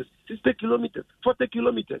 kilometers 60 kilometers 40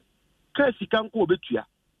 kilometers kasi kanko obetua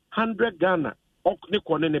 100 Ghana ok ne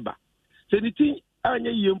kone ne ba se ni tin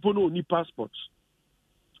anya yempo no ni passport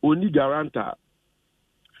oni guarantor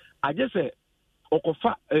I just say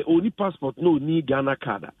okofa oni passport no ni Ghana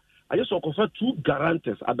card I just offer 2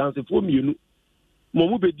 guarantors adance for me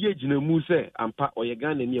momu be die gina mu se ampa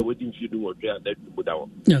oyegana ni e wadi mfidu wo dwa da budawo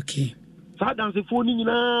okay sa dance for ni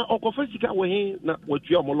nyina okofa sika wo he na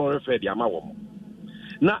watua omo lore fe di ama wo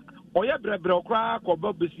na oye brebre okra ko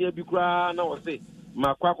babesia bi kra na wo se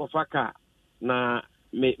makwa akofa ka na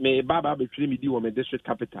me baba be twire mi di wo me district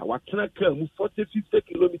capital wa tena ka mu 40-50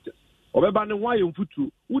 kilometers obeba ne hwa ye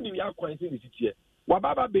mfutu wuni ya kwan se ni titie wa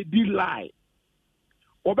baba be di lie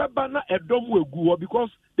obeba na edom egu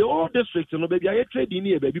because the whole district no baby aye trading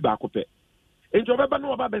ni e baby ba kope enti obeba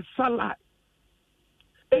na oba be sala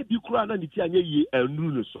e di kura na niti anye yi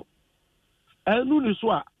enu no so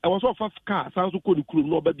a e was of car sounds ko ni kuru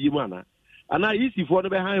no oba bi mu ana isi for no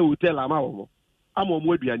be han hotel ama wo ama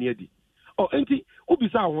mo aduane adi oh enti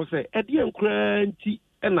obisa wo se e de enkura nti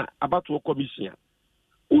e na abato commission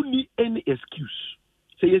uni any excuse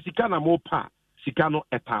say yesika na mo pa sika no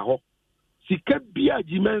eta ho sika bia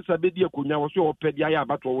jimensa be di akonya wo so opedi aya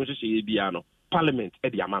abato wo hyehyɛ bia no parliament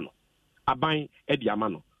edi amano aban edi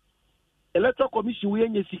amano electoral commission we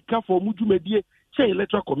enye sika for mudwumadie che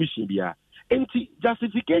electoral commission bia enti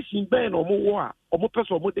justification ben omo wo a omo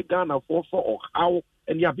person omo de Ghana for how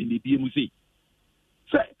any ability mu say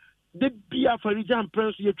the bia farija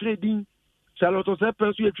prince ye trading Charlotte say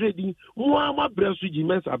prince ye trading mo bresu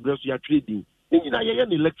jimens abresu ya trading nyina ye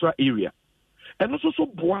in electoral area and also so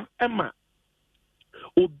boa ema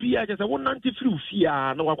obi a just won 93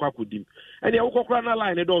 fia na wakwa kodim and ya wokokra na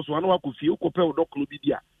line do so na wakofi ukopɛ wo doklo bi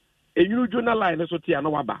dia enyuru journal line so tia na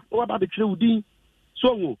waba be twere udin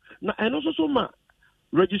so na and also so ma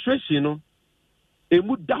registration no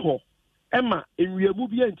emu da ho ema enwiamu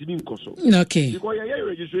bi antimi nkoso okay because ya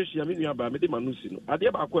registration me nua ba me de manusi no ade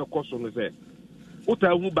ba ko ekoso no say uta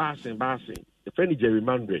hu baasen the friend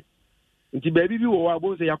gerrymandering nti baby bi wo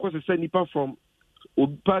abo say yakose say nipa from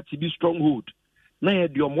party be stronghold na ye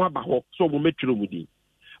de omo aba ho so omo metwere mu din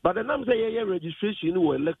but the name say ye registration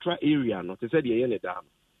wo electoral area no te say de ye ne da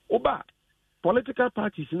oba political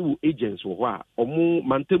parties ni agents wo a omo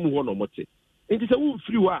mantemu ho no mote nti say wo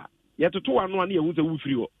free wo a ye toto wa no na ye wo say wo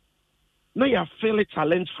free wo na ya fail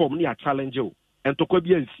challenge form ni ya challenge o entokwa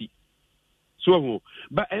bi ansi so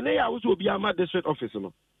but ene ya wo so obi ama district office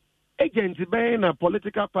no agent ben na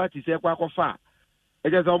political parties e kwa kofa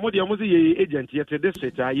eje za omo de omo say agent ye te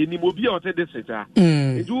district a ye ni mo bi o te district a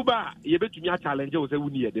eduba ye betumi a challenge o say wo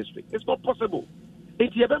ni ye district it's not possible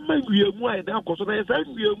enti ye be manwiamu a ye dan akoso na ye say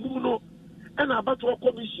nwiamu no na abato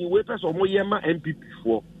commission we person omo ye ma MPP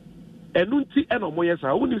for enu nti na omo ye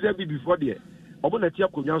sa wo ni say MPP for there omo na ti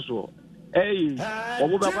akonwa so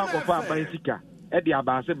omo ba kwa kofa aban sika e de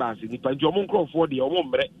abase nipa nti omo nkrofo de omo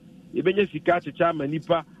mbre ebenya sika chicha ma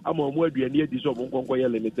nipa ama omo aduane adi so omo nkonko ye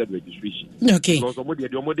limited registration okay because omo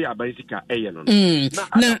de aban sika eye no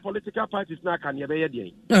na political parties na kan ye be ye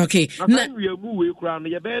de okay na wiamu we kura no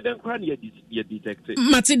ye be den kura na ye detect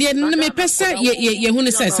matide na me pese ye hu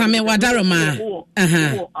ne say same wadaroma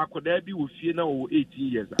akoda bi wo fie na wo 18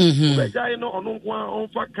 years o be jai no ono nko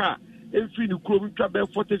onfa ka every new chrome travel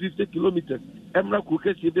 40-50 kilometers. Emra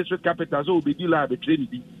Kukesi district capital so be deal be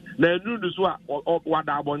trade. Na nu so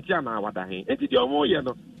wada abontia na wada hen. Enti de omo ye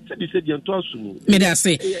no. Se di se di ento asunu. Me da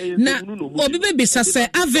se. Na obi be bisa se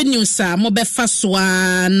avenue sa mo be fa so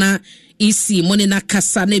na isi mo ne na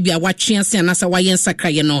kasa na bia watwe ase na sa waye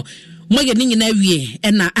nsakraye no. Mo ye ni nyina wie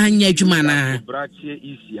e na anya adwuma na. Brachie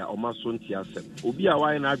isi a omaso ntia asem. Obi a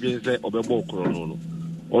waye na adwen se obebo okro no.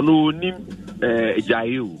 Ono onim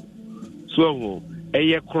jayu. So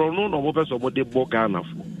eye krono no mo peso mo de bo Ghana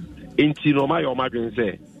fo enti no ma yo ma dwen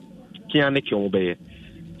se kian ne ki o be ye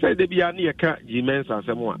se de bia ne ye ka Gmens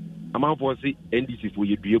asem a amanfo si NDC fo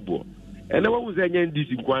ye duebuo ene wo wu se nya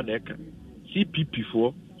NDC kwa na eka CPP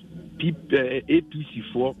fo APC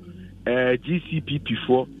fo GCPP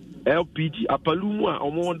fo LPG apalumu a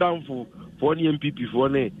omo danfo fo ne MPP fo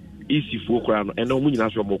ne EC fo kwa no ene omo nyina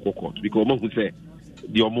so mo kokot because omo hu se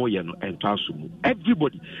the omo ye no entaso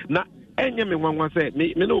everybody na enye me wanwa say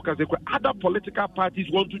me no ka say other political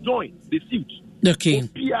parties want to join the suit. Okay.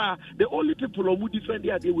 The only people who defend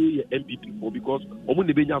the way MPP for because omu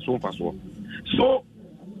ne benya so faso. So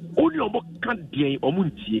only omo can dey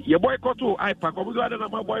omu ntie. Ye boycott IPAC omu do na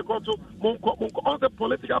boycott monko all the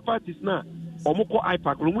political parties na omu ko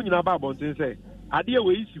IPAC omu nyina ba bonten say ade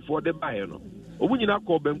we isi for the buy no. Omu nyina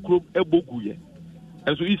ko benkrom ebogu ye.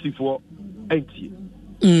 Enso isi for entie.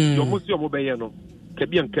 Yo mo si omu be ye no.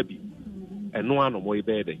 Kabi and no one more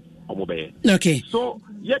bed okay so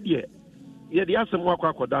yet some work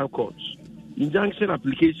down courts injunction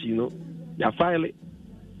application you know you file it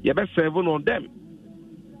you best 7 on them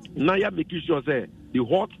now you making sure say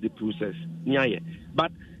the process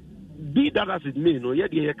but be that as it may no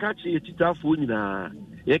yet you catch a cheetah phone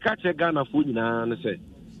you catch a Ghana phone and say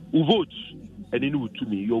who votes and you to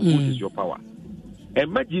me your vote is your power.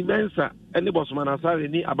 Imagine Mensa and the boss man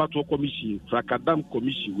asari about to commission Frakadam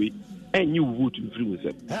commission we and you vote in free with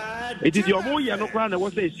them. It is your boy no crown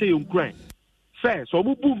was say crime. Say so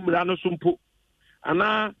boom rano sumpo.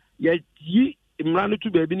 Ana ye mrano to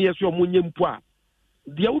be near your munyem poa.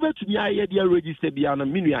 The over to me I dear register beyond a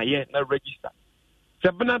minu I na register.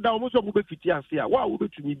 Sabana da almost over 50 years here. Wow, over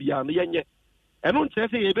to me beyond the yenye. And on say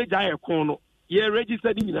a big giant corner. Ye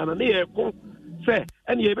registered in an air say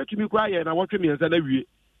and ye bet me cry and I want me as an every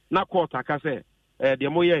na court aka say the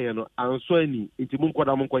moye no anso ani nti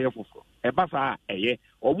munkoda munkoye fofo e basa eye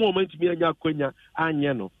o moment me anya kwanya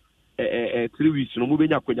anye no 3 weeks no mu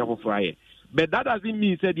benya kwanya fofo aye but that doesn't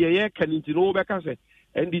mean say the ye can nti no be ka say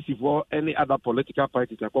NDC for any other political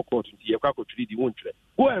parties akọ court nti ye kwa treat the won tre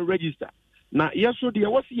go and register na yeso de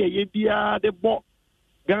wo se ye bia de bo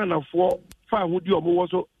Ghana for fa hodi omo wo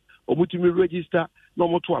so omutumi register no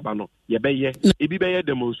moto aba no yebeye ebi beye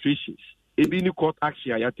demonstrations ebi ni court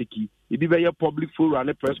action ayateki ebi beye public forum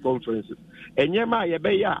and press conferences enyema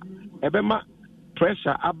yebeye ebema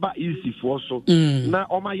pressure aba easy for so na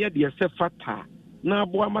oma ye de se fata na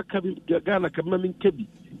abo amaka bi Ghana kamami nkebi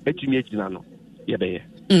etumi agina no yebeye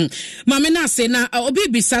Mama na say na obi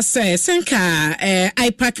bisa say senka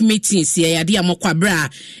IPAC meetings ya yade amokwabra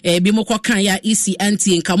bi mokwakan ya EC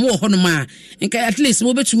anti nka mo ho no ma nka at least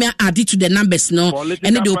mo betumi add to the numbers no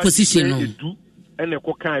and the opposition no ene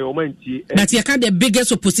kokan yo manti but you can the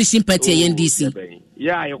biggest opposition party NDC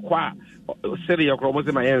ya yekwa sere yekro mo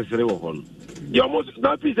se ma yensere wo ho no you almost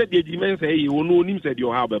na fi say the men say you no onim say the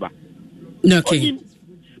o ha beba okay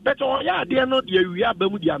but ya de no de wi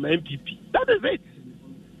abamu de am MPP that is it.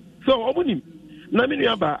 So, omunim na me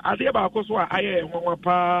nuaba ade ba akoso a aye nwanwa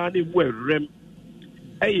pa na emu erem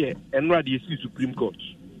eye enra de Supreme Court.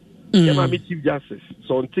 Ye ma me Chief Justice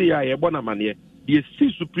so nte ya ye bona mane de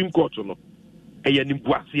Supreme Court no eye ni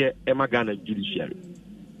buase e ma Ghana judiciary.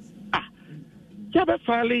 Ya be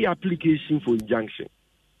file application for injunction.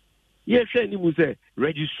 Ye hwe ni mu say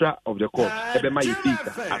registrar of the court e be ma ye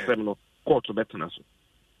data asem no court betena so.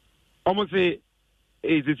 Omo say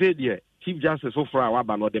say there Chief Justice for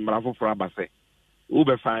Waba no de Mrafo for Abase.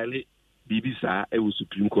 Ube file Bibisa e wo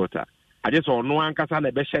Supreme Court. I just saw no ankasa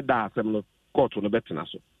na be sheda asem no court no betena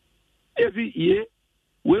so. Evi ye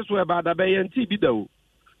we so about da be nti bi da o.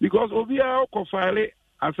 Because obi a ko file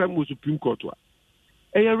asem wo Supreme Court wa.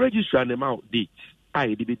 E registrar na ma date.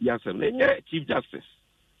 Ai de bi asem na Chief Justice.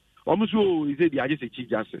 Omuso he said I just say Chief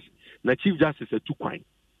Justice. Na Chief Justice tu kwan.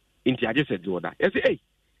 Inti I just said the order. I say hey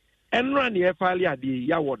enra ni efali ade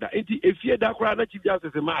ya woda enti efie da kra na Chief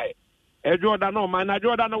Justice mai ejoda no ma na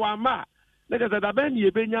joda no wa ma na je da ben ye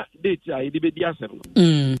benya date a de be di asem no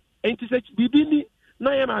enti se bibini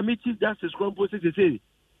na ye ma Chief Justice kompo se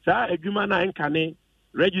sa adwuma na enkane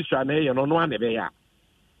registrar na ye no no ane be ya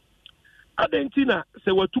adentina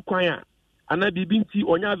se watu kwan a ana bibinti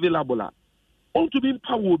onya available a onto bi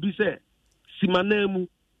mpa wo bi se simanemu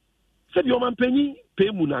se bi o mampanyi pe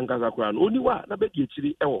mu na ngaza kra no oniwa na be di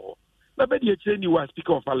echiri ewo na be di echiri niwa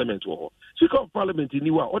Speaker of Parliament wo Speaker of Parliament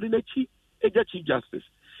niwa ordinary eja Chief Justice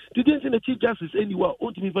didn't say the Chief Justice anywhere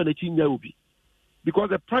ontimi fa na chinya obi because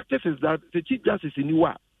the practice is that the Chief Justice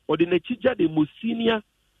niwa ordinary judge the most senior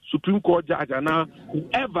Supreme Court judge and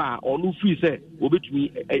whoever or no free say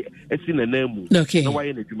obetumi esi na namu na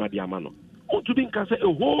why na dwuma di amano ontumi nka say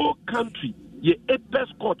a whole country ye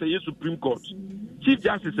best court ye Supreme Court Chief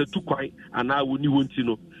Justice took quite and now we need to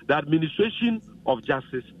know the administration of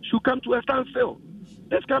justice should come to a standstill.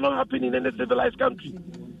 This cannot happen in any civilized country.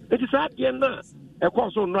 It is at the end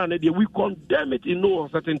we condemn it in no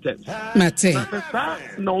certain terms.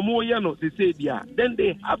 No more they say then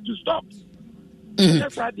they have to stop.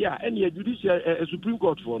 That's idea any judicial Supreme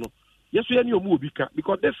Court for no. Yes, we any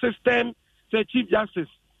because this system say Chief Justice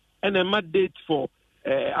and a mandate for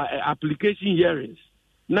application hearings.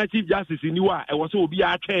 Na Chief Justice in Niwa, I was so be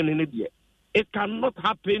a chain in it. It cannot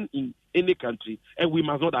happen in any country, and we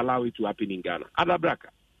must not allow it to happen in Ghana. Adabraka.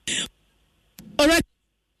 All right,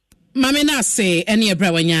 Mamena say any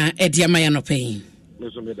brawanya ediamaya no pain.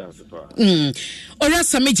 Ora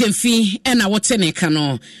Sami Jemfi and our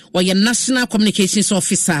Tenekano, or your National Communications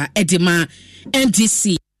Officer Edima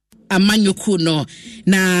NDC Amanyokuno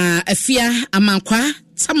na afia amankwa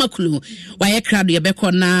Samakulu waye krado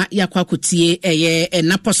yebeko na yakwa kutie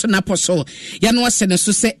naposo ya no asene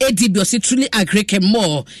so se edibi o truly agree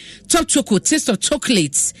more top chocolate taste of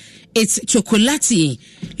chocolates it's chocolati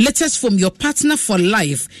latest from your partner for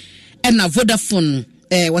life and a Vodafone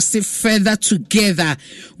was further together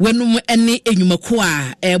when any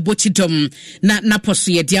enyumakua botidom na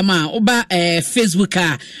poso ye diama oba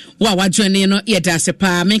Facebook wa join no ye dase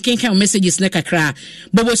pa making kind messages na kakra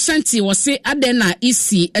bobo santi was say adena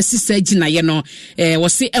isi asisa gina ye no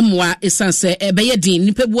was say emwa esanse be din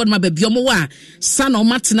nipa bu ma ba biomo wa sana o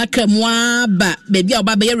matena kamwa ba baby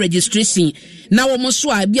oba be registration na wo mo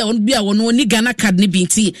so a bia won ni Ghana card ni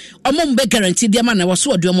binti omo mbe guarantee diama na wo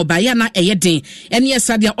so oduomo ba ya na eye din ene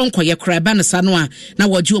sadia onkoye kra ba na sano a na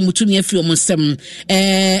woju omutumi afiri omsem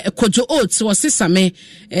kojo oats was same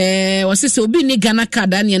was say obi ni Ghana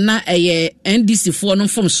card ane na NDC for no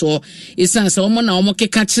from so isanse omo na omo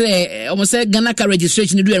keka kire omo say Ghana card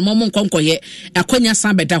registration ni do mo nkonkoye akonya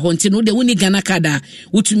san beda ho nti no de woni Ghana card a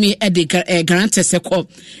wutumi e de guarantee sekọ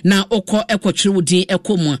na okọ ekotwere wudi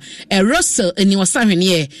ekomu Russell eni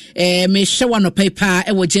wasahwene me hwe no paper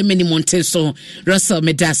e wo Germany monte so Russell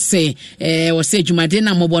medase wo se dwumade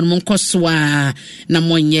na mobon mo nkoso a na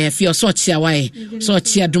monye fi so chia wai so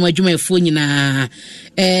chia adwuma efu nyina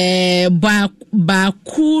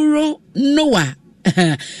Bakuro Noah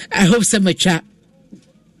I hope so much.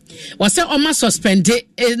 Was say Oma suspended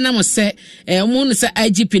na mo say omo say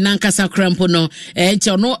IGP nankasa krampo no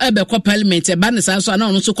enche no ebe ko parliament e ba ne sa so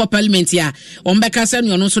na no so ko parliament ya o mbeka say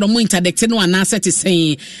no so mo interdicting no na set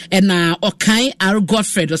say na okan ar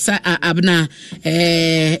Godfred o say abna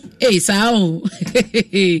sa o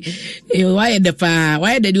why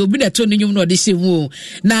the obi da to nyum no de shemu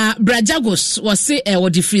na Brajagos was say wo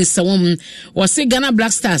difference won was say Ghana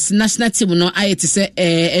Black Stars national team no ayete say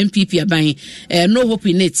MPP aban no hope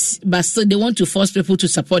in it. But still they want to force people to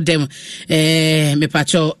support them. Me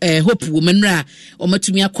pacho hope women ra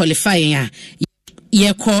omatumi qualify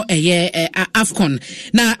ya call AFCON.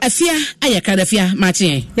 Na afia ayaka afia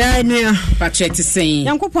Martin. Ya nua. Pacho ti say.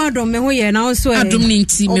 Yankopon adom me ho ye na so adom ni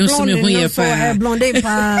nti me so me ho ye pa. Blonde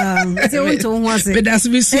pa. Se wonto ho ase. Be das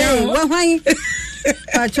me see. Wa hwan.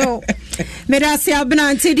 Pacho. Medasi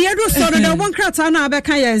abna nti de do so do won krata na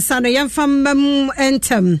abeka ye nsa no yemfam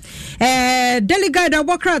entem delegate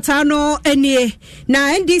abokrata no enie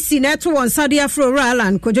na NDC na to won sade afro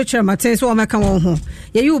Roland kojo chiramaten so omeka won ho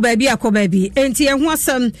ye yu ba bi akoba bi enti ye ho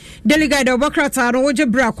asam delegate abokrata no woje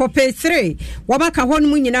bra ko page 3 wabaka hon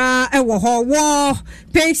mu nyina ewo ho wo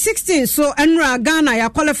page 16 so enra Ghana ya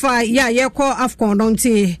qualify ya ye ko AFCON no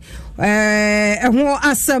nti ho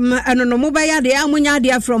asam eno no mobaya de amunya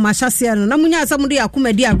de from ashase no na munya asam de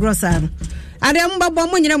akoma di agrosa no ade mbabo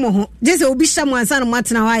mo nyina mo ho jese obi hya mo ansa no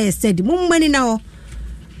matena wa ye steady mo mmani na ho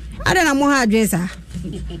ade na mo ha adwesa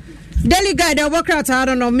delegate abokrata I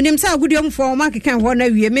don't know minim sa gudiom for market kan ho na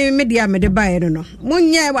wie me dia me de bae no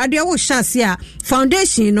munye ade wo hyase a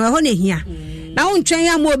foundation no ho na hia na won twen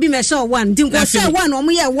ya mo obi me show one din ko show one o mo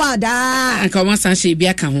ye wada anka mo san she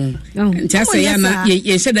bia ka ho nti ase ya na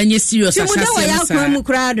ye sheda nye serious asase mo da ya kwa mu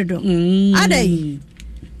kra do adai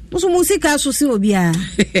musu musika so si obi a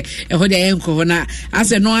ho de enko na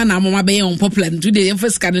ase no ana mama be on popular today em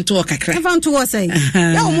first can to kakra e fan to wo say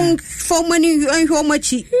ya mo for money enhwo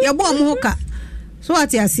machi ya bo mo hoka so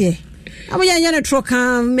ati ase aboya nya na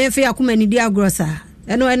troka me fe akoma ni di agrosa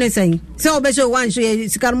eno anything so obeso one so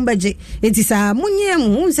sikarum baje etisa munye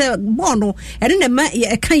mu se bono ene na ma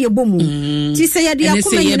e kan ye bomu ti se ya dia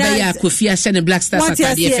akoma ni na ya Kofi Ashe ne Black Stars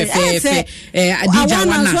atade fefe Adija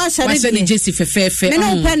wana wa se ne Jesse fefe me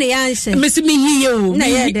no pa ne ya nse me si mi hiye o na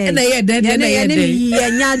ye de ya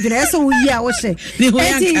nya dre so wi a wo se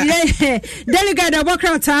delegate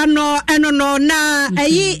abokrata no eno no na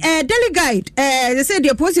ayi delegate they say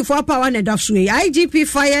the policy for power and dafswe IGP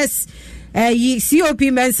fires COP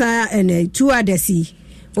mensa and two others ye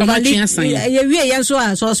wie ye so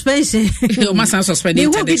a suspension o masa suspend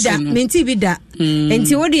interdiction no menti bi da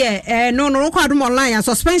enti wo de no kwado online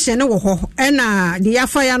suspension no wo ho na de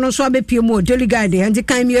yafa ya no so abepie mu delegate enti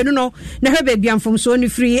kan mienu no na hwe ba biamfom so ni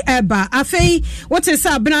free eba afei what is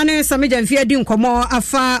abna ne sameja mfia di nkomo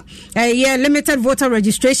afa ye limited voter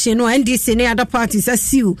registration no NDC ne other parties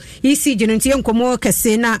asiu isi jenunti nkomo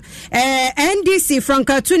kese na NDC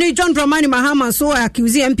Franka Tuni John Dramani Mahama so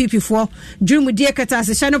accuse MPP for dream die kata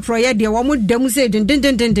channel project de wo dem say den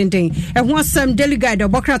e ho sam delegate de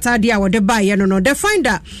bokrata dia wo de ba ye no the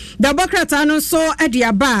finder the bokrata no so e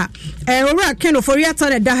dia ba ora ken for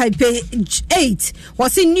yata da high page 8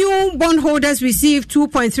 was in new bond holders received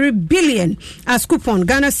 2.3 billion as coupon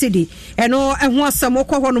Ghana city eno e ho sam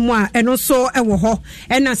okọ no mu a eno so e wo ho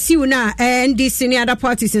na siu na NDC ne other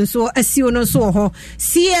parties so asiu no so ho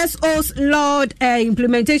CSO's Lord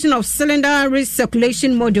implementation of cylinder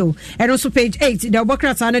recirculation model and also page 8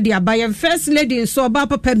 the Sana dia by first lady so ba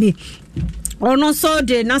papa mi ono so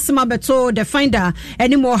de nasema beto the finder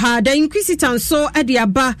anymore ha the inquisitor so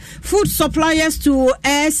adiaba food suppliers to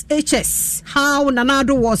SHS how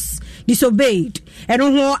Nanado was disobeyed and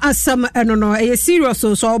ho asam no e serious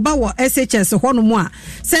so ba wo SHS ho no mu a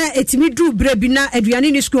say etimi dru brebi na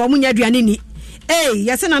aduane ni school omunya aduane ni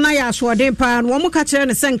yasena na ya aswode pa no mo ka kire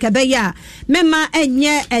ne senka be ya mema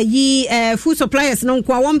enye ayi food suppliers no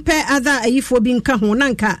kwa won pe other ayifo bi nka ho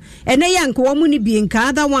nanka ene ya nka wo mu ni bi nka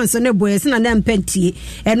other ones ne boys na na mpantie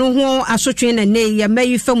eno ho asotwe na ne ya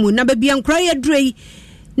mayi famu na ba bi ankra ya drei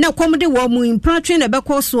na komde wo mu impratwe na be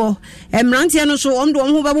koso emrantie no so omdo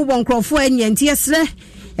ho ba bobon krofo anya ntie sre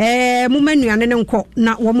mumanuane ne nko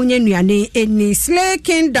na wo munye nuane eni Slay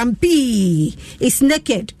Kingdom P is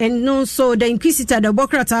naked and no so the inquisitor the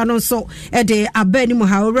bokrata no so de abani mu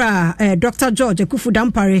haura Dr. George Kufu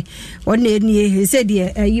Dampare one eni he said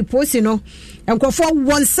yi posi no enkofo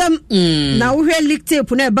wonsam na wo hwe leak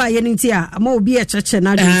tape na ba ye nti a ma obi e cheche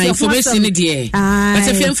na information ni de but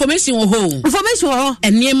if information wo ho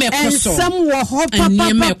eniem ekoso ensam wo ho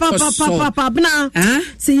papa bna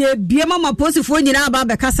se ye bie mama posifo nyina ba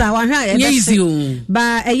be kasa wa hwe a ye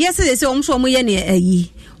ba yes se omso mo ye ne ayi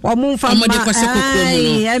omumfa ma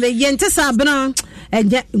ye ntesa bna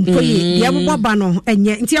enye mpoye ye bobba no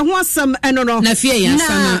enye nti ho asam eno no na fie ya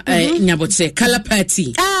sana nyabote color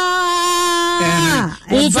party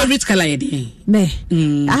favorite color yedi me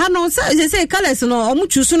aha no say colors no omu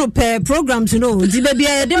choose no per programs no di ba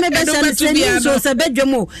bia de me be so se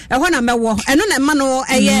bedwemo e ho na mewo eno na ma no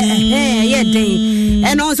eye den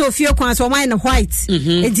eno so fie kwan so mine white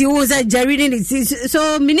edi wo say reading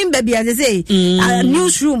so minim ba bia say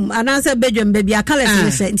newsroom anansa bedwem ba bia colors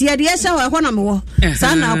ne se nti ye de sha ho na mewo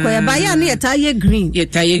sana akoya ba ya na ye green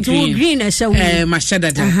green e sha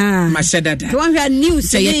mashadada to wan news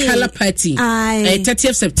say color party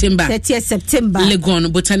 30th September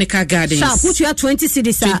Legon Botanical Gardens. Sha put your 20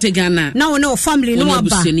 cities 20 Ghana. Now no family no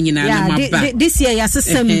aba. This year ya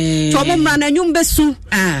system. To omra na nyum besu. Me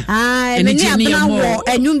ni abna wo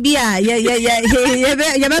enyum bia ye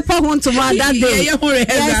be pa ho to that day.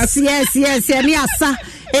 Yes ni asa.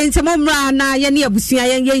 Enti momra na ye ne abusua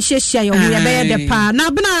ye hyehyia ye be de pa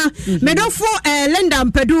na bna medofo Linda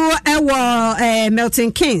Mpedu wo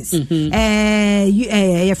Milton Keynes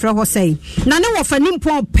ye fra ho say na ne wo fani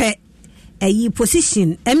mpon pe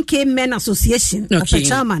position MK Men Association of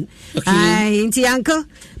chairman enti yanko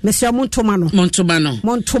Mr. Montomano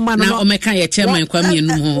na o meka ye chairman kwa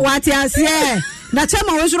mienu ho what ase na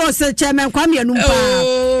chairman wo suro se chairman kwa mienu pa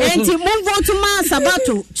enti monvoto ma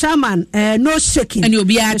Sabato chairman no shaking ani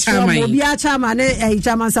obi a chairman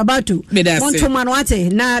chairman Sabato Montomano ate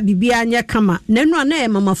na bibia anye kama nenu na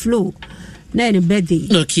mama flow na any birthday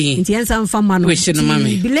nti ensa mfama no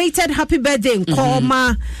belated happy birthday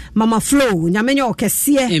nkoma mama flow nyamenye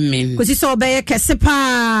okese kosi so obeye kese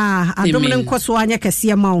pa adomne nkoso anya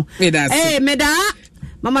kese ma meda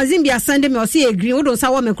Mama Zimbi asande me osi e green wodo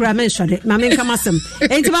sa wo me kura me nhwade ma me nka masem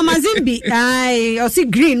enti Mama Zimbi osi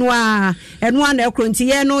green wa eno na ekro nti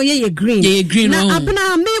ye no ye green na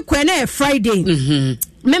abna me kwe na Friday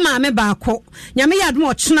me ma me ba ko nyame yadom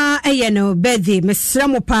ochena eye no birthday mesra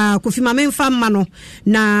mo pa kofi ma me mfa ma no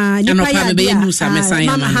na nipa ya be enu sa mesan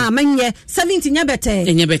ya ma menye 70 nyabete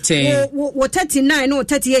wo 39 no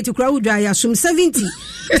 38 kura udwa ya sum 70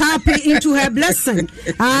 tap into her blessing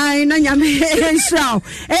na nyame enshaw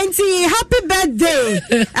enti happy birthday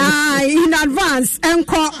in advance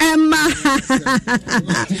enko Emma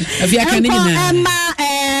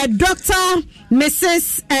Dr.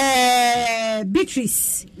 Mrs.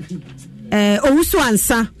 Beatrice Owusu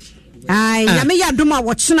Ansa nyame ya doma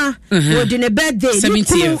wochena wodi ne birthday ne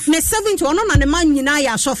 70 ono na ne man nyina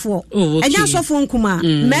ya asofo enya asofo nkuma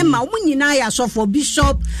mema omu nyina ya asofo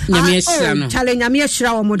bishop chale nyame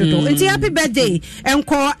ehira wo mododo enti happy birthday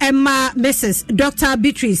enko Emma Mrs. Dr.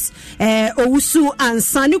 Beatrice Owusu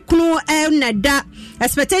Ansa ne kunu neda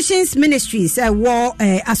Expectations Ministries wo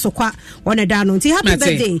asokwa wona da no nti happy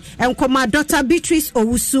birthday enkoma Dr. Beatrice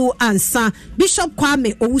Owusu Ansa Bishop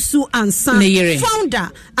Kwame Owusu Ansa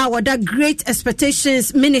founder our Great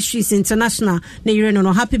Expectations Ministries International na yire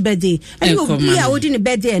no happy birthday and you be a wodi ne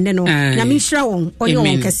birthday and no nyame hira won onye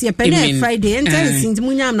won kase pe Friday enter sinti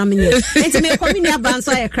munyam na menye enti me komi ni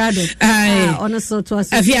abanso aye krado ono so to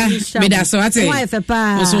aso afia me da so ate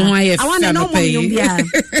so ho aye I want to know more bia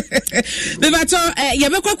be bato ye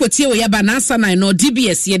be kwakotie wo ye ba na asa na no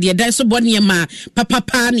DBS ye de dan so bone ma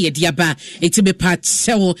papa na ye de aba eti be pa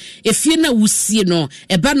chewo efie na wusie no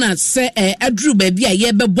e ba na se aduru ba bia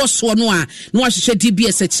ye be boso no a no ahwehwe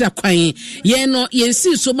DBS akira kwan ye no ye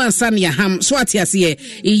nsi so mansa na ham so atiase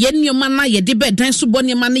ye nneoma na ye de be dan so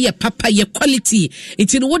bone ma na ye papa ye quality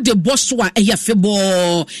eti no wo de boso a ye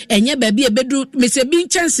febo enye ba bia bedu mese bi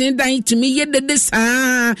chance dan tumi ye de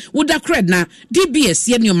saa wo da cred na DBS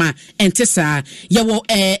ye nneoma ente saa ye wo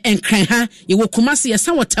enkran ha ye wo Kumasi ye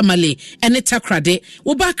san watamale ene takrade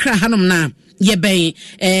wo ba kra hanom na ye ben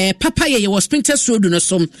papa ye was Sprinters Road no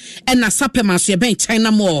som na sapema so ye ben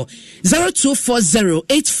China Mall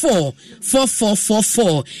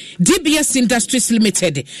 0240844444 DBS Industries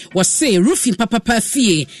Limited was say roofing papa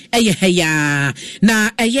fie heya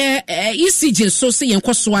na ECG so say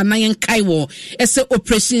yenkoso ana yenkai wo ese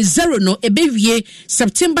operation 0 no ebewie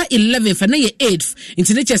September 11th na ye 8th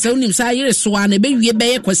intinature say unim say yere so ana ebewie be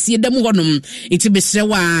ye kwase dam honom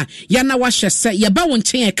intibesrewa ya na wa hwese ye ba won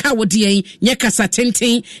chen ka wo de nye kasa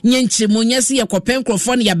tenten nye nchiremu nye se yekopen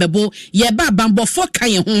krofo ne yabebo ye ba bambofo kan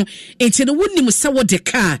ye ho enti ne wonim se wo de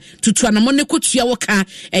ka tutu anamo ne kotua wo ka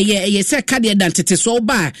ye se ka de dantete so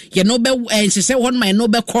ba ye no be nhese ho no no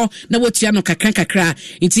be ko na wotua no kakra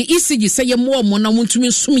enti ECG se ye mo na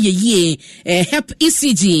wontumi sum ye yie help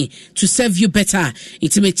ECG to serve you better.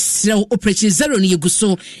 Enti me operation 0 ne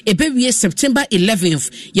yeguso ebewie September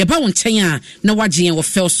 11th ye ba won chen na wagye wo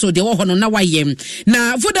fel so de wo ho no na wayem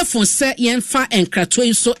na Vodafone se yenfa enkrato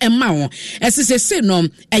so ema wo esese no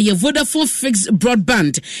ye Vodafone fixed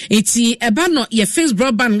broadband enti eba no ye fixed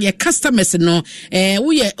broadband ye customers no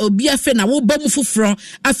wo ye obi afe na wo ba mu foforo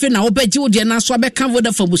afe na wo ba gi wo de na so abeka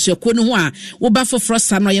Vodafone busuako no ho a wo ba foforo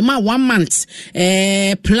sa no ye ma 1 month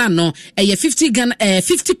plan no ye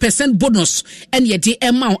 50% bonus and ye de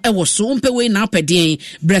ema wo so umpe we na peden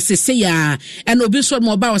bresese ya and obi so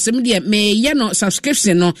mo ba wo se me de me ye no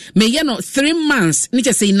subscription no me ye no 3 months ni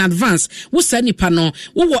say in advance wo sa nipa no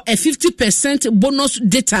wo a 50% bonus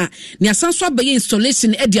data ni asanso abaye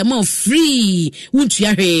installation e dia ma free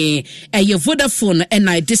wuntua hwe ye Vodafone and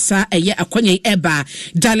I disa ye akwanya eba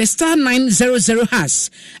dial star 900 hash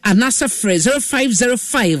anasa free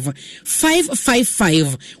 0505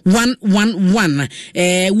 555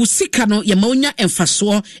 111 wusika no ye maunya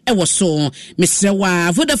emfaso e wo so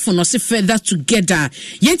mesrewa Vodafone no se further together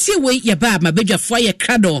yenti we ye ba mabedwafo ye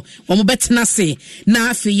krado wo mo betena se na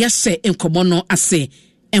afi yese enkomo no ase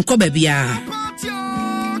enko ba bia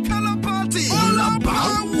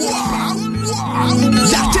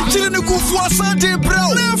Chile kufu asante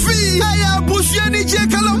bro Nefi Aya bushia ni je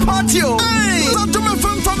kala party Satume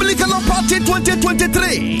family kala party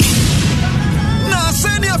 2023 Na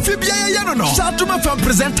seni afibia ya no Satume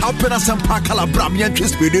present opera sampa kala bramia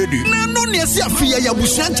twespededi Na no nesi afia ya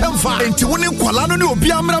bushia ntemfa Enti wone nkwala no ne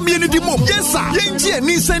obi amra me ni di mom Yesa yenji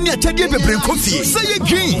ni seni achadie bebre kofi Say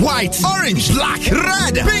green white orange black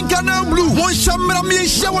red pink and blue One shamra me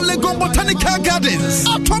shawa Legon Botanical Gardens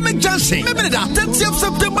Atomic Junction Maybe that 30th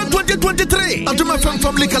September 2023 Atuma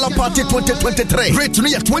family kala party 2023 rate to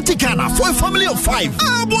me at 20 Ghana for a family of 5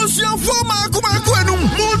 Abosia for ma kuma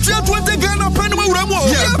multi 20 Ghana pen mu ramo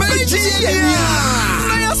yeah beji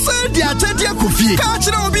na ya said ya 30th kofi catch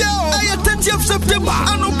na obi a 30th September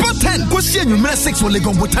and 10 kwesi enumere 6 for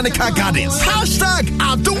Legon Botanical Gardens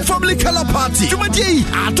 #Adum family color party Jumadi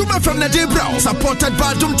Adum FM na dey brow supported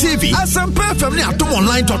by Adum TV Asampa FM ni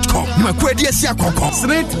adumonline.com makwedi asia kokko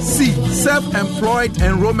Street C self-employed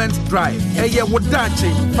enrollment drive eye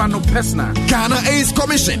wodachi fano personal Ghana AIDS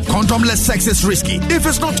Commission condomless sex is risky if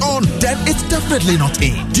it's not on then it's definitely not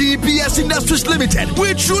in DBS Industries Limited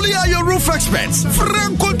we truly are your roof experts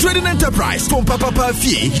Franco Trading Enterprise from Papa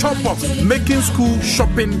Fee top box making school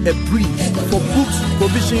shopping a breeze for books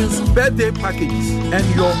provisions birthday packages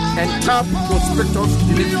and your entire prospectus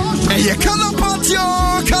delivery eye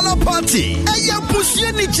color party eye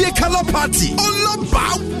bushie ni je color party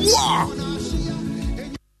oloba wa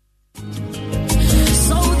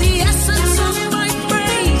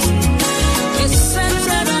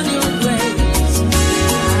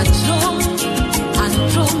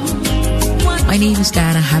My name is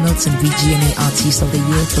Diana Hamilton, VGMA Artist of the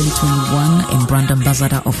Year 2021 and brand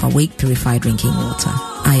ambassador of Awake Purified Drinking Water.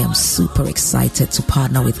 I am super excited to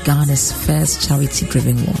partner with Ghana's first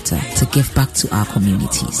charity-driven water to give back to our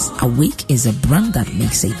communities. Awake is a brand that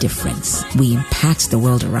makes a difference. We impact the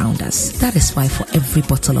world around us. That is why for every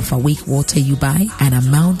bottle of Awake water you buy, an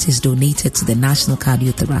amount is donated to the National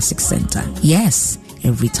Cardiothoracic Center. Yes,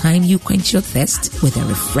 every time you quench your thirst with a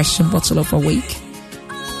refreshing bottle of Awake,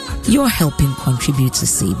 you're helping contribute to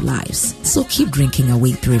save lives. So keep drinking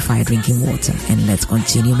Awake Purified Drinking Water and let's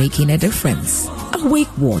continue making a difference.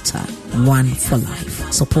 Awake Water, one for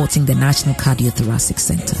life. Supporting the National Cardiothoracic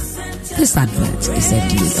Center. This advert is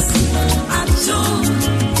FDA approved.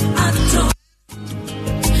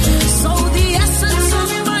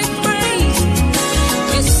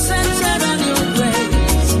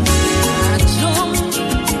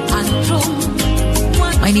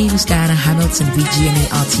 My name is Diana Hamilton,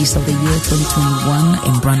 VGMA Artist of the Year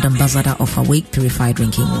 2021 and brand ambassador of Awake Purified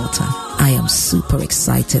Drinking Water. I am super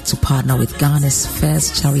excited to partner with Ghana's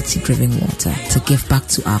first charity-driven water to give back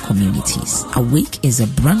to our communities. Awake is a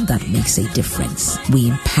brand that makes a difference. We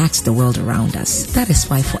impact the world around us. That is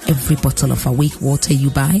why for every bottle of Awake water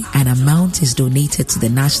you buy, an amount is donated to the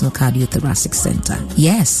National Cardiothoracic Center.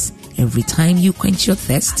 Yes, every time you quench your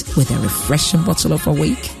thirst with a refreshing bottle of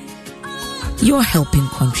Awake, you're helping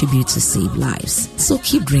contribute to save lives. So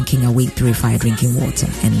keep drinking Awake Purified Drinking Water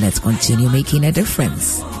and let's continue making a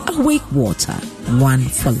difference. Awake Water, one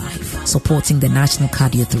for life. Supporting the National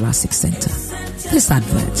Cardiothoracic Center. This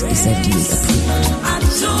advert is FDA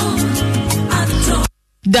approved.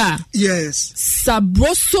 Da. Yes.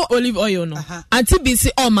 Sabroso olive oil no. Anti bi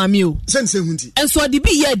se o mami o. Sense hunti. Enso de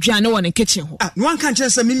bi ye aduane wo ne kitchen ho. No one can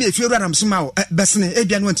chance me efiora nam soma o. Besne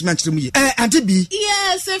aduane won timi akire mu ye. Anti bi.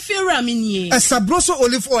 Yes, efiora me nie. Sabroso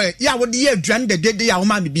olive oil ya wo de ye aduane de ya wo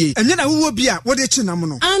ma me bi. Enye na wo bi a wo de chi nam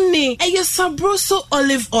no. Anne, eye sabroso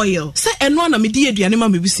olive oil. Se eno na me de aduane ma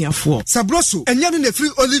me bisuafo. Sabroso enye no na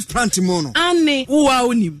free olive plant mu no. Anne, wo a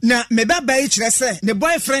onim. Na me baba e kire se ne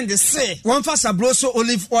boyfriend say won fa sabroso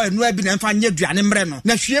olive oil no abi na mfa nye aduane mre no.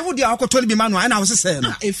 Na hwie wo de akoto bi ma no na wo sese no.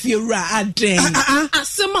 Efiora aden.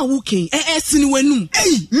 Asema wuken sini wanum.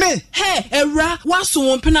 Me. Hey, era waso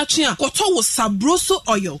won penatwe a koto wo sabroso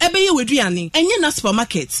oil. Ebe ye weduane. Enye na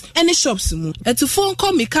supermarket. Any shops mu. Etufo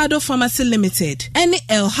nko Mikado Pharmacy Limited. Any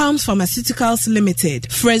Elhams Pharmaceuticals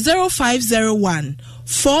Limited. For 0501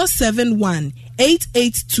 471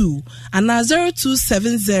 882 and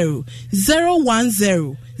 0270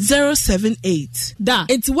 010 078. Da,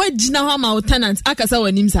 it's what Gina Hama tenant akasa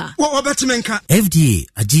wanimsa. What about Menka? FDA,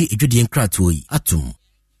 Aji Ejodian Kratoi, Atum.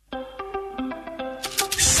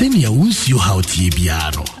 Senior won't you how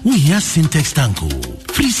Tibiano. We hear Syntax Tanko.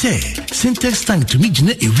 Free say, Syntax Tank to me,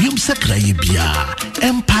 Jine Evium Sakra Bia.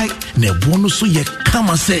 Empire, ne bonuso ye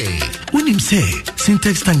kama say. When him say,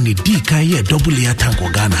 Syntax Tank ne D Kaye double air tank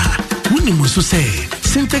Ghana. When him also say,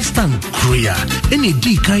 Syntax Tank Korea, any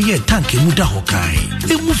D Kaye tank Muda Hokai.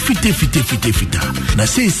 Emu fite. Na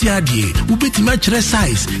say siadie, ubeti match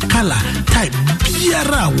size, color, type,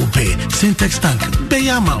 biara wupe. Syntax Tank,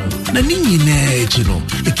 Bayamau, na nini ne chino.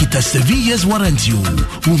 Ekita 7 years warranty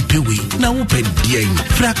umpewi na upe dien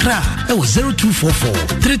frakra ewo 0244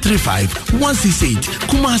 335 168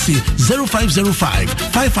 Kumasi 0505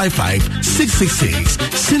 555 666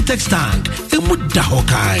 Syntax Tank emuda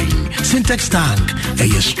hokai Syntax Tank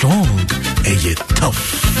eye strong eye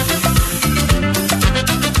tough.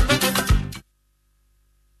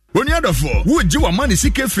 Oniadofo, wo ji wa mani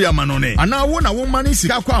sike free amanone. Ana wo na wo mani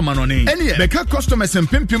sika kwa amanone. Ene beka customers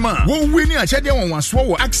empempema. Wo wini achede won waso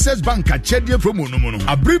wo Access Bank achede promo no mu no.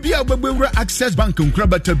 Abribia ogbewura Access Bank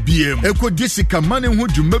nkrabata BM. Eko disika mani ho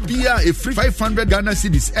dwuma bia e free 500 Ghana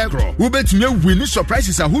cedis ekro. Wo betime wini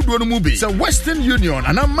surprises ahodo no mu bi. Se Western Union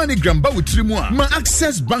ana money gramba wotiri mu a. Ma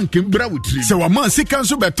Access Bank mbra wotiri. Se wa man sika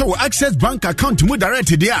nso beto wo Access Bank account mu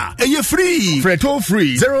direct dia. Eye free. Freto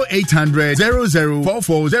free 0800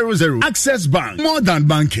 004400. Access Bank, more than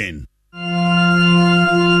banking.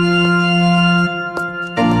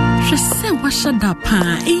 Shese washada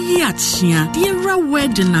pa eyi achia diera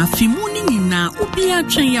wedding afimuni nina obi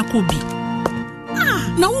atwen yakobi.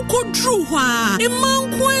 Na uko dru ho a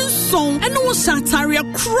emanko enson ene wo satare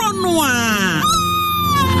kro no a.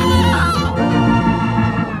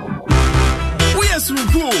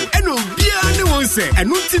 Suko eno bia ne won say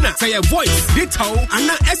eno ntina say your voice data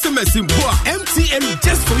ana SMS mbo MTN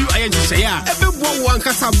just for you ayen share ebebo wan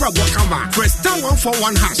kasa brabo kama press star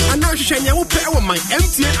 141 hash ana hwehwenya wo pe e wo my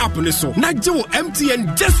MTN app ne so na je wo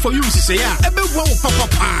MTN just for you share ebebo wo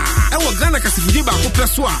papa e wo Ghana kasifidi ba ko pe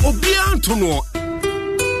so a obia nto no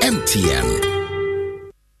MTN.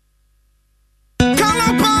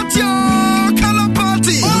 Color party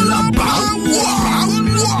all about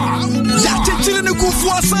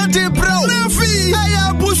Kufwa Sante bro Nafi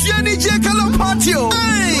Aya Busheni J Color Party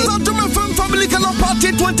Santuma Femme Family Color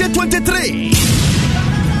Party 2023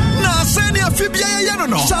 Na Senia Fibia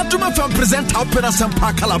Yanono Santuma Femme present Opera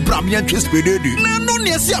Sampa Color Bramian Crispededi Na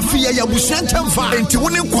Nonia Fia ya Bushantem Fa Enti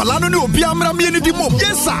Wuni Kwalano ni Obiamra Mieni di Mom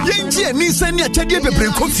Yes sir Yenji ni Senia Chedie Bebre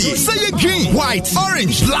Kofi Say green, white,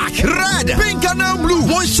 orange, black, red, pink and blue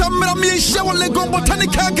One Shamra Mie Shawa Legon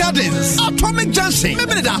Botanical Gardens Atomic Junction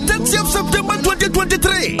Meminida 30th September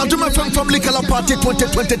 2023 Aduma Femme Family Color Party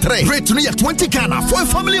 2023 Rate to me at 20 Ghana for a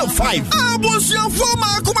family of 5 Abosia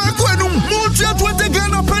Foma Kumakuenum Multi 20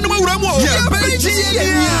 Ghana Penuma Uramo Yeah Beji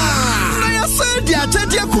Naya Sadia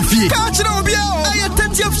Chedia Kofi Kachira Obiao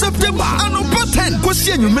 30th September Anopa 10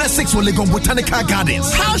 Kosia Numero 6 for Legon Botanical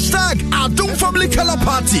Gardens Adum Family Color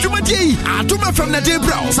Party Jumadi Adum FM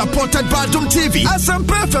Nadebra supported by Adum TV SMP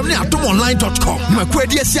FM adumonline.com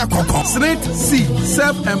Makwedi Esia Koko Snake C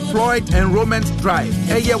Self-Employed Enrollment Drive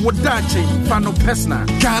Eye Wodachi Fano Pesna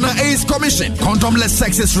Ghana AIDS Commission Condomless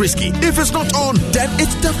sex is risky. If it's not on, then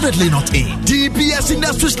it's definitely not in. DBS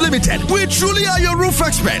Industries Limited. We truly are your roof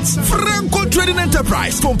experts. Franco Trading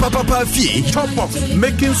Enterprise from Papa Fee. Top of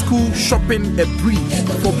making school shopping a breeze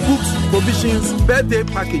for books, provisions, birthday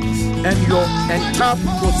packages, and your entire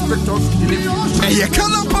prospectus delivery. Hey,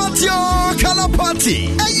 color party, oh, color party.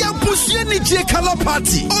 Hey, Busheni J color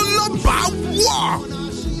party. All about war.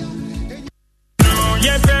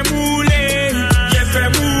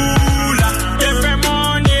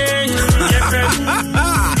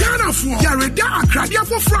 akradia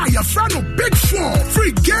for fry your friend of Big 4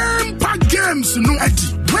 free game pack games no edi.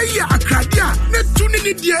 Where ya akradia ne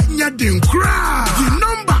tunini die nyadin kra. The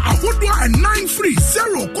number ahodwa and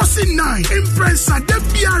 930 kosi 9 impressa de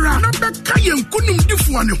biara na beka yen kunum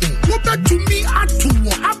difuane ho. Wo betu mi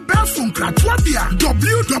atuwo abefun kratwabia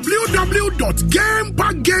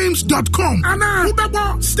www.gamepackgames.com ana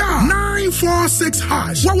ubebo star 946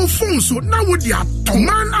 hash. Wa wo phone so na wo dia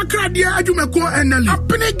man akradia adwumeko eneli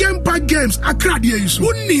apene game pack games akradia iso.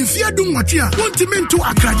 Wonni fia du nwatwe a wontimen to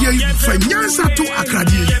akradia yi fanyansa to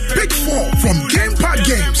akradia. Big 4 from Game Pack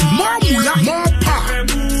Games. More mula, more power.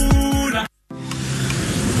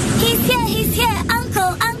 He's here,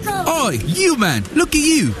 Uncle. Oi, you man, look at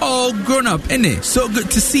you, all grown up, innit? So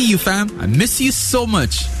good to see you, fam. I miss you so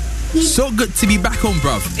much. So good to be back home,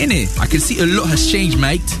 bruv, innit? I can see a lot has changed,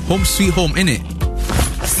 mate. Home sweet home, innit?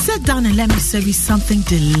 Sit down and let me serve you something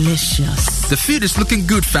delicious. The food is looking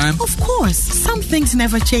good, fam. Of course, some things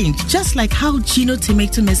never change. Just like how Gino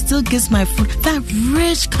tomato mix still gives my food that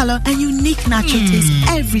rich color and unique natural taste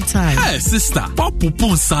every time. Hey, sister,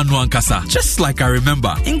 just like I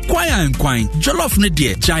remember. Inquire, jollof ne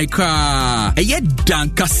die, jaika, eye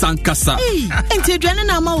danka sankasa. Hey, ente dwane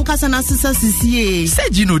na ma ukasa na sisa sisi. Say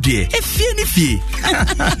Gino die, efie.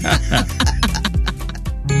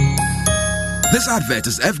 This advert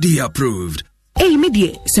is FDA approved. Hey,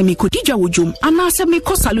 media, semi kotija wujum, ana semi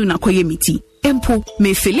ko saluna koye miti. Empo,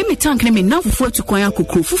 me fele me tank ne me nafufu tu kwanya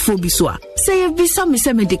kukrofufo biswa. Say bisa me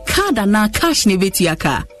se me de card na cash ne beti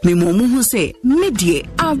aka. Me momu hu se, media,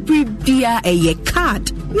 abribia eye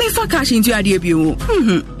card. Me fa cash into adie bio.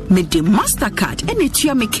 Me de Mastercard ene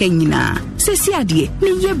tua me kenyina. Se si adie, me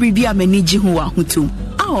ye bribia me niji hu wa hutum.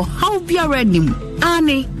 Ao, how bia redim.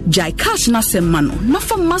 Ane, jai cash na semano. Na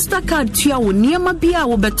fa Mastercard tua wo niema bia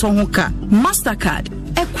wo beton ho ka. Mastercard,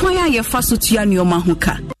 ekwanya ye fa so tua nioma ho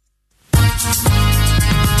ka.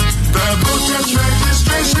 The voters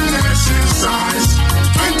registration exercise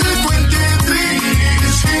 2023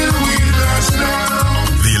 is here with us now.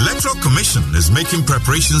 The Electoral Commission is making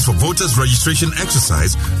preparations for voters registration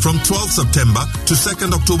exercise from 12th September to 2nd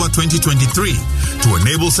October 2023 to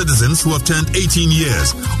enable citizens who have turned 18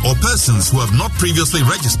 years or persons who have not previously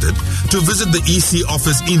registered to visit the EC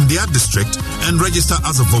office in their district and register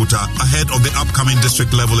as a voter ahead of the upcoming district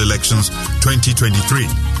level elections 2023.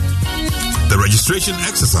 The registration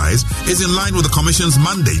exercise is in line with the Commission's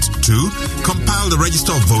mandate to compile the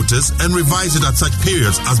register of voters and revise it at such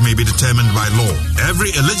periods as may be determined by law.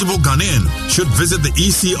 Every eligible Ghanaian should visit the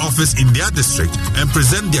EC office in their district and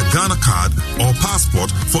present their Ghana card or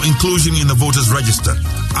passport for inclusion in the voters register.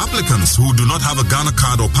 Applicants who do not have a Ghana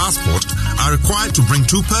card or passport are required to bring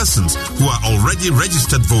two persons who are already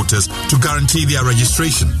registered voters to guarantee their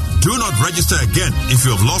registration. Do not register again if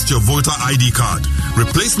you have lost your voter ID card.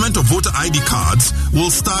 Replacement of voter ID cards will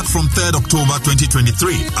start from 3rd October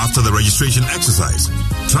 2023 after the registration exercise.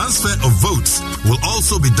 Transfer of votes will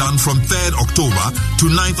also be done from 3rd October to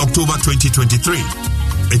 9th October 2023.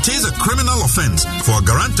 It is a criminal offense for a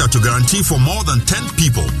guarantor to guarantee for more than 10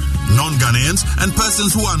 people, non-Ghanaians and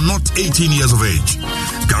persons who are not 18 years of age.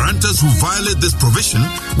 Guarantors who violate this provision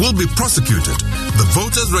will be prosecuted. The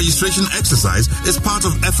voters' registration exercise is part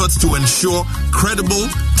of efforts to ensure credible,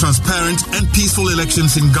 transparent and peaceful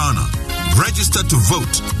elections in Ghana. Register to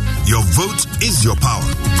vote. Your vote is your power.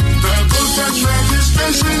 The voters'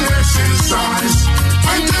 registration exercise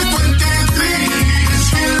 2023 is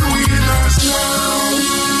here with us now.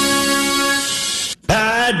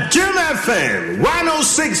 Jim FM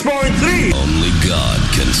 106.3. Only God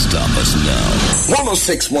can stop us now.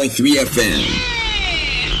 106.3 FM.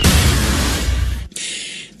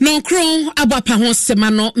 No crown abapa ho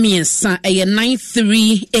semano miensa eye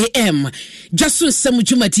 9:03 a.m. Jasu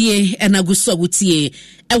samujumadi enaguso wutie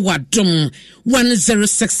ewadom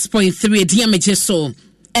 106.3 diameje so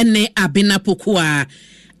ene abena pokua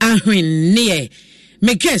ahwennie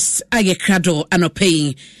me guess aye krado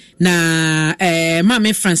anopei na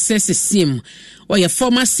Mame Francis Sim or your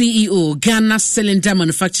former CEO Ghana Cylinder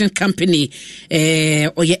Manufacturing Company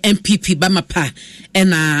or your MPP Bamapa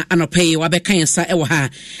and anopay wabeka yensa ewa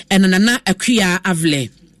and nana akuya avle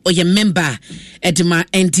or your member edema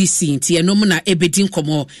NDC nti enomuna ebedin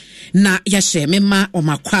komo na yahye mema o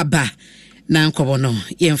makwaba na nkobo no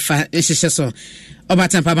yemfa nhihye so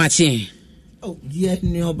obatampa machi oh yeah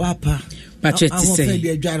ni obapa Patrick say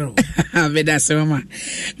vedase mama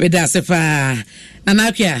vedase fa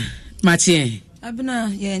nanakia machi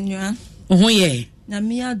abna ye nwa oho ye na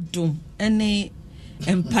me adom ene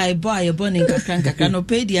Empire boy a bonning kakranka no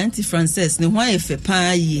pay the anti Frances no why if a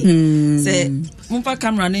pie say Mumpa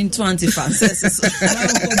camera into anti Frances.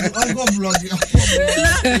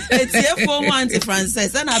 It's here for one anti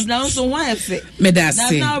Frances and I've now so why if it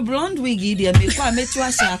now blonde wiggy dear me quite met to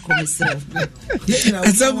a shark myself.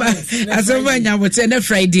 As a man, I would send a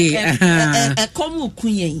Friday. A common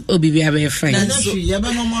queen. Oh, be a Friday.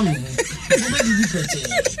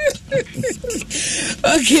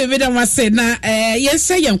 Okay, Madam was said now.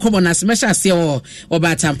 Yes, I am common as much as your or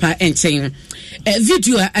Batampa and saying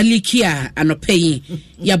video Alikia and a paying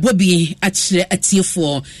ya Bobby at tier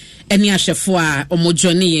 4 any asha for or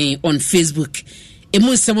Johnny on Facebook.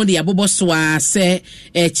 Emu somebody aboboswa say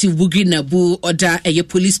Chief Bugri Nabu order a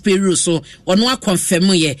police payroll so ono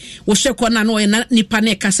confirm ye wo hwekọ na no na nipa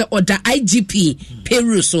na ka say order IGP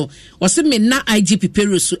payroll so wo se me na IGP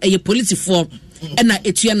payroll so a police for na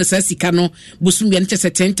etua na sasika no bosum ya nche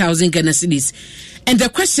 10,000 Ghana cedis. And the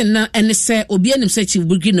question na and say obi anim say Chief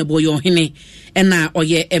Bugri Nabu yo hene na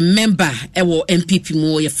oye a member ewo MPP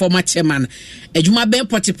mo ye former chairman adwuma ben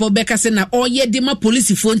portipo beka say na oye de ma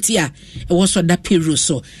police frontier e was so that payroll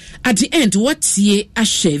so at the end what ye a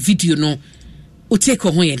share video no o take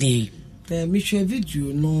on ye den me share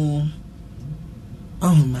video no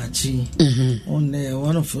machi on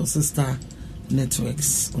one of your sister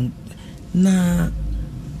networks na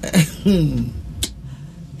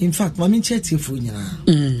in fact mami chat for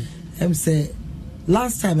nyina say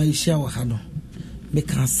last time I share with her no me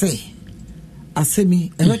can say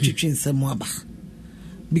asemi eletwitwe nsem aba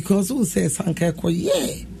because who says sanka ko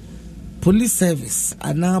police service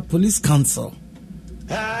and now police council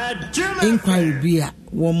inquiry bia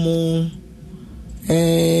womo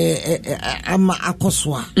ama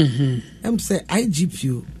akoswa say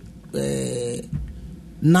IGP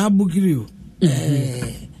na bugiriu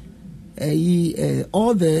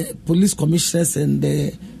all the police commissioners and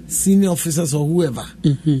the senior officers or whoever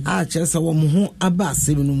just a woman who aba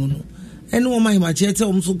seven and woman my chete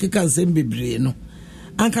so keka nsem bebre no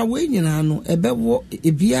anka we nyina no ebewo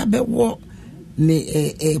ebia bewo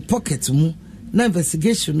ne pocket mu na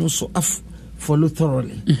investigation no so follow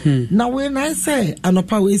thoroughly now when I say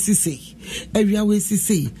anopa we sisi ewia we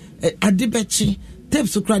sisi adebechi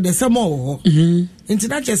tapes to cry the some more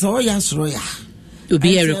internet just all ya soro ya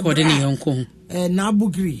obi e recording yonko na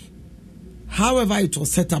bugri. However, it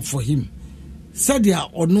was set up for him. Said there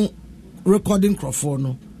or no recording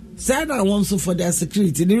microphone. Said I want so for their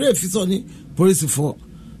security. The ref only police for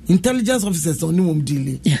intelligence officers only mum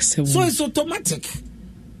dealing. Yes, so it's automatic.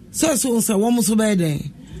 So one so bad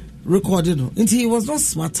recording. And he was not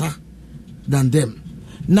smarter than them.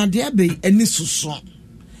 Now there be any suso.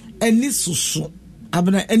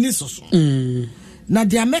 Abna any suso. Now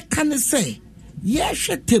their mechanic say, yes,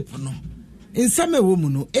 tape no. In some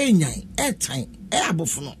woman no enyai airtime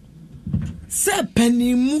abofno se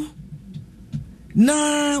panimu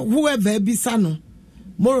na whoever bisa no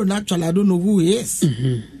more naturally I don't know who he is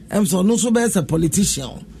so no so be a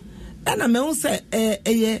politician and I may say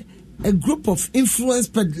a group of influence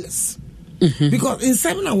peddlers because in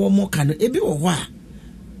some na one more can ebi wo ho a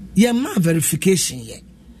ye ma verification ye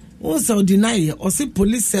won say deny or say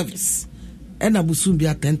police service and abusum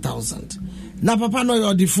bia 10,000 na papa no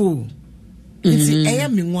your the fool. It's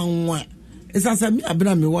it's as a me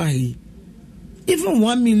abra me wahi. Even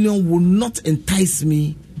 1 million will not entice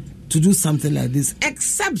me to do something like this,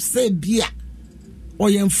 except say bia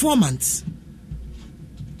or your informant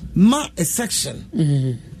ma a section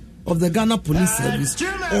of the Ghana Police Service,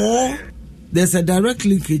 or there's a direct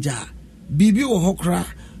linkage. BB or Hokra,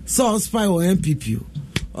 so spy or MPP,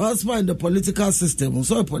 or spy in the political system,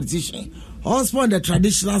 so a politician, or spy in the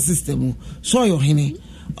traditional system, so your henny.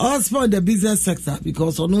 Also the business sector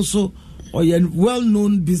because also or a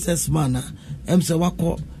well-known businessman emse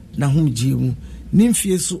wako na humjimu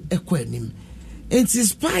nimfie so ekwanim enti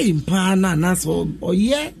spy pa na so or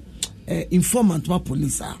informant wa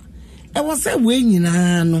police e was say we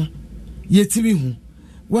nyina no yetimi hu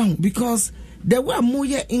well because there were more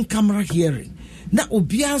in camera hearing na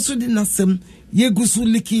obia so di nasem yegusu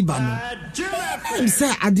liki ba no emse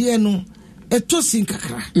ade no etosin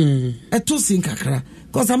kakra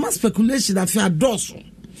because I'm a speculation that you are dorsal.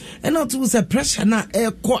 And not to say pressure now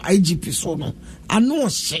call IGP so no. I know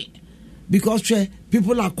shit. Because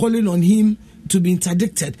people are calling on him to be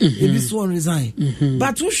interdicted if this one resign.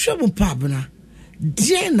 But who show me pabna?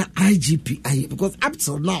 Dear IGP because up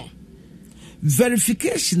till now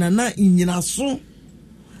verification and now in so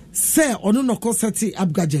say or no cosati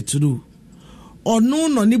abgadget to do. Or no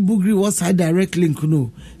ni bugri was high direct link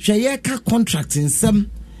no. Shayeka contracting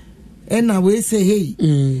some and now we say hey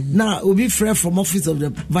now obi frɛ from office of the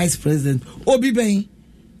vice president obi ben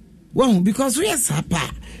well because we are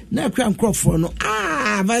sapa na kram crop for no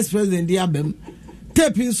vice president dey abem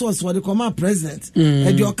taping source for the command president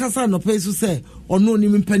and your kasa no pay so say ono ni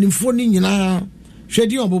mpanimfo ni nyina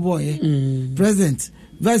hwedi oboboy president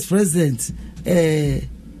vice president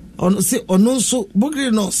ono so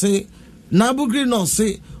bugri no say na bugri no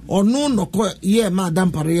say ono no ko ye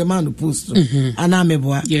madam pare ye man post ana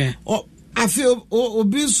meboa I feel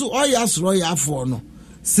obi so oyasro ya afo no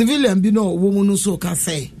civilian bi no wo mu no so ka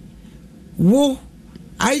say wo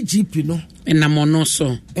IGP no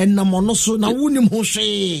enamono so na wunim ho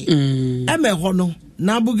hwe eme ho no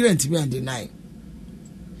na bugri ntimi and deny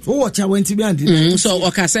wo watch awenti bi and deny so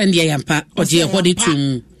okasa ndie yampa oje hodi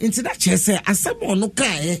tum into that che say asem ono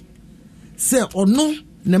kae say ono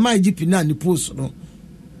na ma IGP na ni post no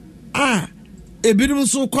ebirum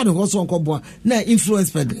so kwa ne ho so nkoboa na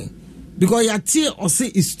influence peddling because ya tie or say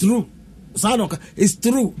it's true so it's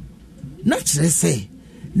true na che say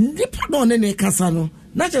nipa no ne kasa no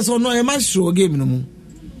na che so no e ma show game no mu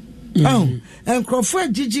enkrofo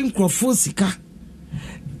agigi nkrofo sika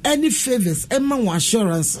any favors emma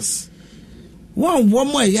assurances one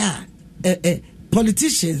more ya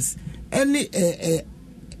politicians any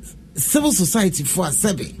civil society for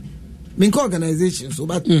sebe min organizations so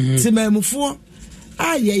but timemufo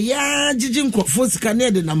ya agigi nkrofo sika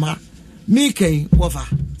ne de nama me kai wofa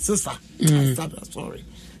sister sorry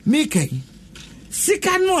me kai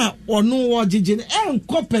sika no a ono wo agigi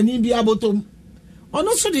company bi abotom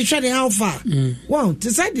ono so dey try how far wow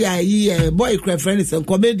to say the boy cry friends and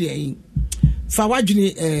comedian fa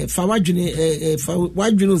wadwini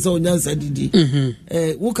so nyansa didi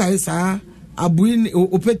wo kai sa abuin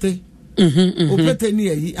opete ni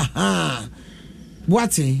yi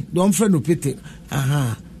boate don friend opete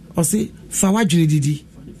o say fa wadwini didi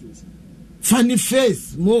funny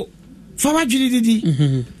face mo fa wadwini didi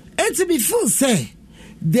and to be full say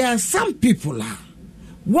there are some people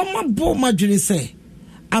woman bo madwini say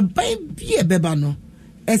abai bie beba no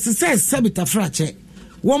exercise sabita frache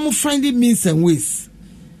one finding means and ways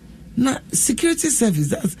na security service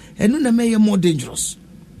that's enu na may more dangerous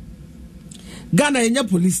Ghana enya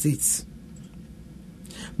police states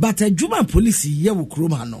but a Juma police ye wo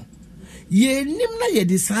kroma no ye nim na ye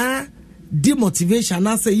disa demotivation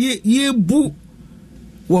na say ye bu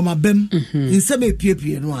wo mabem insem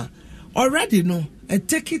epiepie no already no it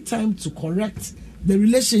take time to correct the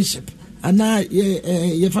relationship and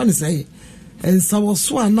ye fan say and so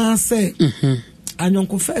na say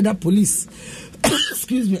anyonko federal police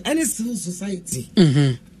excuse me any civil society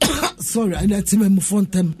sorry I let him move on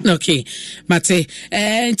them okay mate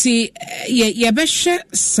anti ye be share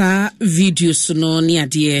sa videos no ni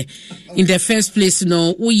ade in the first place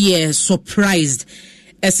no we surprised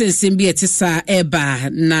essence bi etisa eba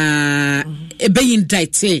na ebe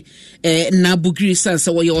indict na bugri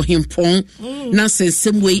sansa wo yo himpon na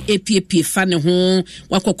sensem we epiepie fa ne ho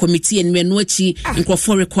wakọ committee enwe no achi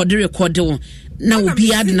nkofo record na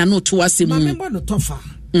obi ad na no to asem ma member no tofa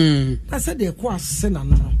na said the kwa sena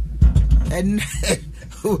no and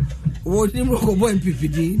what him go boy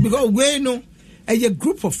MPPD because we know a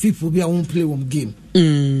group of people be won't play one game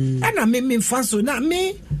and I me fast so now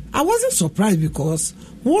me I wasn't surprised because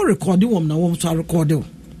we recording one na one to record and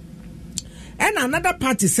another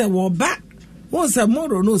party said well back once a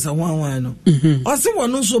more knows a one no or say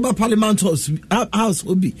one also about parliament house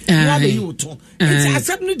will be what you to it's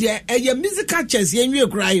accept there a musical chess you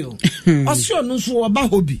cry or sure no so about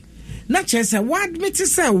hobby not chess what me to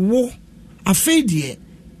say wo a fade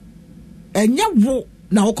and ya wo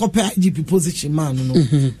na occupy IGP position man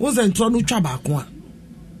no was en tro no twa ba ko a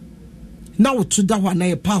na wo to da wa na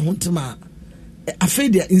e pa hontema a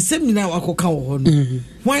fade insem ni na wakoka wo ho no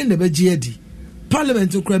why na be gi adi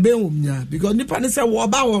parliament kura be wumnya because nipa ne say wo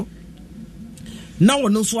ba wo na wo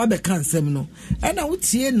no so abeka nsem no and na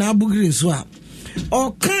wutie na abugri so a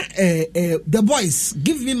or the boys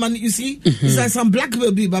give me money you see it's like some black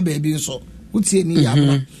baby so wutie ni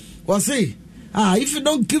ya or say if you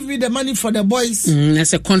don't give me the money for the boys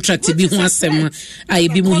that's a contract to be one sem I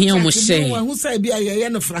be mu here mo share who say be aye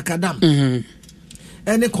no frakadam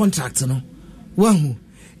any contract no well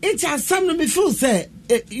it has some me feel say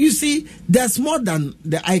you see there's more than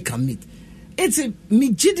the eye can meet it's me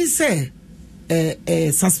jidi say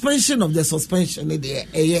suspension of the suspension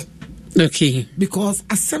okay because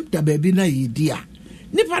accept the baby na idea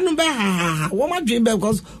nipa no be ha wo dream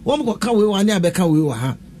because wo mo ka we wan abeka we wa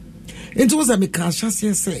ha into was a me can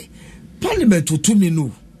say parliament to me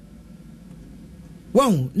no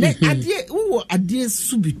wow ne adie wo adie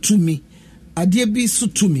su bi to me adie bi su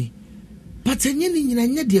to me but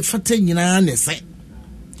nyina de fata nyina ne se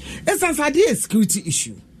esansa de security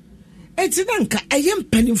issue etinanka ayem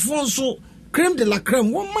panifo so creme de la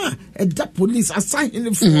creme woman the police assign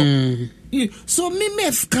him for so me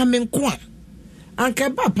coming kwa anka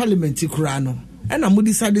ba parliament kura no and am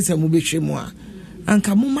decide say mo be hwemu a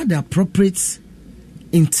anka mo ma the appropriate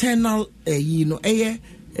internal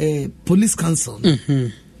police council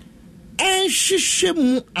and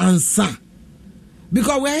shishemu answer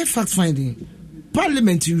because we are fact finding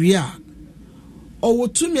parliamentary or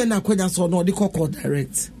to me na kweda so no the call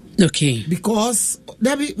direct. Okay. Because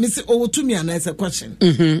there be Mr. Owotumi and answer question.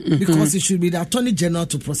 Because it should be the Attorney General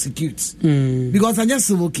to prosecute. Because I just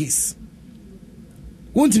civil case.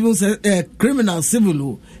 Won't even say criminal,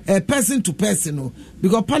 civil, person to person.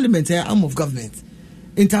 Because Parliament is arm of government.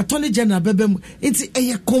 Into Attorney General, it's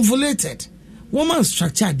a convoluted woman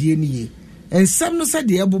structure DNA. And some no said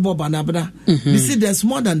the Ebobo Banabra. You see, there's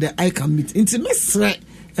more than the eye can meet. Into Miss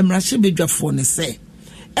Emrashi Bedra for say.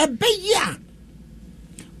 A beya.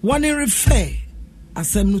 One refer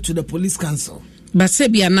assembly to the police council. But say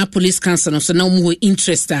be na police council so now more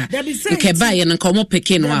interest okay buy and come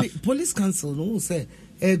picking one. Police council no say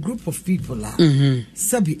a group of people are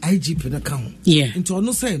sabi IGP na count. Yeah. Into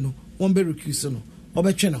no say no one be recuse no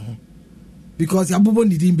obetwe na ho. Because yabobo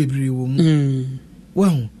nidin bebre wo mu.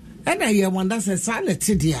 Well, and I wonder say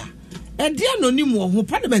sanity there. And there no nim wo ho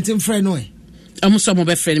parliament in friend no e. Almost some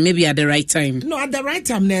be friend maybe at the right time. No, at the right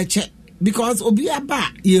time na check. Because obi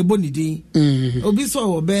aba ye bonidi obi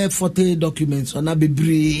so obe 40 documents on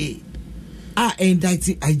abebre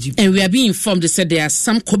indicting IGP and we are being informed they said there are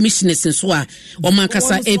some commissioners in so o man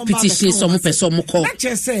kasa a petition so mo person mo call that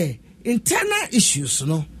just say internal issues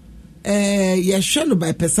no ye shown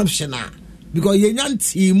by perception because ye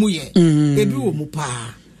nyanti mu ye ebi wo mu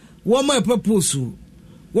pa wo mo propose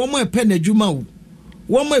wo mo pen adwuma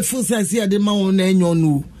wo mo full sense ya de ma wo na enyo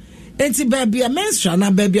no. Enti baby a menstrual na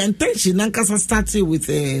baby intention nankasa started with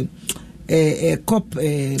a cop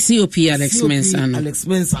COP Alex Mensah. Alex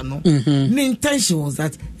Mensah no. The intention was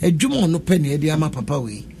that a jumo no penny e ama papa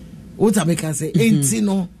we. What I make say enti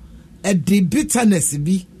no a the bitterness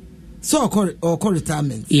be so or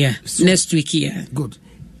retirement. Yeah. So, next week yeah. Good.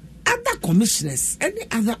 Other commissioners, any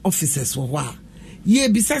other officers for what? Ye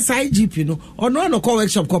besides IGP no or no call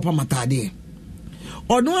workshop copper matade.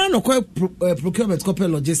 Or no one procurement copy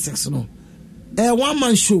logistics no. A one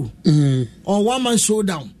man show or one man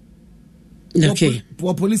showdown. Okay.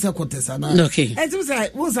 For police headquarters and okay. And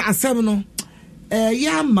it was a seminar.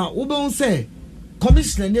 Yama we don't say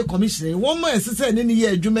commissioner one more say any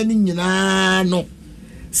year jumani no.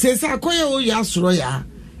 Says I call you yasroya.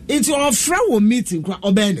 Into our flower meeting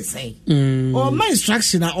or ben say. Or my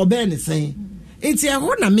instruction or ben say. It's a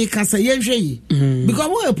one make us a yenje because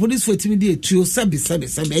we are police for intimidate to sabi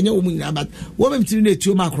any woman but woman intimidate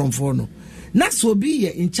to Macron for no. That's will be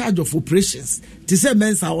in charge of operations. To say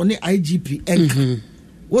men's are only IGP.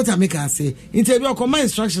 What I make us say interview command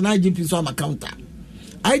instruction IGP so my counter.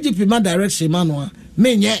 IGP my direction manual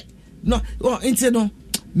menye no into no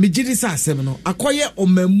me jidi sa asem no akoye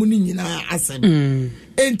omamuni nyina asem.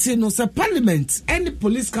 Enti no say parliament any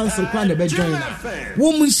police council plan the be join.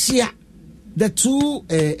 Woman share the two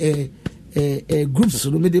groups,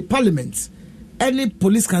 no, the parliament, any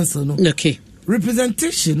police council, no. Okay.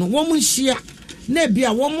 Representation, woman share, nebi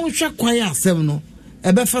a woman share kwaya asem no.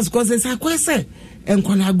 Ebe first cause is akwa say,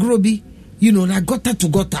 enkwana grobi, you know, na gota to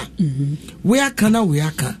gota. We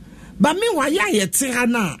aka. But me wa ya ye tira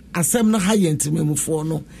na asem no ha ye ntime mu fo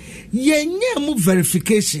no. Ye nye mu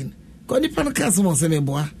verification. Ko ni pan council mo se me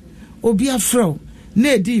boa. Obi afro,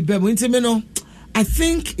 na di be mo ntime no. I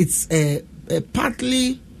think it's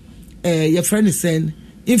partly your friend is saying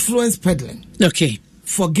influence peddling. Okay.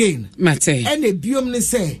 For gain. Mate. And a biom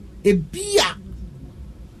say a beer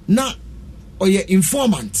na or your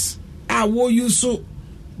informant. I will use so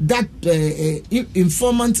that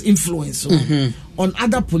informant influence on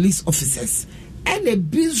other police officers. And a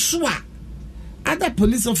biswa other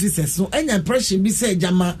police officers so any impression be say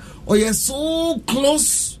jama or you're so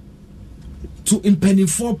close to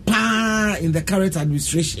impenifo pa in the current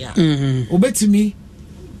administration. Obey me.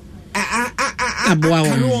 I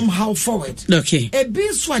carry how forward. Okay. A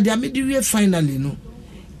bit so the midway finally no.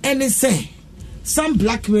 And they say some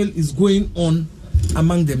blackmail is going on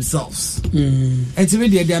among themselves. And to me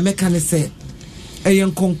the American say a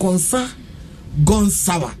young konkonsa gone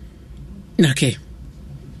sour. Okay.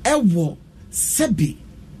 Ewo sebi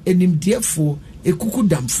enim therefore a kuku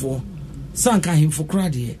damfo sanka him for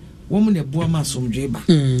crowd woman a boa masom jeba.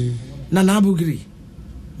 Na abugri.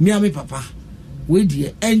 Me papa. We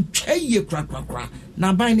dear and chay crack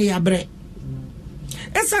na by ne abre.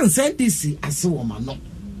 esan send this ase wo ma no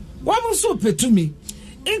wo mo so petumi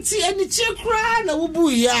enti eni che kra na wo bu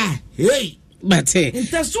ya hey but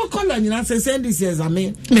inteso color nyina send this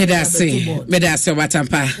examine me da say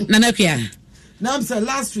watampa nana kwa now I'm saying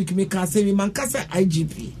last week me can say me man ka say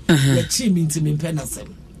IGP the chief me to me penasem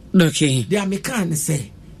okay they are me can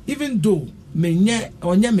say even though me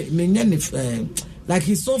like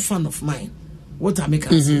he's so fan of mine what I make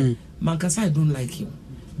say man ka say I don't like him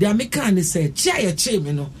they are me can say chia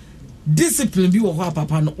me no discipline bi wo ho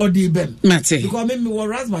papa no odi bem because me wo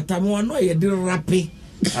rasma time wo no ye de rapi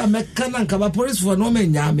me can nka police for no me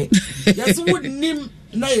nyame yes would nim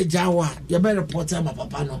na ye jawa ye be report am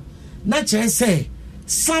papa no na say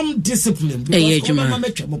some discipline because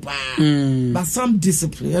but some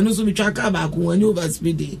discipline and also me track back when you over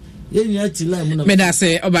speed me da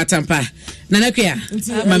say obatampa nana kwa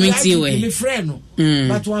mami tiwe me friend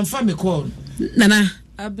but one family call nana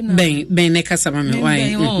ben ne kasa mami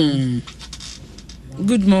why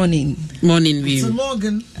good morning view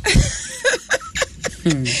morgan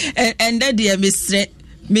and that dear Mr.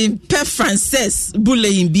 Me pe Frances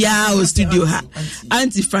bullying bia o studio ha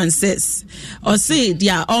Auntie Frances or say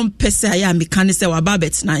dia on pese aya me kan say wa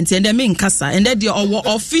babet 90 and then me nkasa and then the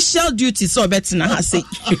official duty so bet na ha say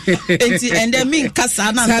and then me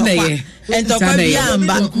nkasa na and to kwa bia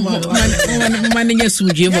mba manenya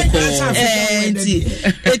suje boko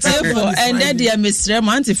and then the Mr.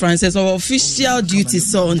 Auntie Frances official duty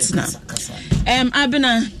so on na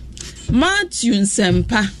abena Matthew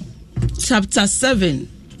Nsempa chapter 7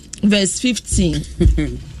 verse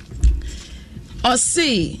 15 or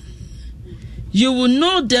say you will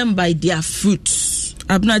know them by their fruits.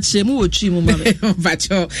 Abna chemu ochi mu mame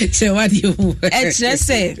bacho chewadi hu etre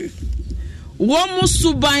say womu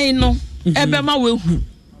suban no ebe ma wehu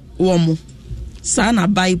womu sana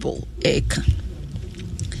Bible eka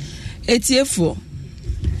etiefo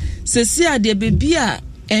sesi ade bebi a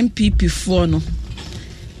MPP for no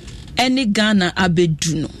any Ghana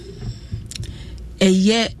abedu no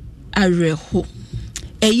eye areho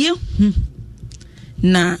eye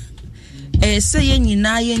na say ye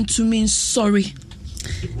nyina ye ntumi sorry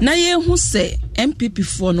na ye hu say MPP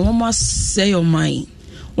for no one say your mind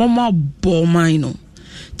one more bo mind no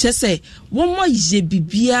che say one more ye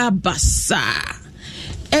bibia basa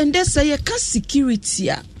and they say ye ka security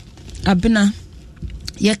a abena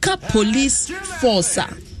ye ka police force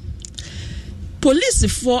police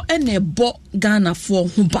for ene bo Ghana for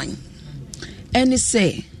hu ban ene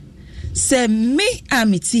say me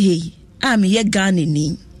amiti he ami ye Ghana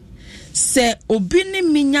ni se obi ni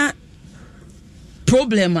minya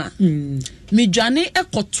problema mi dwane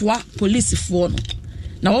ekotoa police for no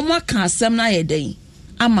na wo aka asem na ye den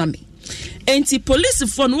ama me enti police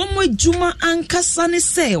for no wo adwuma ankasa ne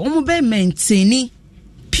se wo be maintain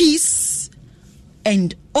peace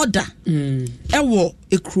and order ewo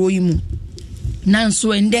ekro yi mu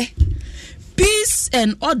nanso ende peace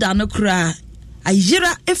and order no kra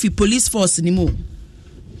ayira efi police force ni mu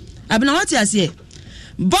abina what you say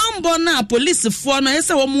bombo na police for no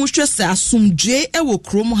yesa wo mu hwe se asumdwe ewo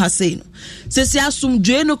krom ha sei no se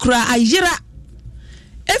asumdwe no kra ayira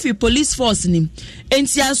efi police force ni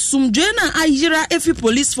enti asumdwe na ayira efi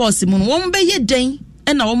police force mu no wo be ye den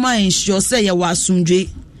e na wo ma ensure se ye wa asumdwe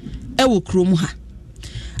ewo krom ha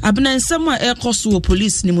abina nsem a ekoso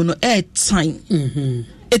police ni mu no time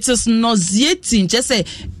it is nauseating just say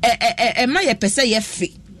ma ye pese ye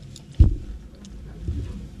fe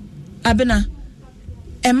abina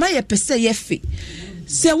ma ye pese ye fe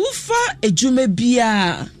se wo fa ejume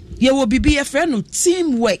bia ye wo bibi ye friend no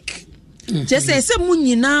teamwork just say mu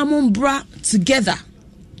nyina mo bra together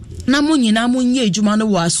na mo nyina mo nye ejuma no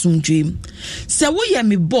wa asumdwem se wo ye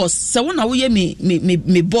me boss se wo na wo ye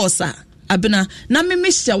me boss a abena na me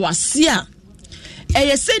hye wase a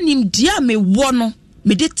eye se nim dia me wo no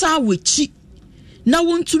me de ta wechi na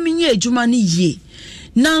wontumi nye ejuma ne yie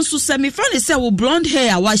nanso se me fa ne se wo blonde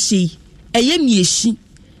hair wa hye eye mieshi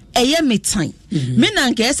eye metan me na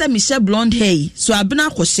nka ese me hye blonde hair so abena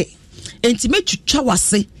akɔhye enti me twitwa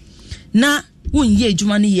wase na wonye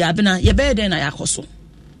ejuma ne yie abena ye be den na yakoso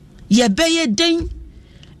ye be ye den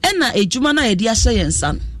ena ejuma na ye de ahye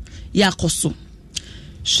yensa no yakoso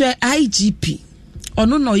hwe IGP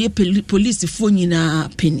ono no ye police fo nyina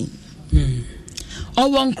peni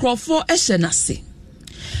owo nkrofo ehye nase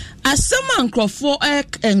asema nkrofo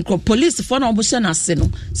police fo na obo hye nase no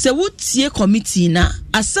se wotie committee na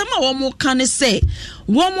asema wo mo kan se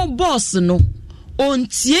wo mo boss no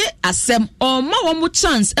ontie asem o ma wo mo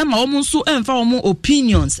chance e ma wo mo so emfa wo mo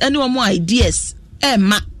opinions ene wo mo ideas e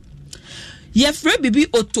ma ye free bibi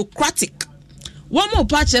autocratic wo mo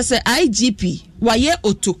pa che se IGP wa ye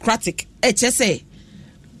autocratic e che se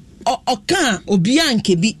oka obia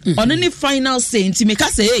nkebi ono ne final say nti me ka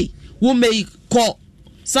say hey wo me ko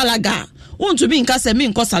Salaga won't be in kase me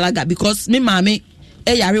nko Salaga because me mame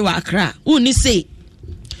e yare wa Accra woni say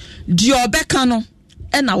di obeka no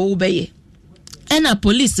e na wo beye e na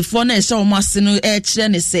police for na e sha o mase no e kire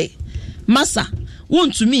ne say masa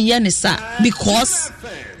won't me ye ne sa because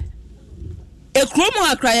e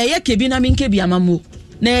kromo Accra ye kebi na me nkebi amamo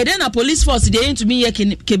na e na police force dey into me ye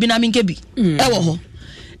kebi na me nkebi e wo ho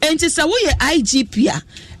enti sa wo ye IGP a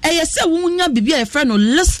e ye se wo nya bibia e friend no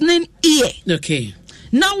listening ear okay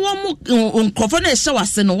na womu nkrofo na ehye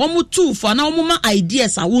wase no womu two for na womu ma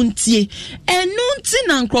ideas a wontie enu nti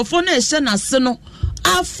na nkrofo na ehye na se no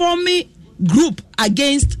a forming group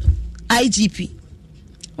against IGP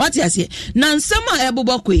what you say na nsema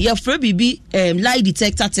ebobokwe ye fra bibi lie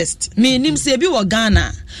detector test me nim se bi wo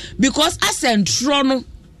Ghana because asentro no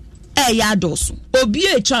ya doso obi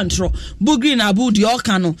e chantro bugri na bu di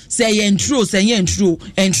oka no se ye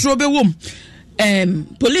entro be wom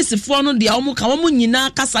police for no dia omo ka omo nyina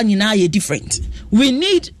kasa nyina ye different. We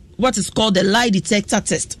need what is called the lie detector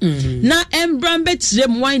test. Na embrambe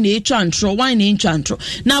trem wine e chantro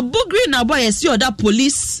na bugri na boy see other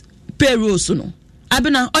police payroll so no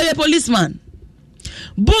abena oye policeman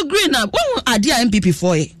bugri na won ade MPP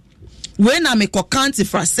for e we na me ko county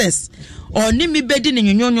process oni mi bedi ne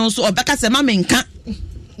nyonyon so obeka se ma me nka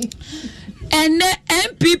ene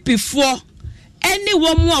MPP for any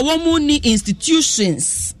woman ni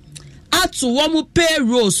institutions atu woman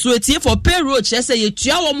payroll so etie for payroll che say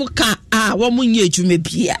yetua woman ka woman nye adwuma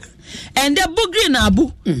bia and the bugri na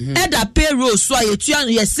abu eda payroll so yetua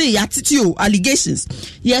yes say attitude allegations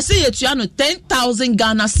yes say yetua no 10,000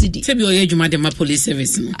 Ghana cedi se bi oye adwuma de ma police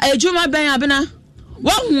service no adwuma ben abena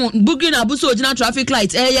wahu bugri na abu so original traffic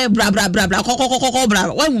light bra kokokoko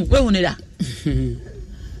bra wahu ne da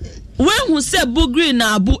when who say bugri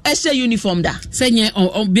na abu eshe uniform da say nye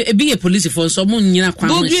be a police for so mun nyina kwa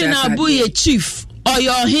bugri na abu ye chief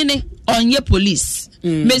oyo hene onye police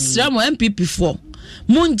mesra mo MPP for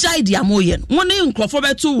mun jai dia moyen woni nkrofo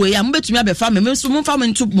beto we ya mbetumi abefa me so mun fa me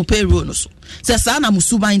ntu mo payroll no so say sa na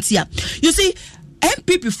musuban tia you see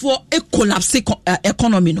MPP for a collapse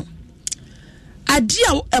economy no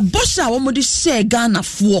adia e bosha wo mo de share Ghana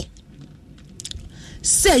for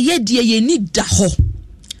say ye die ye ni da ho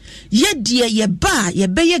ye die ye ba ye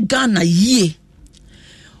be ye Ghana ye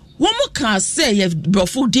womo ka say ye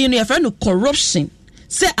brofo din ye friend corruption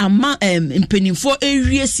say ama impenifo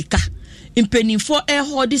ewie sika impenifo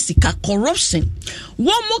ehode sika corruption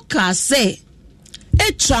womo ka say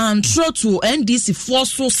e transfer to NDC for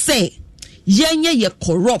so say yenye ye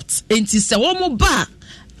corrupt enti say womo ba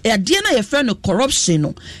e de na ye friend corruption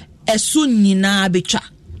no esu nyina betwa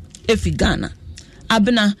efi Ghana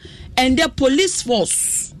abena and the police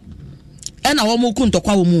force ena womo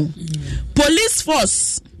kuntokwa womu police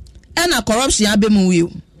force ena corruption abemu wi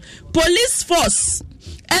police force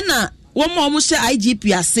ena womo she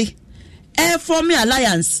IGP ase form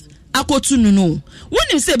alliance akotu nunu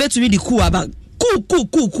wonim se betumi di ku aba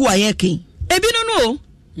ku ayeke ebi no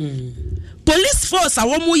police force a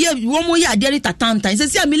womo ye ade tatanta se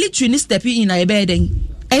sia military ni step in na ebeden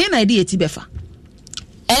enye na ide eti befa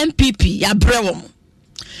MPP ya brewom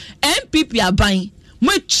MPP aban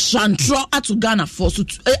mo chantro atu Ghana for so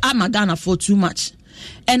ama Ghana for too much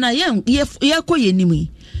and I am ye koye nimi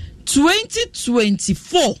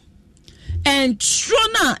 2024 and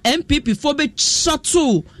Trona MPP for be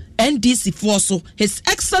shuttle NDC for so His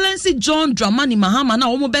Excellency John Dramani Mahama na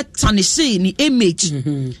omo be tarnish ni image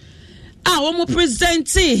omo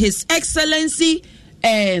presenting His Excellency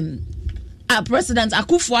President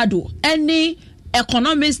Akufo-Addo any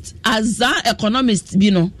economist economist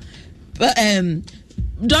you know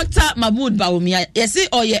Dr. Mahmoud Bawumia yes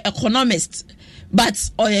oye economist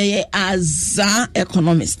but oye as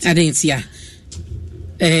economist I didn't see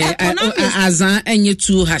azan enye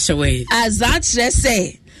tu hashawe azan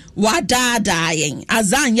say wadada yen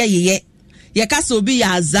azan ye ka so bi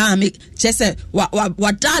azan me say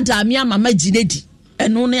wadada me mama ginedi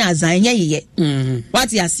eno ne azan ye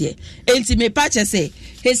what you say enti me pa say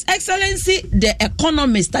His Excellency the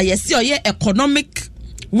economist yes oye economic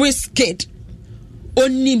wicked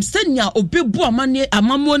onim senya obebu amane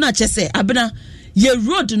amamo na chese abena ye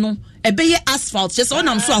road no ebe ye asphalt chese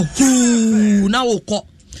onam so ahu na wokọ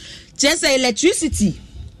chese electricity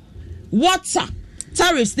water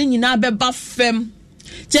tariffs ni nyina beba fem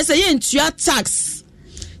chese ye ntua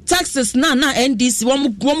taxes na NDC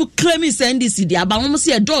wom claim is NDC dia ba wom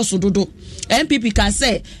se edoso dodo MPP ka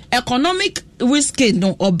say economic wicked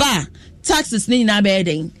no oba taxes ni nyina be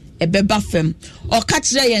den ebeba fem o ka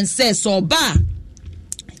kire yen say so oba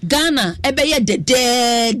Ghana ebeye de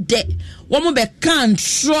womo be kan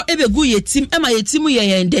tro ebegu yetim ema yetim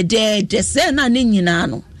ye de se na ne nyina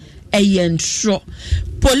no eyentro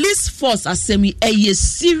police force asemi eye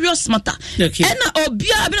serious matter ena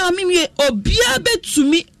obia be na mimie obia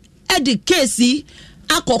betumi e the case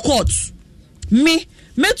akokot me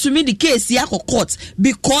to me the case court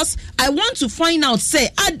because I want to find out say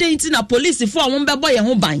identity na police for won be boy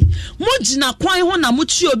ho ban mo gina kwan ho na mo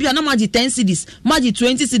chi obi na maji 10 cedis maji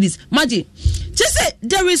 20 cedis maji just say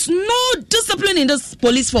there is no discipline in this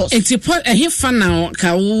police force. It's a he fan now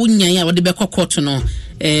ka wo nyan ya wo de be court no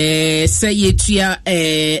say yetua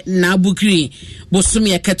na bugri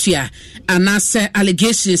bosumi akatua ana say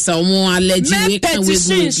allegations a mo allege we can we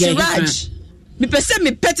go me pese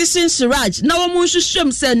me petition Siraj na wo mu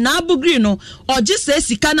hwehwem say na abugri no or just say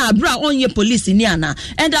sika na abra onye police ni ana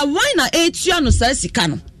and why na etua no say sika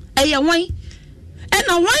no eye wan and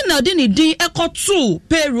why na de ni din ekoto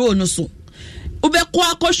payroll no so ubekọ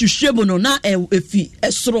akohwehwem no na efi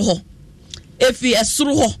esoro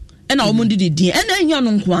ho and wo mu di din and ehia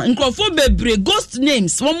no nko nkrofo bebre ghost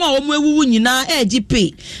names wo mu a wo mu ewuwu nyina IGP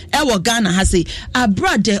e wo Ghana ha say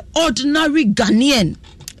abra the ordinary Ghanaian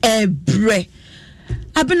ebre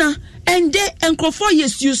abena and they enkrofo ye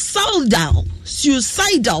suicidal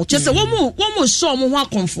just say one more show mo ho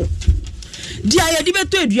akonfo dia ye di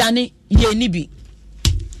beto aduane ye ni bi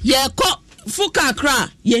ye ko fuka kra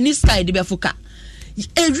ye ni sky di be fuka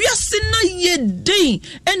ewiase na ye den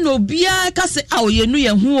enobia ka se awo ye nu ye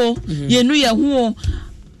ho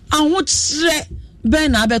aho tre be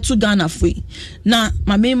na abeto Ghana foi na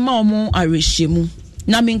mame ma omo arehemu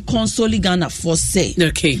na min console Ghana for say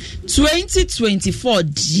 2024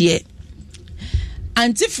 dear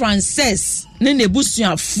Auntie Frances ne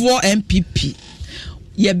nebusua for MPP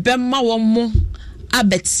ye bemma womo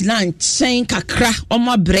abetlan chen kakra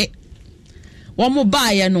omo bre womo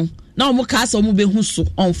baaye no na womo ka asa womo behu so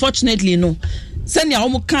unfortunately no sene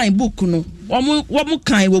womo kan book no womo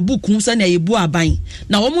kan wo book hu sene ye bu aban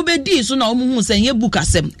na womo be di so na womo hu sene ye book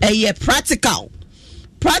asem eye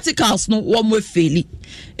practicals no womo feli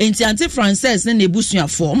enti Auntie Frances ne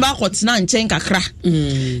nebusuafo mba kotena nchen kakra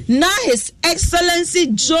na His Excellency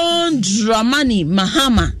John Dramani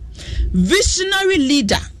Mahama visionary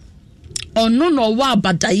leader ono no wa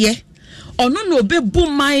abadaye ono no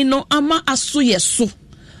obebu man no ama aso yeso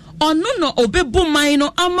ono no obebu man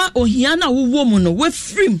no ama ohia na wowo mu no we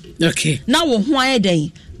free na wo ho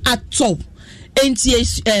ayeden atop enti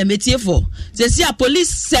metiefo se a police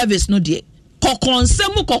service no de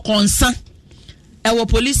kokonsa our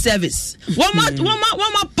police service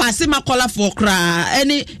wama pass ma call for cra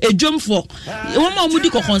any ejom for wama mudi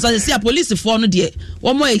kokonsa se a police for no de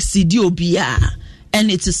wama exceed obia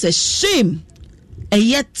and it is a shame a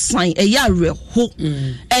yet sign a reho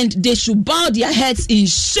and they should bow their heads in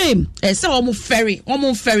shame say wama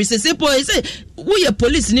ferry say boy say we a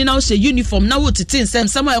police ni now say uniform now what tin sem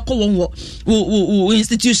somewhere call one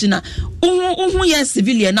institution na hu ye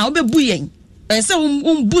civilian na obebu yen say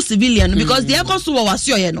bu civilian because the echo so was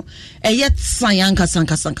your no yet sanka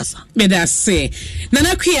me that say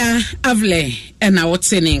nana kwia avle na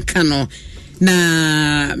wotene kano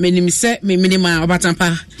na menim se me minima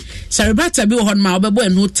obatampa saribata bi ho ma obebo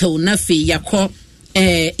en hotel na fe yakọ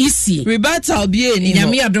isi ribata obi eni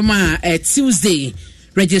nyame adoma Tuesday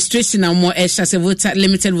registration amo shase voter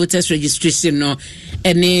limited voters registration no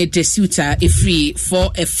ene tesuta free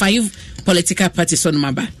for a 5 political parties on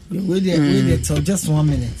maba. Wait till just 1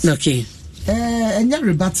 minute. Okay. And your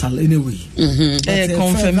rebuttal anyway.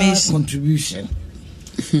 Confirmation contribution.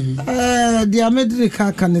 The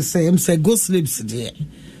America can say go sleeps there.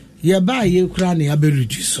 You buy you cranny a be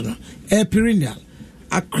reduced perennial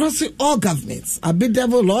across all governments. A bit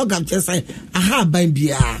devil all governments say aha by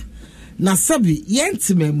bia. Na sabi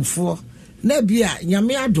yentime for nebia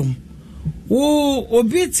nyame adom. Wo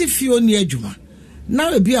obeti fio ni adwuma.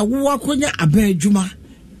 Na ebi a wo akonya aban adwuma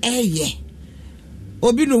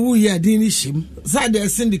obi no wu ye adin shim side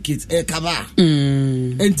syndicate kaba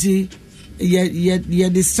enti ye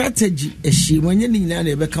the strategy shim onye ni nyina na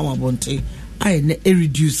ebe kama bonte ai na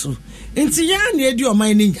reduce enti ya na edi o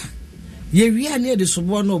man nya ye wi na de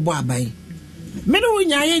sobo no bo aban me no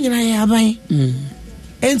nya ye nyina ye aban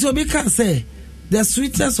enti obi can say the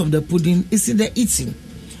sweetness of the pudding is in the eating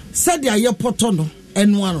said ya ye poto no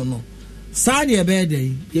enu ano no sa de be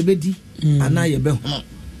dey ye bedi ana ye be ho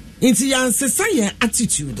inti yansesa ye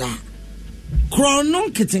attitude a krono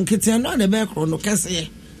keten no na be krono kese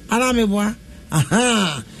ana meboa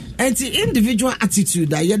aha anti individual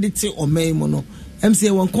attitude a ye de te oman mu no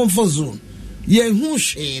MC won comfort zone ye hu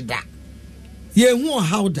hweda ye hu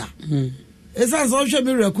howda It's as social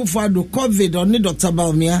media Kufado COVID on Dr.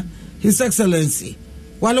 Baumia, His Excellency,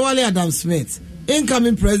 Wale Adam Smith,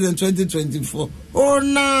 incoming president 2024. Oh,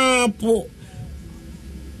 Napo.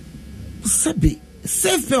 Sabi,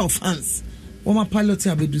 safe pair of hands. Oma pilot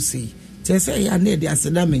abedu say. Say ya ne de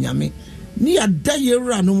aseda menyame. Ni ada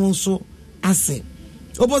yewura no nso ase.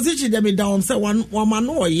 Opposition dem down say one man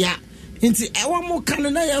no ya. Nti ewa mo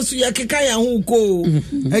kan na ya so ya keka ya ho ko.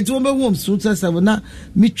 Eti wo be hom so tse na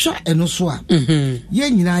mitwa eno so a. Ye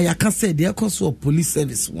nyina ya ka say de ekoso police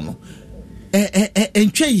service no.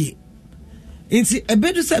 Entwe nti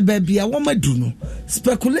ebedu say baby a wo madu no.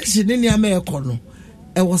 Speculation ni ama ekọ no.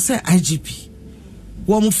 E was say IGP.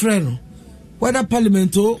 Wo mo frɛ no. Whether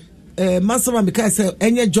parliament or Master because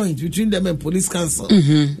any joint between them and police council,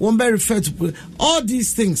 one be referred to all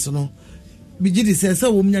these things, you know. Bijidi says,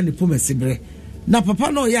 "So woman ni pome sibre." Na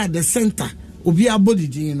papa no ya the center obi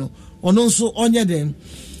abodi, you know, or also onya them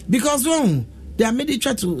because they are made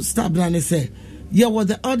try to stop and say, "Yeah, what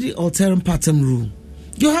the alternative pattern rule."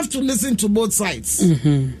 You have to listen to both sides.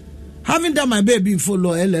 Having done my baby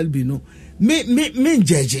follow LLB, no, me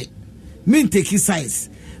judge it, me take his sides.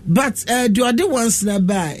 But the other ones na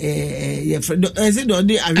ba is it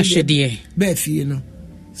the other ashedie befi you know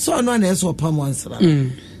so no na so pam once la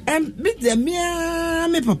and me the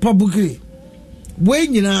me papa bugri we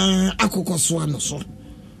nyina akokoso ano so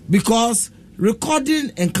because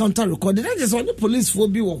recording and counter recording that is only police for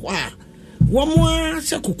be wo a wo mo a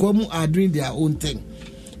are doing their own thing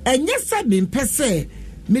and yes I been per se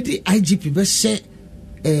me the IGP be share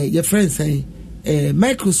your friends say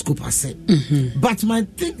microscope I said. But my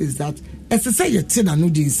thing is that as I say you no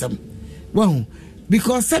do some well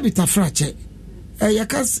because sabita fracture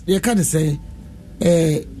you can say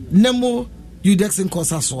nemo udexing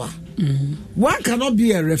cosaswa. One cannot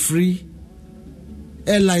be a referee,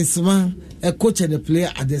 a linesman, a coach and a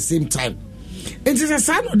player at the same time. It is a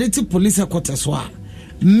sign of the police headquarters.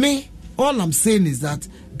 Me, all I'm saying is that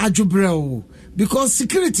ajubreo because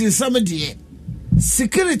security is somebody.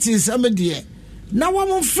 Security is somebody. Now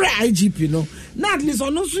one free IGP no. Now at least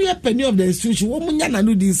on no so penny of the institution. One na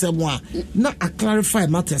do this one. Now I clarify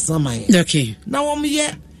matters somewhere. Okay. Now one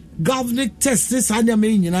year government test this anya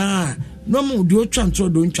me nyina. No mo do twantro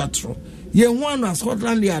do ntwatro. Ye one na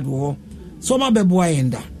Scotland Yard wo. So ma beboa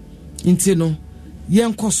yenda. Nti no ye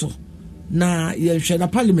nkoso na ye hwe na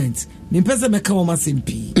parliament. Ni pese meka wo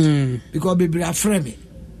masempi. Because bebre afre me.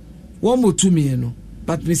 One mo to me no.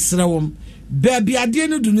 But me sra wom baby ade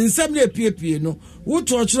no do nsem na pie no wo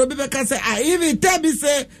to ochro be ka say I even tell me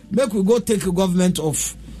say make we go take a government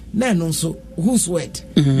off na no so whose word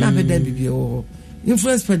na be dem bi o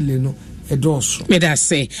influence pedle no e do so me da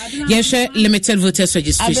say ye share limited voters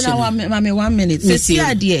registration abena 1 minute say see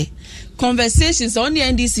ade conversations on the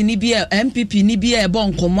NDC ni bia MPP ni bia e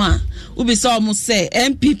bon komo a ubi say omo say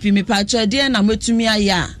MPP me pa chade na metumi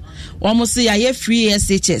aya omo say ya free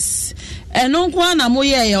SHS eno nkwa na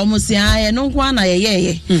moye ya omusi eno nkwa na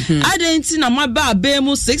yeye adenti na maba be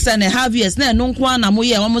mu 6.5 years na eno nkwa na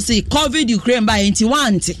moye omusi COVID Ukraine ba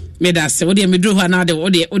 21 me da se wo de medru ho na de wo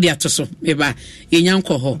de atoso me ba yenya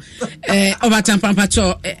nkọ ho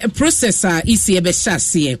obatampampacho process a isi e be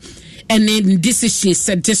hyase ene decision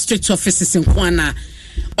said district offices in kwana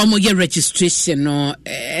omoye registration no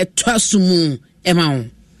twasumu ema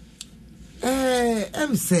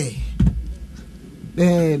em say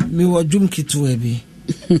mi wo jum kitwe bi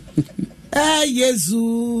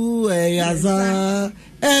Yesu yaza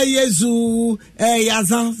Yesu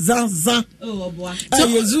yaza za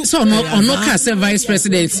so no ka say vice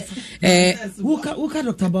president uka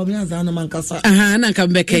Dr. Baumia za na mankasa na nka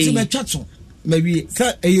mbeka yi me twato maybe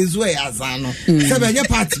say Yesu yaza no say be nye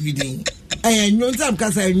party bi din nyom tam ka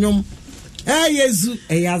say nyom Yesu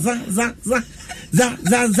yaza za za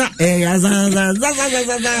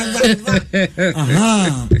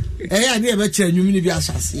aha ani be che nwum ni bi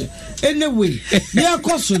asase anyway ye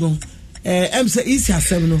koso no em say isi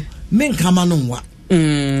asem no men kama no nwa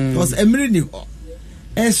because emiri ni ho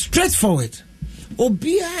straightforward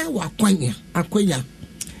obia wa akwanya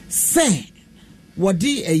say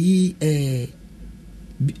wodi ayi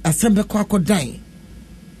asem be kwa kodan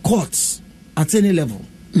courts at any level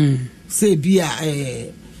say bia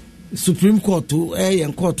Supreme Court to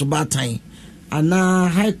and court to Batan and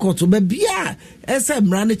High Court to Bebia as a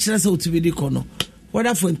brand chance to be the corner.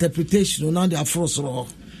 Whether for interpretation now they are forced law.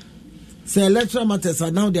 Say electoral matters are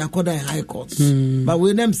now they are called in High Courts. But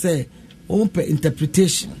when them say open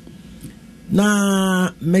interpretation.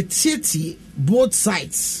 Na metieti both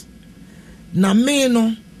sides. Na me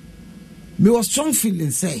no me was strong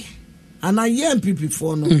feeling say and I hear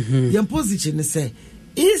people no your position say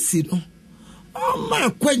easy no. Oh my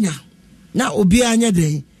kwenya na obi anya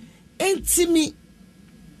den entimi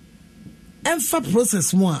emfa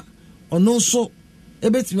process mo a ono so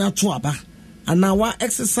ebetimi ato aba ana wa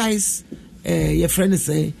exercise your friend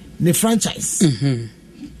say the franchise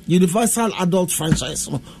universal adult franchise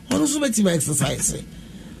ono so betimi exercise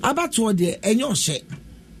abato de enyo hye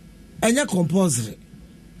enya compulsory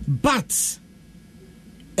but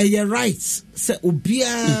your rights say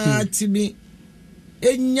obia timi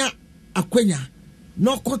enya akwenya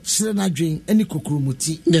no ko kire na dwen ani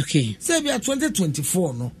kokromoti okay say bia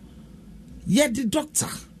 2024 no ye the doctor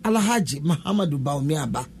Alhaji Muhammadu Bawumia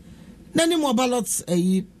aba nani mo ballots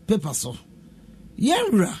paper so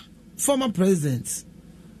yenra former president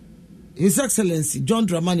His Excellency John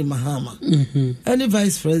Dramani Mahama any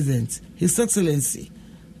vice president His Excellency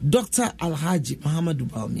Dr. Alhaji Muhammadu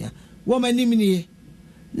Bawumia woman nimini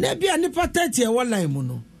na bia ni patete e wala mu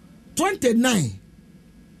no 29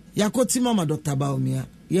 yakoti mama Dr. Bawumia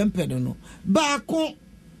yempedo no baako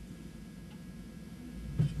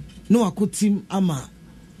no akotim ama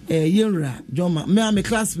yenra joma me am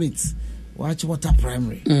classmates watch water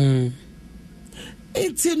primary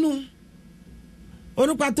etinu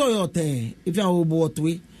onu pato yote if you obo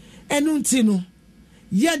otwe enu ntinu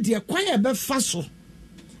ye de kwan e be fa so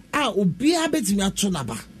a obi abetimi ato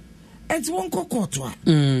naba enti won kokoto a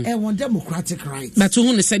e won democratic rights but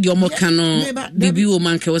who ne said your mo kano bibi wo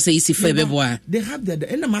man ke wo say isi fa bebo a they have the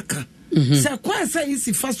enamaka say kwan say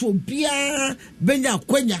isi fa so bia benya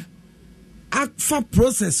kwanya akfa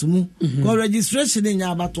process mu ko registration in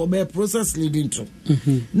about to be process leading to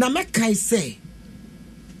na make I say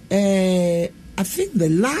I think the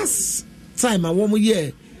last time I want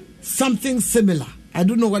hear something similar. I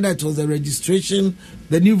don't know whether it was the registration,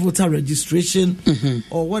 the new voter registration,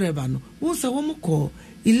 or whatever. No, what's a woman call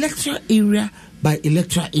electoral area by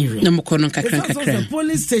electoral area? No, the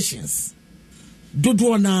polling stations.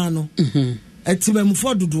 Duduanano,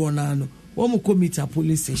 etimemufo Duduanano. Woman call meet a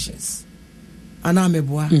polling stations.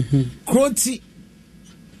 Anameboa, Kronti.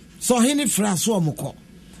 So hini fraso amoko,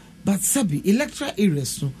 but sabi electoral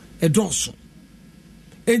areas no edoso.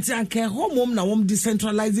 Enti anke home na wom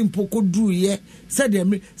decentralizing poko do ye said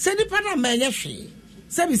them said the pana manya hwe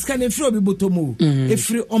sabi scan efri obi botomu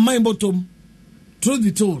efri oman bottom truth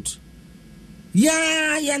be told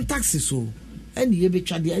yan taxi so and ye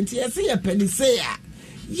betwa de enti ye say ye penny say ya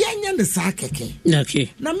yenya ne sa keke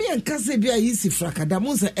okay na me enka se bia yisi frakada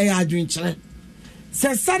mo se e adwenkyere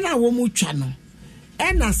se sana wo mu twa no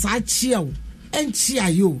e na sa chia wo enchi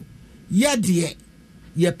ayo ye de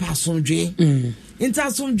ye pasonje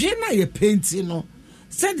intasonje na ye painting no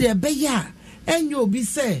said the beya enyo obi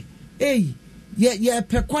say eh ye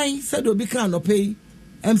pekwan said obi kan no pay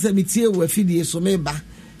em say metie wo afidie so me ba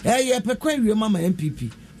ye pekwan wi mama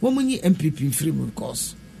MPP wo munyi MPP free mu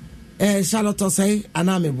course Charlotte say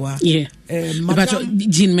anameboa madam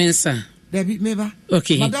Jean Mensa Debbie meba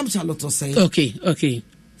okay madam Charlotte say okay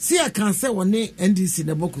see I can say one NDC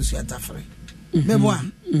na bokusu atafre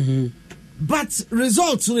meboa but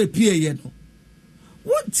results no appear ye no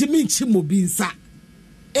what to mean chimobi nsa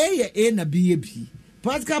a na b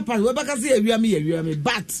political party we baka say awia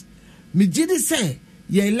but me gidi say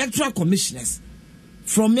your electoral commissioners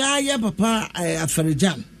from ya papa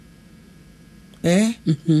Afarijan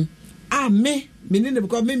me need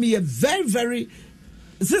because me very very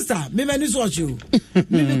sister me many so you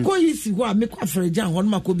me ko yisi ho me ko Afarijan ho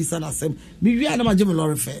no makobisa na sem me wi na magem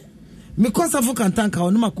lorry fair me ko safo kan tanka ho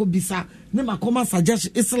no makobisa ne makoma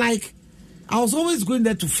suggestion it's like I was always going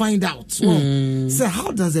there to find out. So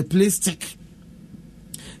how does a place stick?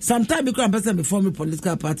 Sometimes because I'm person before me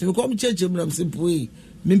political party, we come change them simple way.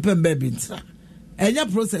 Mimpen baby intra.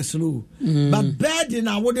 Enya process no. But bad in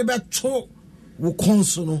our whatever cho will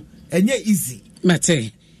console enya easy.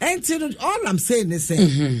 Mate. And all I'm saying is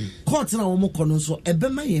say court na womo kono so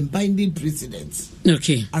ebema yen binding precedent.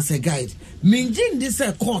 Okay. As a guide. Minjin this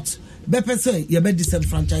court bepe say ye be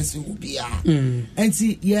disenfranchise you be and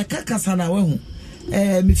see ye kakasa na we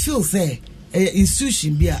hu me feel say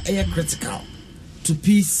institution be a critical to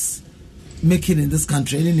peace making in this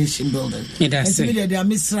country, any nation building. And see me there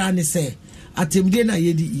misra ni say atemde na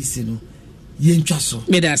ye di isi no ye ntwa so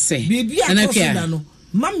me da say bibi akoso no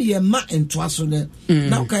mam ye ma ntwa so ne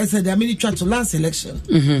now can say there many try to last election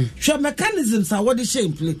sure mechanisms are what they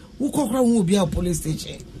shame play who kokra hu be a police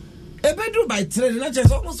station ebedu by trade na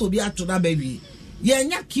just almost obi ato na baby ye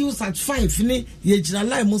nya queues at 5 ni ye gina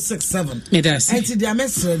line mo 6-7 and the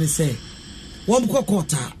amesre they say one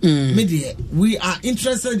quarter media we are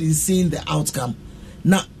interested in seeing the outcome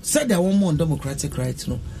now said there one more democratic rights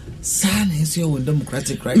no sana is your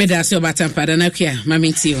democratic rights me da say obatampa da na kia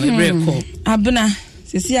mami ti o ebre ko abuna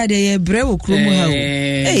sisi ade ye bre wo krom ha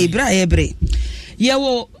o bra ye bre ye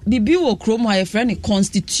wo bibi wo krom ha ye friend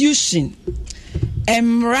constitution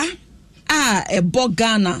emra a ebo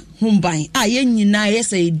Ghana humban a ye nyina ye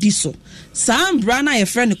say diso sa mbra na ye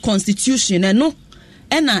friend constitution no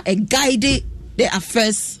na a guide the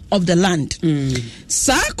affairs of the land.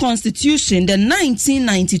 Sa constitution, the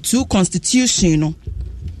 1992 constitution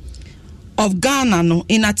of Ghana no,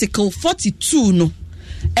 in article 42 no,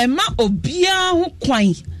 ema obia ho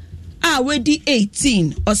kwan a wedi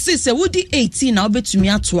 18 or se wedi 18 na obetumi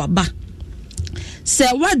ato aba. Se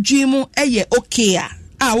wadwemu eye okay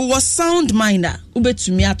a wo sound minder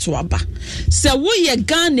ubetumi ato aba. Se wo ye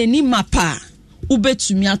Ghana ni mapa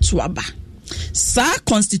ubetumi ato aba. Sa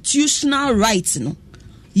constitutional rights no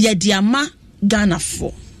yediama Ghana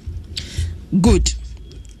for good.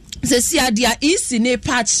 Se si adia isi ne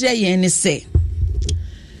patche yen say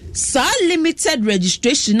sa limited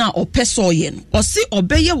registration na opeso yen or si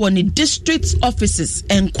obeye woni district offices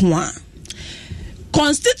enkwa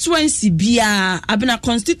constituency bia abena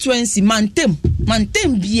constituency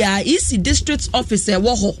mantem bia isi district officer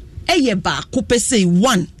wo ho eye ba ko pese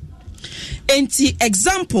 1 enti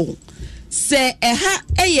example se eha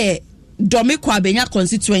eye domekwa benya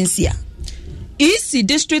constituency a isi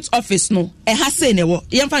district office no eha se ne wo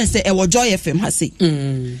yemfa se ewo Joy FM ha se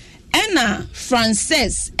ena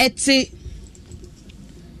Frances eti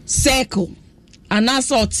circle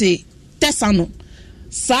anasorti tesano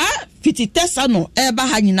sa fiti tesano eba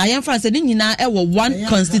ha nyina yemfa se ni nyina ewo one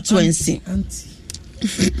constituency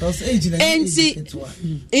enti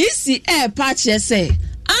isi patch say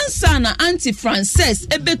ansa na anti Frances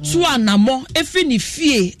ebetu anamo efi ni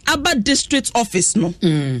fie aba district office no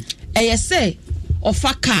eye say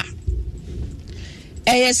ofaka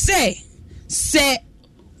eye say se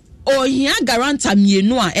ohia garanta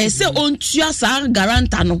mienu a eye say ontua sa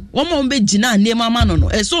garanta no wo mo be gina nema ma no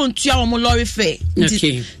eye ontua wo mo lorry fare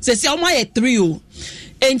se se wo aye 3 o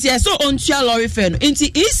enti eye ontua lorry fare no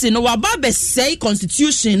enti isi no waba be say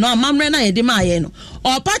constitution no amamre na ye de ma ye no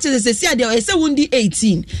or parties se sia de eye wundi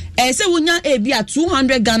 18 eye wunya ebi a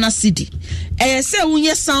 200 Ghana cedi eye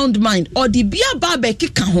wunye sound mind or the bia ba be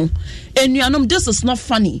kika ho enuanom. This is not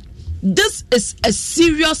funny, this is a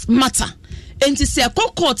serious matter. Enti se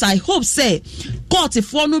court I hope say court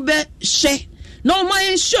for no be she no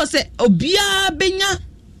my sure say obia benya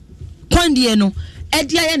kwandie no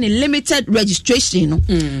edia ye limited registration no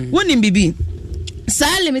wonim bibi sa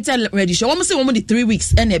limited registration wo say wo di 3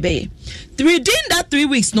 weeks ene be within that 3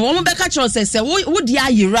 weeks no wo be ka cho say wo di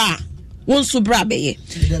ayira won so bra be ye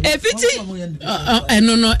efiti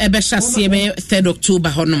no ebe hyase be 3rd October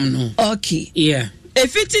honom no okay yeah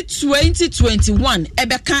efiti 2021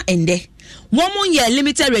 ebe ka ende woman year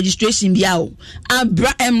limited registration bia o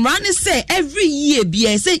run say every year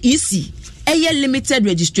bia say easy a limited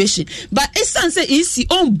registration but it's say easy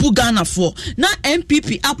on Bugana for now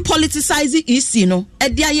MPP are politicizing easy no e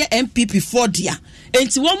dia MPP for dia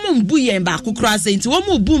enti woman bu yen ba kokra say enti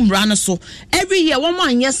woman boom run so every year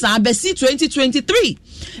woman yes be see 2023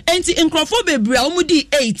 enti inkrofo bebre a woman di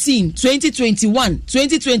 18 2021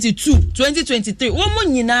 2022 2023 woman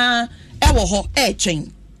nyina e wo ho e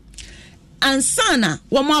twen ansana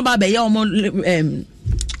woman aba be ya woman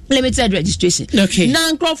limited registration. Okay.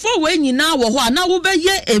 Na nkrofo we nyina wo ho na wo be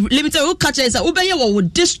ye limited wo catch is wo be ye wo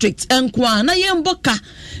district enkwa na ye mboka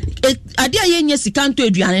ade aye nya sika nto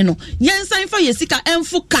aduane no yen san fa ye sika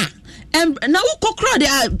emfo ka na wo kokra de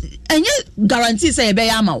enye guarantee say ye be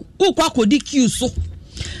ya ma wo kwa kodi queue so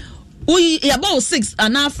we about 6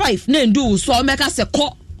 and 5 na ndu so meka se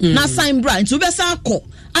ko na sign branch wo be sa ko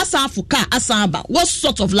asa afuka asa aba. What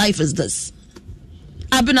sort of life is this?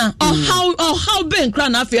 Abena how ben kra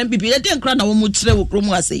na afia MPP e den kra na wo mu kire wo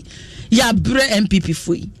kromu ase ya bre MPP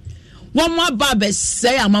foi wo mo ba be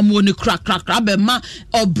say amamo ni kra be ma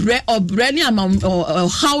obre ni amam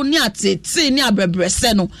how ni atete ni abrebre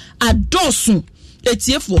se no adosu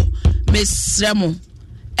etiefo mesremo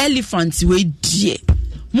elephant we die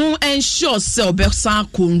mo ensure se obesan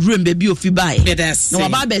ko nrem be bi ofi bai no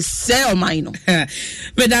aba be se o man no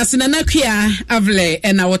bedas na nakia avle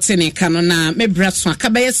na wotene kano na me braso aka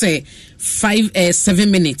be say 7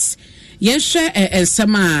 minutes yenhwe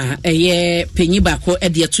ensama eye penyi bako e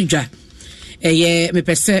de atudwa eye me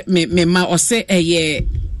pese me ma ose eye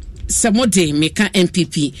samode meka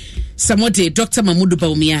MPP samode Dr. Mamudu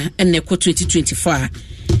Bawumia enne ko 2024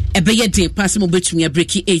 ebeye den pass mo betumi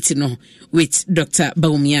breaki 8 no with Dr.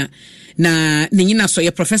 Bawumia na nenyina so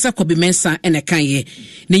ye Professor Kobi Mensa ene kan ye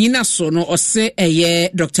nenyina so no ose eye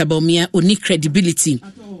Dr. Bawumia oni credibility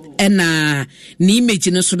ɛna ne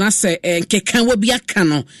image no so na sɛ nkeka wa bi aka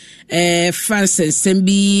no fans nsɛm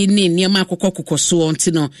bi ne nneɛma akokɔ so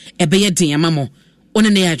nti no ɛbɛyɛ den ama mo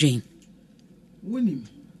one ne adwen wonim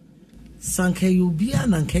sanka yobia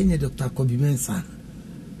na nkanya Dr. Kobi Mensah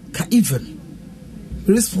ka even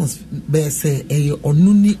response be say a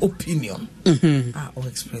onuni opinion or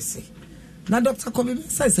express it. Now Dr. Kobi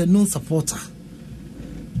Mensah is a known supporter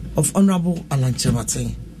of Honorable Alan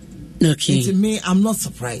Kyerematen. Okay. Into me, I'm not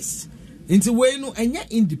surprised. Into way no any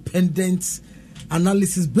independent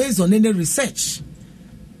analysis based on any research.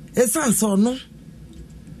 It's answer no.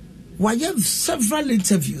 Why you have several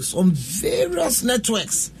interviews on various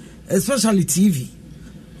networks, especially TV,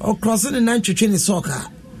 or crossing the 9 to 20 soccer.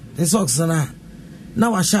 The soccer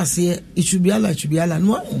now I shall say it should be Allah,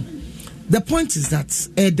 No. The point is that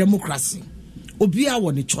a democracy obia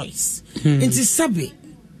one choice. Into Sabi.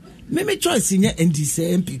 Maybe choice in your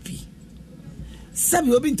NDC MPP.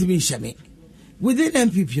 Sabi obi to be shame. Within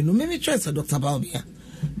MPP, no, maybe choice of Dr. Balbia.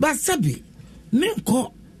 But Sabi,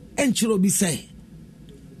 Minko and Chirobi say,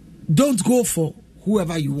 don't go for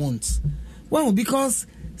whoever you want. Well, because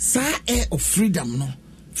sa air of freedom, no,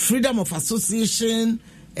 freedom of association,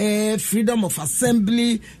 freedom of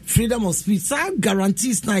assembly, freedom of speech. Sa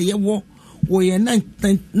guarantees na yewo we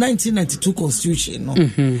 1992 constitution, no.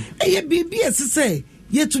 Ye BBS say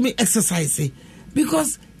ye to me exercise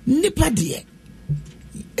because nipa die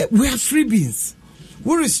we have freebies.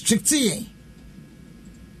 We restricting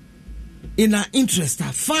in our interest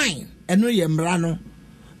are fine and no yemrano.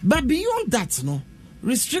 But beyond that, no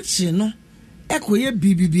restriction, no. Ekoye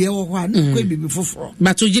BBB or one, BBB for.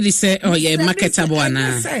 But you just say, oh yeah, marketable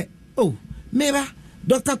na. Oh, maybe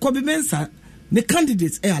Dr. Kobi Mensah, the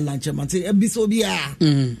candidates Alan Kyerematen, ebisobia.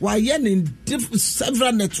 Why yen in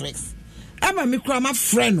several networks. I'm a my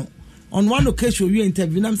friend on one occasion you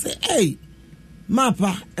interview. I'm say, hey,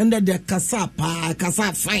 Mapa, and then the kasa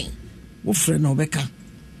fine. What friend Obeka?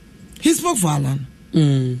 He spoke for Alan.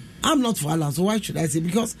 I'm not for Alan, so why should I say?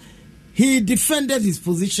 Because he defended his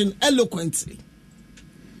position eloquently.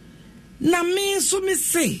 Na me so me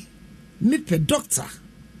say, me pe doctor,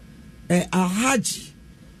 Alhaji,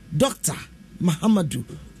 Doctor Mahamadou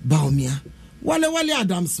Bawumia, Wale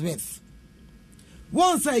Adam Smith.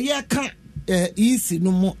 Once a year can easy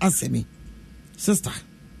no more asemi, sister.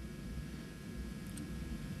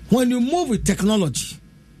 When you move with technology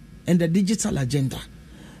and the digital agenda,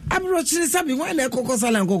 I'm watching something when I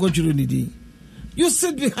you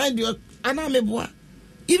sit behind your anameboa,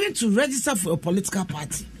 even to register for a political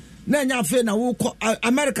party. Nanya fe na wo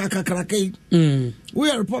America kakrake.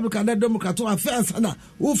 We are Republican and Democrat to affairs na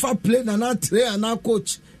wo fa play na train na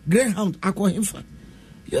coach Greyhound akohimfa.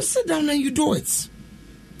 You sit down and you do it.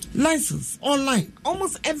 License online,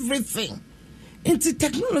 almost everything. Into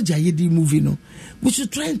technology you moving no. We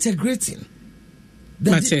should try integrating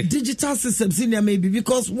the digital systems in there maybe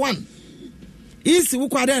because one is so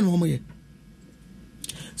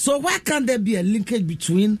why can't there be a linkage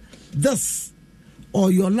between this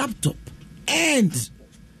or your laptop and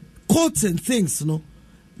codes and things, no?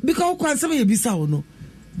 Because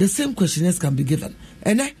the same questionnaires can be given.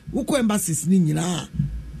 And then uko embassies ni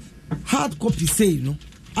hard copy say no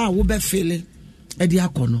we be failing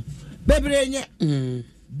no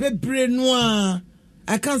bebre noa.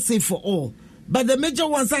 I can't say for all, but the major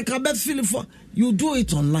ones I can be feeling for you do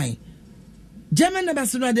it online. German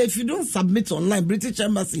embassy, if you don't submit online, British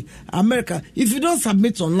embassy, America, if you don't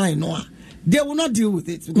submit online, no, they will not deal with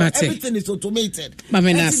it because everything is automated.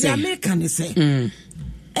 The American is saying,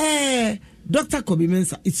 Dr. Kobi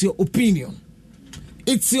Mensah, it's your opinion.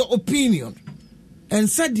 It's your opinion. And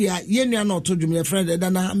said, yeah, you not told me a friend that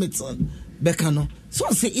Dana Hamilton Bekano. So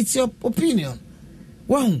I say, it's your opinion.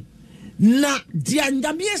 Wow. Na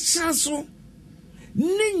diandamie chanso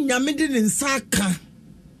ni nyamede ne nsaka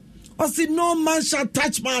or say no man shall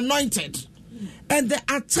touch my anointed. And there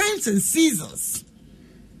are times and seasons.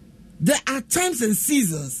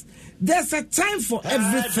 There's a time for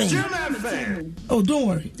everything. Oh, don't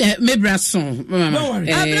worry. Maybe a song. Don't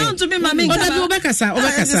worry. I'm not to be mammy.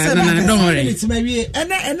 Don't worry. It's maybe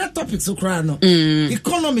and topic so crano.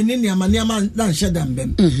 Economy in your man dan shed them.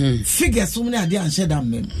 Figures so many ideas and shed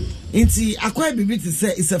them. Into acquire baby to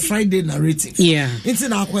say it's a Friday narrative. Yeah. Into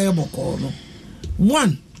an acquirable call.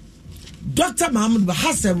 One, Dr. Mahmoud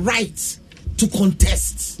has a right to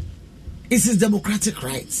contest. It's his democratic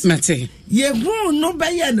rights. Mate. Yeah, no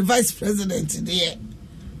by the vice president there.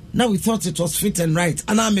 Now we thought it was fit and right.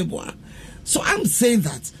 So I'm saying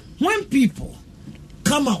that when people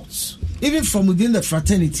come out, even from within the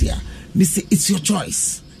fraternity, me say it's your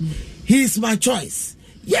choice. He is my choice.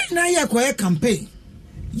 Yeah, now you acquire campaign.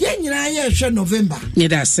 Yen yɛhwɛ November.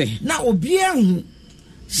 Now obiara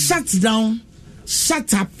shut down,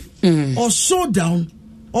 shut up, or show down,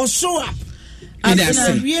 or show up. Abina.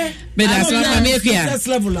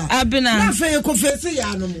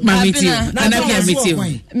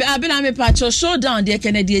 Abina me patcho show down the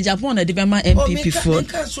Kennedy Japan the Bema MPP for.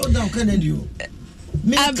 Show down Kennedy.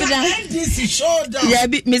 NDC showdown. Yeah,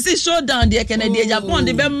 Mrs. Showdown, dear Kennedy, Japan,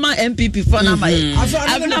 the Bema MPP for Namaye.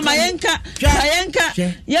 Abna Mayenka,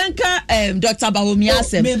 Dr. Bawumia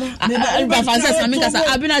Nsem.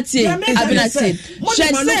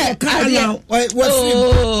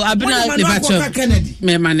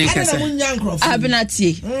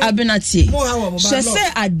 Abinati. She say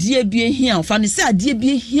adie bi here, fan say adie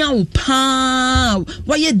bi here pa.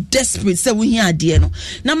 Why you desperate say we here adie no.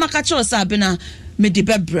 Na maka cho say abina me de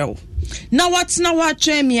bebrel. Na what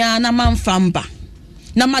twa me na manfamba.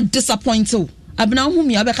 Na ma disappoint o. Abina hu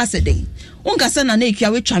me abeka se den. Unka se na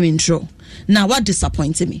ekua we twa me ntro. Na what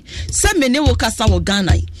disappoint me. Se me ne wo kasa wo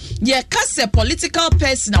Ghana. Ye kase political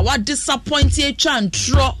person na what disappoint e twa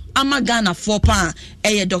ntro ama Ghana for pa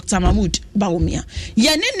Dr. Mahmoud Bawumia.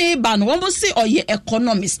 Ye ne ba no wo se oye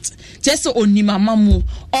economist. Just onima mamu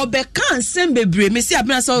obeka nsem bebre me se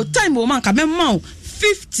abina so time wo man ka me ma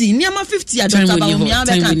 50 nearma 50 ya Dr. Bawumia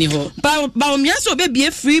Bawumia so be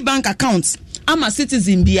a free bank account. I'm a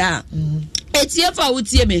citizen bia. Etiefa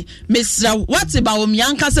utie me Mr. What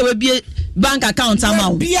Bawumia nka se we be bank account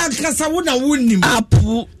amount. Bia nka sa wona wonni mu.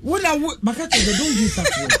 Apu. Wona makati they don't do that.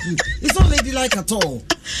 It's not ladylike at all.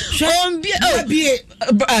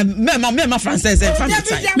 Me Francis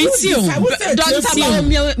me too. Dr.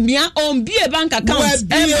 Bawumia on be a bank account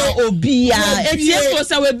obia etiefa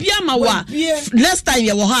so we bia ma wa next time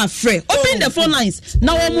you will have free open the phone lines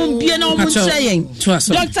na wo mun bia na wo mun cheyen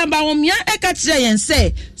Dr. Bawumia e ka cheyen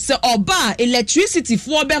say oba electricity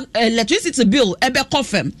for electricity bill ebe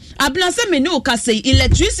confirm abna say me no ka say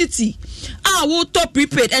electricity wo top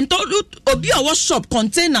prepaid and obi a shop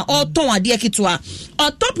container or ton ade kitwa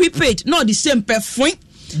or top prepaid not the same perfect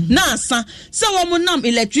na sa so wo mu nam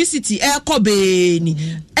electricity e kobe ni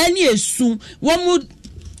eni esu wo mu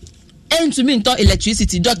to me into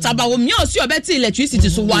electricity. Dr. Bawumia osi obeti electricity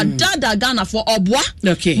so wadada Ghana for obwa.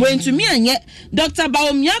 Okay. When to me anye Dr.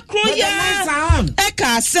 Bawumia kroya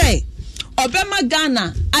eka say obema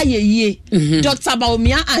Ghana ayeye. Dr.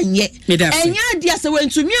 Bawumia anye. Enya dia say when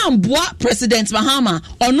to me amboa President Mahama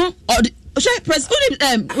ono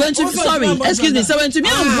president when to sorry excuse me so when to me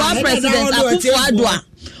amboa President Akufo-Addo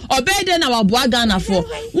Obey na waboa Ghana for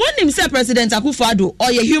when him say President Akufo-Addo or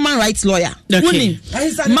a human rights lawyer. Okay.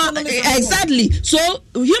 Exactly. So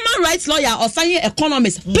human rights lawyer or say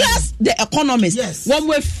economist plus the economist. Yes. One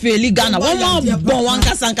way fairly Ghana. One more bon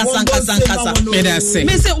anka sanka.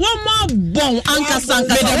 Me say one more bon anka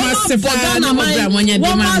sanka.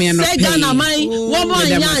 Ghana mai. One more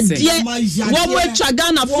nya die. One more cha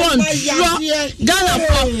Ghana front. Ghana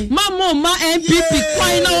for mama ma MPP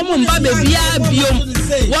kwai na wo mba be bia biom.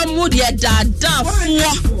 One mood ya dada for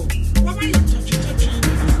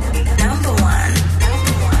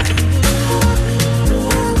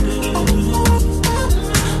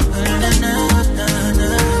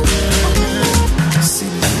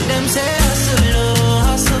them say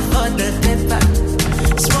hustle for the paper.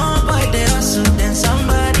 Small boy they hustle, then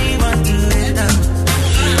somebody want to let them.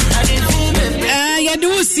 You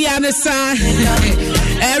do see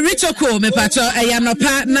Richoko me pacho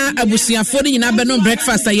ayanopa na abusuafo ni nyina benom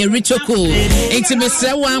breakfast aye Richoko enti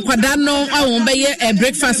mesre wan kwada no awon beye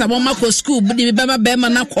breakfast aboma ko school budi be ma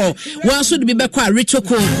na ko wan so de be kwa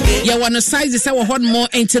Richoko ye wono size se wo hon mo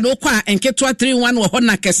enti no kwa enketo 31 wo hon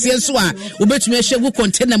na kese so a obetumi ahwegu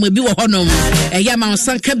container mo bi wo honom ya ma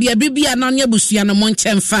sanka bia bibia na ne abusua no mo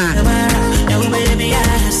nchemfa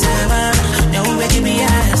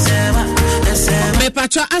me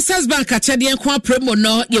patro Access Bank achede nko promo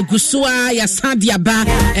no ye gusua ya sadia ba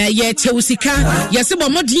ye chewusika ye se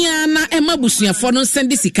bomodia na ema busuafo no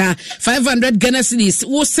send sika 500 Ghana cedis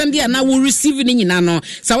wo send ya na wo receive ni nyina no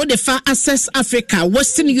sa wo de fa Access Africa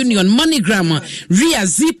Western Union MoneyGram Ria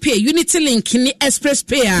Zpay Unity Link ni Express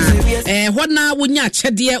Pay hona wo nya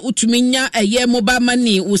achede utumi nya ye mobile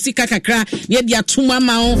money wo sika kakra ye dia tuma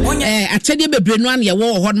ma achede bebre no an ye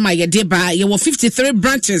wo hon ma ye de ba ye wo 53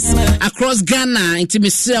 branches across Ghana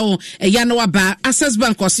intimisel Yanowa ba Access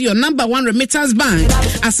Bank was your number one remittance bank.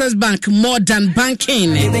 Access Bank more than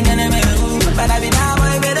banking.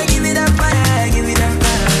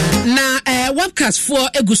 Na webcast for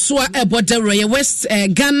Egusua Border West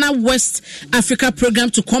Ghana West Africa program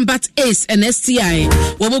to combat AIDS and STI.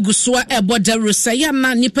 Wabugusua Border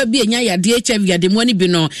Sayana Nipa bi enya ya DHIV ya demoni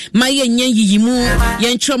bino maye nyen yiyimu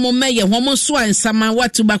yentromo meye homo so ansama wa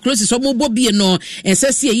tuberculosis omo bobie no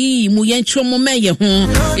ensese yiyimu yentromo meye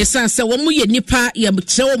ho esanse wo mu ye nipa ya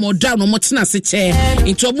chewo mo da no mo tena seche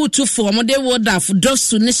into mu tufo wo de woda fu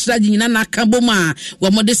dosu ne strategy nyina na kaboma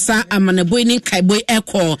wo mo de sa amaneboy ni kaiboy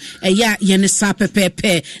eko eya yene sa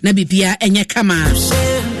pepepe na bibia enye kama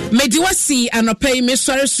mediwasi anopai me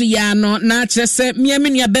sori su ya no na kyerese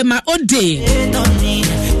miamenia bema ode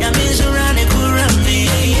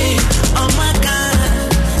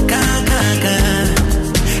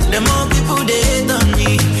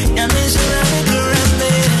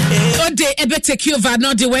ebe take over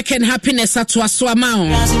not the work and happiness at Waswamao.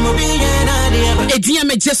 Edia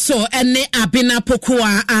mejeso ene abina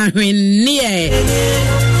pokuwa ahwennie.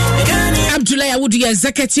 Abdullah Awudi,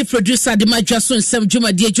 executive producer, the Dwaso Nsem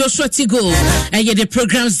Juma Di Joshua Tigo, and the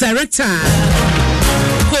program's director.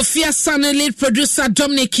 Kofi Asane, lead producer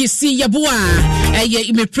Dominic Kisi Yabua,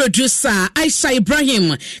 ime producer Aisha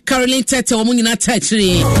Ibrahim, Caroline Tete Omunina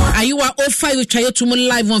Tetri. Ayuwa O5 with Chayotumu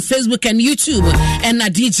live on Facebook and YouTube, and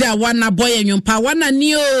Adija Wana Boy and Yumpa Wana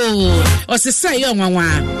Neo. Osisa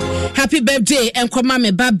Yongwa. Happy birthday and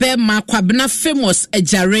komame babe ma kwabna famous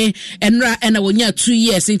ejare enra ena wonya 2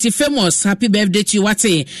 years into famous. Happy birthday to you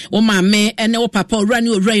wate o mame ene o papa orani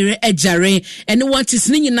orere ejare ene want is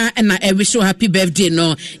nyina ena e wish you happy birthday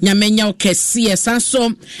no nyamenya okese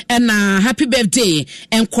sanso ena happy birthday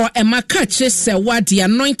enko emaka chese wadi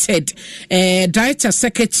anointed director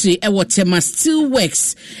secretary e wotema still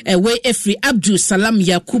works we every Abdul Salam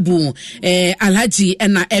Yakubu Alhaji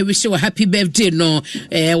ena e wish you happy birthday no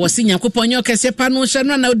was Nyankopon kese pa no hye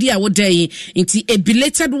no na odi a wodai nti a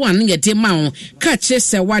belated one ye de ma ka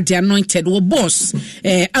chese wade anointed wo boss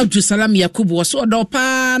Abdul Salam Yakubu was odo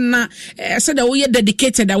pa na said that we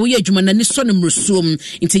dedicated that we adwuma na ni so no mrusuom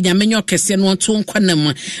nti nyamenyo kese no to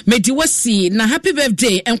nkwanam medi wasi na happy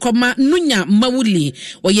birthday enkoma nunya mawuli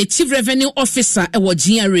we chief revenue officer e wo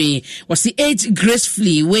GRA was age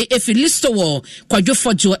gracefully we if listo wo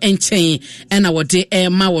kwadwofojo enchen na wode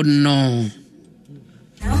ma wo no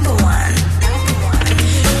Number 1.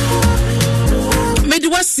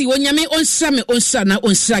 Mediwasi wonyame onsha na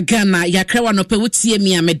onsha Ghana yakrewa no pe wutie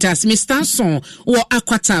mi amedas Mr. Son wo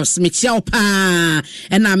Aquataps me chia opa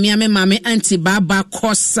na miame mame anti baba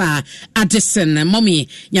kosa Addison mommy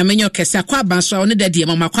nyame nyo kese akwa banso one dadie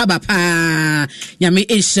mama kwa ba pa nyame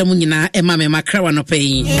ehye nyina e mame makrewa no pe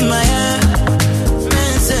yi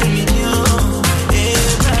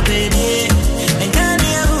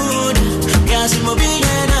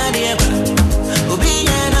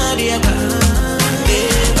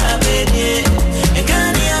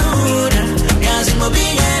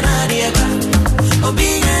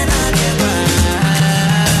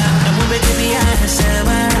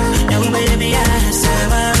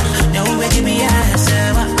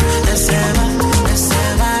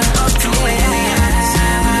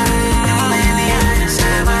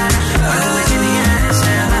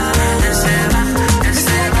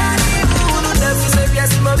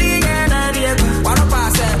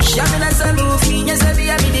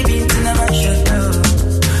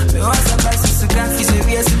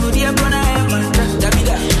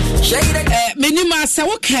Sa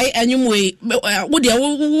wokai anyumwe wo de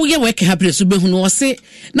wo ye work happiness so behu no se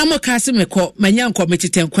na mo ka se meko manya nko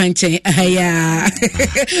meteten kwanchen ahaya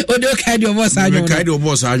o de kai de boss anyum no kai de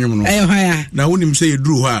boss anyum no ahaya na wonim se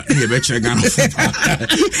yeduru ho a ye be kire Ghana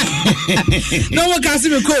no mo ka se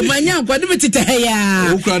meko manya nko de meteten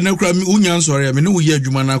ahaya ukra na kra unya nsore me ne wo ye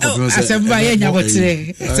adwuma na akofo se asem ba ye nya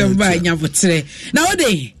botre na wo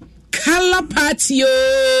de Color party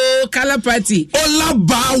color party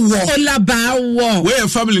Olabawo we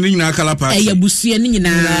family ni nyina color party busua ni nyina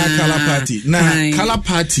color party na color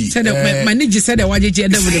party said manage said wajeje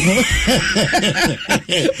dem de ho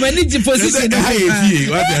manage position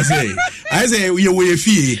what I say we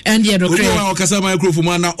fee and ye no credit o kasa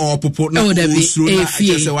microphone na opopo na usuru na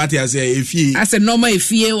say what I say efie as a normal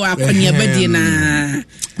efie wa akonia badi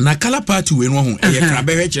na color party we no ho e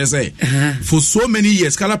krabe hwe say for so many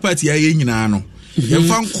years color party aye nyina no you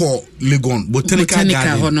fan call Legon botanical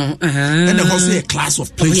garden and the also a class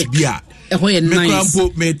of place beer nice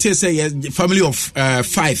me say family of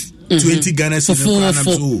 5 20 Ghana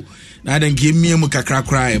cedis na then give me mu kakra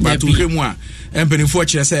krai but to hwemu a empany for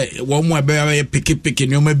kire say wo mu abia pick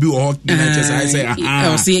no ma bi o na kire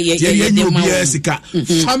say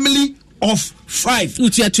family of 5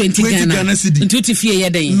 utia 20 Ghana ntuti fie ye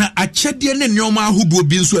den na achede ne nyoma ahodo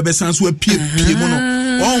bi nso ebesan so apie mu no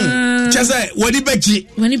Chese wani bechi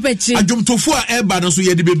adwomtofo a eba no so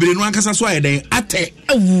ye de bebre no ankasa so ayeden ate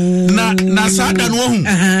na sada no hu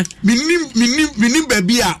minim ba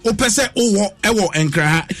bia opese owo ewo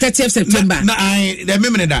enkra 30th September na de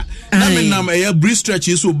memene da na menam e breeze stretch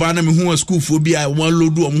so ba na me hu school fo bia won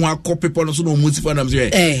lodu om ho akọ people no so no mu sifa na me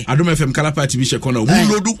Adom FM kala party bi shekona wo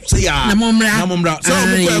lodu say ya na momra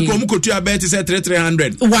so mo ko tu abet say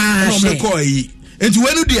 300 wow no me ko yi enti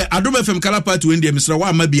wenu de Adom FM kala party wen de misra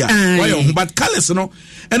wa ma bia wa yo hu but kales no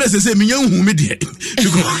ena se me nya hu me de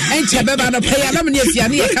enti beba no pay na me afia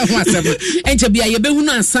ne ka ho asem enti bia ye behu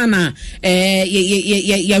no ansa na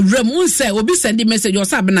ye ramun say obi send message o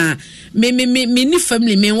sabna me ni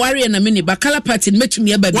family me worry na me ni bakala party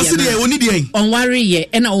metumi aba bia wose de oni de on worry ye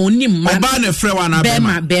ena oni ma oba na frɛ wa na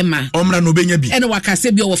bema omra no benya bi ena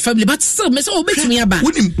wakase bi o family but still me say obetumi aba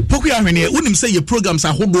wonim poku ya hwene wonim say ye programs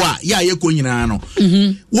ahodo a ya ye ko nyina no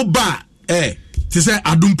wo ba ti say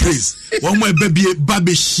Adom praise won mo ebabie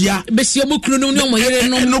babehia mo kunu no ne mo yere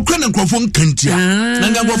no no kra na nkrofo nkantia na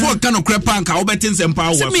nkrofo ka no kra panka wo betin sempa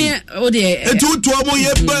wo me o de etu mo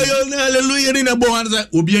ye ba hallelujah ni na bo han say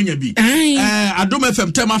obi anya bi Adom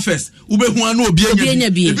FM tema first wo be hu anu obi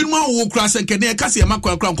anya bi ebi mo wo kra say kene e kase e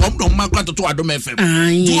makwa kra nkom no makwa toto Adom FM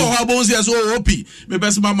tu wo ha bon say so opi me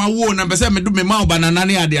bese mama wo na bese me do me ma banana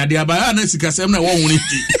ne ade aba na sikasem na wo hu ni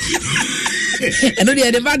ti eno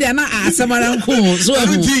de bade na asamara nko so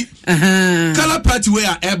kala party we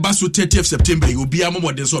a eba so 30th September you be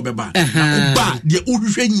amode so beba oba de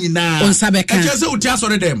ohwehwe nyina ejese uti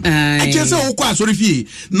asore dem ejese ukọ asore fie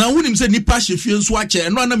na wonim se nipa hwefie nso ache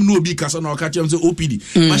eno anam na obi kasa na okachem se OPD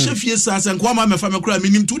ma hwefie sasa nko ma mefa mekura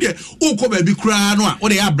minim tu de ukọ ba bi kura no a wo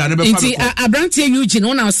de abra na befa me abrantie Eugene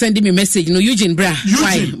wona send me message no Eugene bra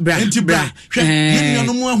hwɛ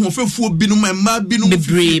no mu ahofefuo bi no ma bi no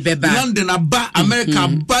London ba America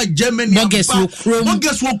ba Germany ba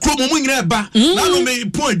Bogus wo krom mo nyina ba na no me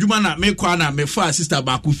pon adwuma na me kwa na me fa sister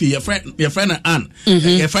ba ku fie your friend Ann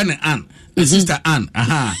sister Ann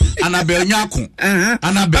Annabel Nyako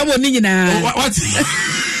Annabel ba ni nyina what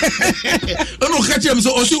ono kachem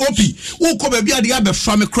so osi opi wo ko ba bia de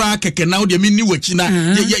abefa me kra keke na wo de me ni wachi na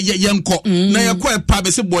ye nko na ye ko pa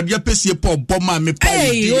be se bode apesie pa oboma me pa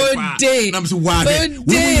na me se wa de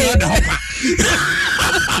wo ni da hopa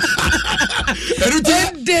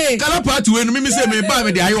Erute kala party we no me say me ba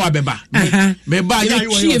me de ayo abeba me ba ya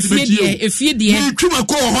efie de me twuma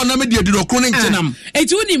ko ho na me de dirokro ne ntenam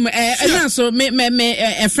eti unim na so me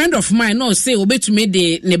a friend of mine no say obetumi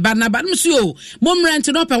de ne ba na ba no so o momrant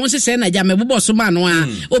no pa won se na ja me bobo so ma no a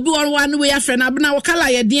obi worwa no we afre na na wo kala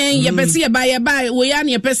ye den ye pese ye ba we ya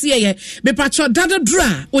ne pese ye be patcho dada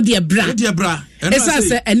dra o de bra esa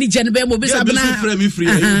se ani jene be mo bi sabna free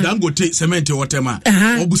Dangote cement whatever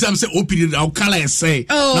obusam se opidi da kala say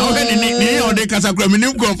na o ne o de kasa kra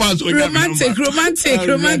minim go fast o romantic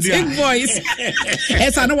voice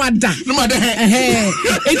esa no wada no ma de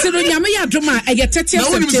eti no nyame ya doma e get 30th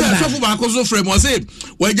September so ba ko so frame o say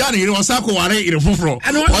we ja ne o sa ko ware ire foforo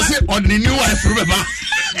o say o ne new wife ro be ba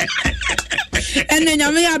ene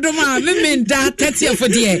nyame ya doma me da 30th for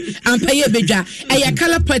there ampaye bedwa e ya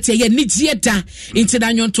kala party ye nigie da into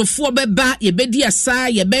da nyontofo beba ye bedi asa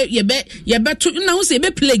ye be to na wo say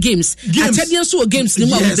be play games atede so games ni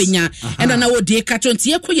mu abenya ena na wo de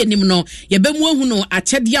katonti ye koye nim no ye be mu ahu no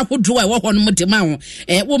atede ahodo a wo ho no mo de ma ho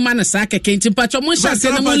wo ma na sa keke nti pacho mo sha se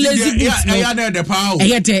na mo lazy boots no ya de pa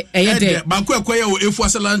e de ba ko ekoye wo efu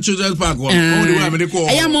asala children's park wo de wa me de ko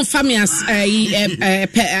e ya mo families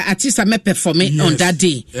artist me perform on that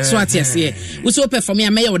day so at yes here we so perform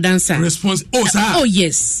ya me your dancer response oh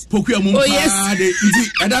yes poku amum de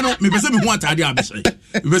nti eda no me pese me hu atade abese me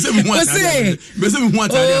pese me hu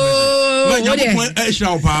atade na nya mo e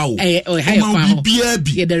shra pa o ma bibia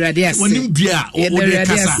bi ye de radias wonim bia o de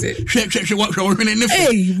kasa hwe hwe ne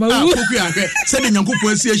fe poku ya hwe se de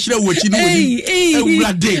nyankopon asi ahira wo chi ne woni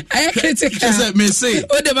ewurade se me say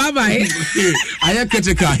o de bye bye aya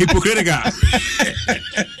kritika hypocritical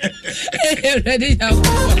ready now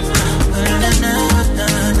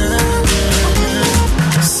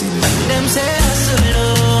them say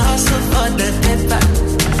hustle for the paper.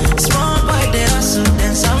 Small boy they hustle,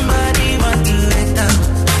 then somebody want to let them.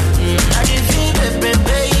 I can feel the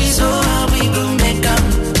so how we gon' make them?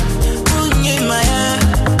 Put in my heart,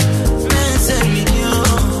 man say me you,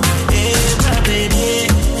 baby,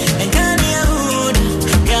 and can't you hold?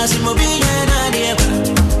 Yes, mo be na dia,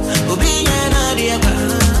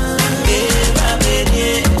 baby,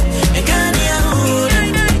 and can't you hold?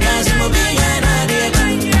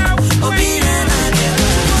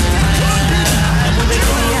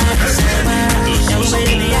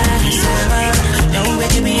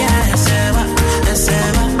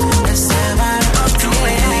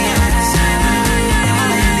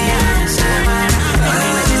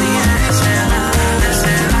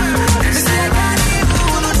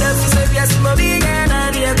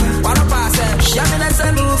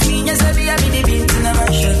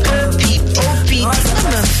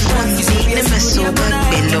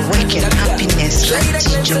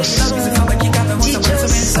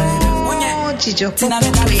 Joko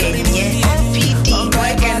PD,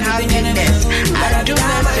 work and happiness. I do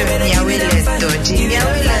FM, Yawilet Doji,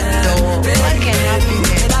 Yawilet Do, work and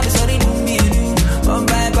happiness.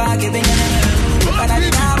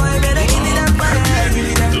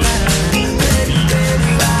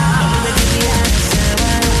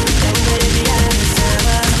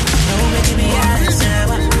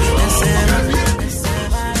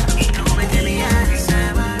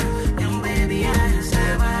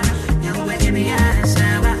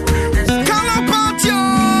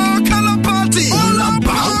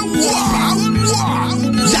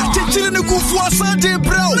 Sunday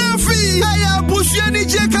bro. Nefi, aya busheni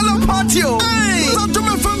je kala party. Hey,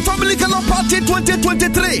 Santuma Family Kala Party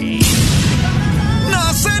 2023.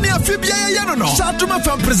 Na senior Fibia Yano. Santuma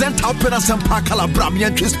Fam present Apena Sampa Kala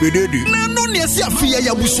Bramian Crispededi. Na no nesia fia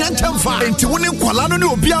ya bushen temfa. Enti woni kwala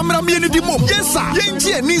no obi amra me ni di mom. Yes sir.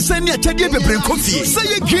 Yenje ni senior chede bebre kofi.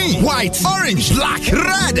 Say green, white, orange, black,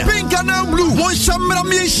 red, pink and blue. One shamra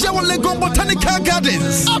me show Legon Botanical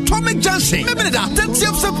Gardens. Atomic Junction. Remember that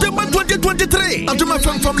 30th September 2023. Santuma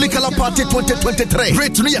Family Kala Party 2023.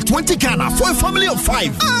 Rate me at 20 Ghana for a family of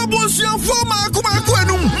 5. Abosia for ma kuma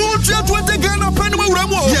kwenu. Mutia 20 Ghana pen we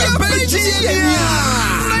uramo. Yeah,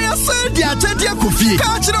 I said ya tedia kofi.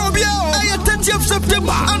 Kachira obia. I 30th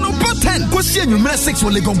September. Anopa 10. Kosi enumere 6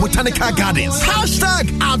 for Legon Botanical Gardens.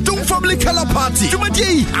 #Adum Family Color Party.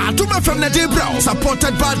 Jumadi Adum FM na Debra.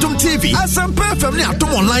 Supported by Adum TV. SMP FM ni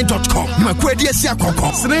adumonline.com. Makwedi esia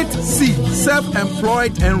koko. Snake C.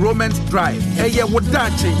 Self-Employed Enrollment Drive. Eye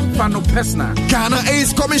wodachi fano personal. Ghana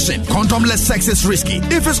AIDS Commission. Condomless sex is risky.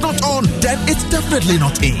 If it's not on, then it's definitely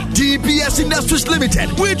not in. DBS Industries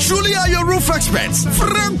Limited. We truly are your roof experts.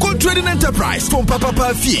 Franco Trading Enterprise. From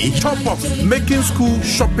Papa Fee. Top of making school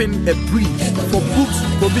shopping a breeze for books,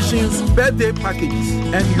 provisions, birthday packages,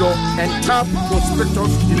 and your entire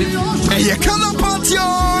prospectus delivery. Hey, color party,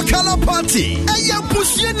 oh, color party. Hey,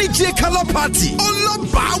 Busheni J color party. All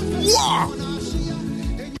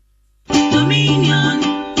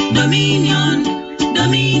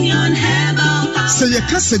Dominion Herbal Powder. Say you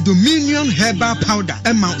cast a Dominion Herbal Powder.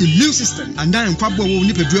 Emma immune system. And then Pablo will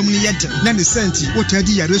nip a drum in yet. Then the senti, what I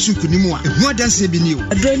did, I resume Kunimua. If more than say be new.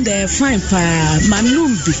 I don't dare fine for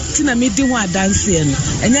Manumbi. Tina me do one dancing.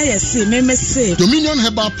 And I say, me say Dominion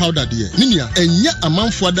Herbal Powder, dear. Ninia, and yet a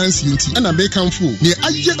month for dancing, and a bacon fool. Near I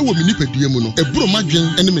yet a woman nip a diamono, a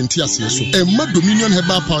bromagian and a mentias. A mud Dominion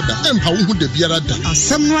Herbal Powder. And how would the beer at that?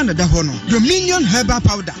 Someone at the honor. Dominion Herbal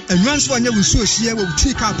Powder. And once one you will so she will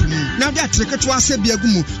take up. Now that trick to us,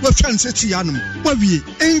 Biagumu, what fancy Tianum. What we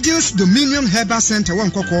Angels Dominion Herbal Center,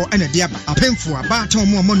 one cocoa and a diaba, a painful, a baton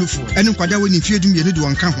more monoful, and Quadawin if you do me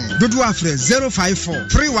one cajon. Do after 054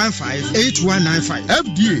 315 8195.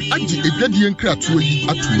 FDA, I did a Gadian crap to you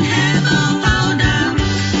at Dominion Herbal Powder.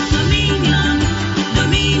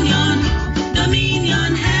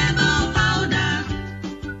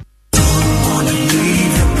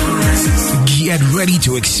 Get ready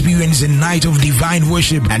to experience a night of divine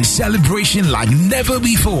worship and celebration like never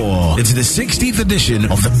before. It's the 60th edition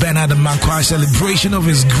of the Bernard Mankwa Celebration of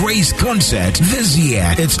His Grace concert. This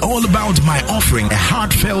year, it's all about my offering a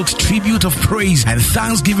heartfelt tribute of praise and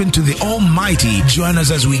thanksgiving to the Almighty. Join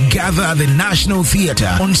us as we gather at the National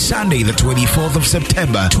Theatre on Sunday, the 24th of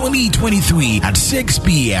September, 2023 at 6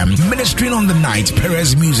 p.m. Ministering on the night,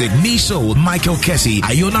 Perez Music, Niso, Michael Kessie,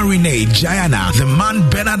 Iona Renee, Jayana, the man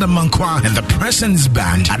Bernard Mankwa, and the Presence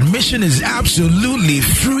Band. Admission is absolutely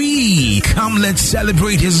free. Come, let's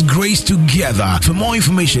celebrate His grace together. For more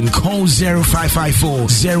information, call 0554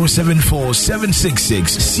 074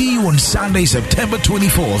 766. See you on Sunday, September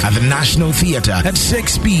 24th at the National Theatre at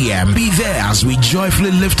 6 p.m. Be there as we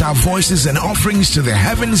joyfully lift our voices and offerings to the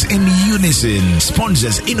heavens in unison.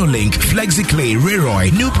 Sponsors InnoLink, FlexiClay,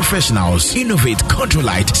 Reroy, New Professionals, Innovate,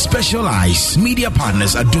 Controlite, Specialize. Media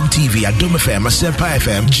partners Adum TV, Adum FM, Asepa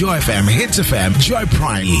FM, Joy FM, Hits FM, Joy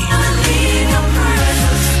Prime.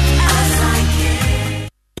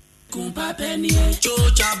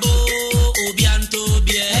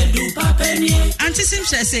 Auntie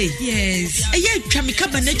Simpson say yes.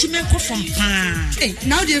 Chamika management from pan.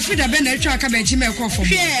 Now the food have been a track of Jimmy Coffin.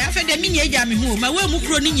 Yeah, after the mini jammy home, my way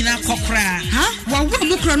Mukronin in a cockra. Huh? Well,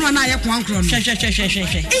 Mukron and I have one cron. Hey,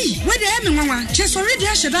 where the Emma, just already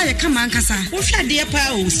I should I come and Cassa. Who shall dear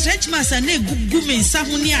Pao, stretch mass and egg gumi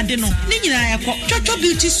Sahunia Deno, Nina, Chocho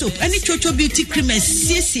Beauty Soap, any Chocho Beauty Cream,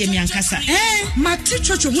 CC and Yankasa. Eh, my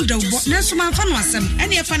teacher would have bought Nelson Fanwasam,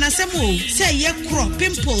 any Fanasamo, say, yeah, crop,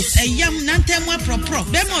 pimples, a young nantemwa propro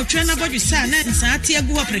be ma otwe na bodwe sa na nsaate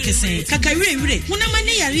agu ho prekese kakawire hunama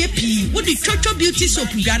ne yare pi wodi chocho beauty soap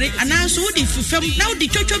gare ananso wodi fufem na wodi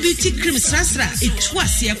chocho beauty cream srasra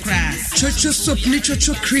etwase akra chocho soap ni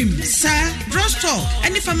chocho cream sa drugstore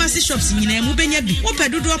any pharmacy shops nyina mu benya bi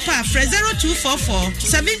opedodo pa 0244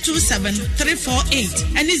 727 348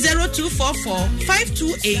 and 0244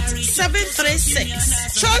 528 736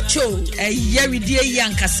 chocho yewidie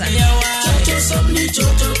yankasa chocho soap ni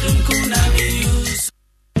chocho cream kuna be use.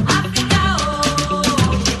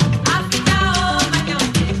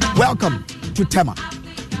 Welcome to Tema,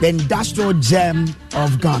 the industrial gem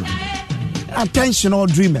of Ghana. Attention all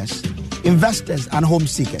dreamers, investors and home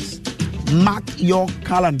seekers. Mark your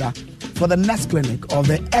calendar for the next clinic of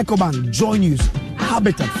the EcoBank Joy News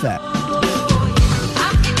Habitat Fair.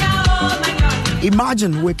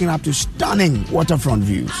 Imagine waking up to stunning waterfront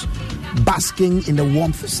views, basking in the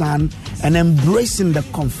warmth sun and embracing the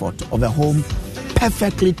comfort of a home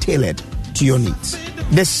perfectly tailored to your needs.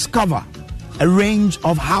 Discover a range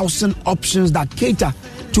of housing options that cater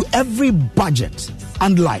to every budget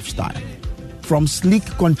and lifestyle. From sleek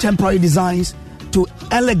contemporary designs to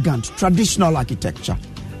elegant traditional architecture,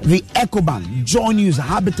 the EcoBank Joy News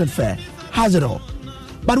Habitat Fair has it all.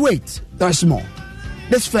 But wait, there's more.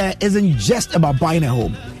 This fair isn't just about buying a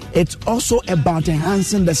home. It's also about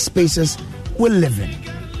enhancing the spaces we live in.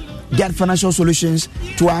 Get financial solutions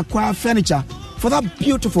to acquire furniture for that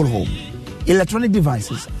beautiful home, electronic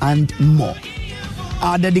devices, and more.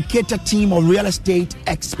 Our dedicated team of real estate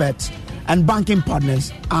experts and banking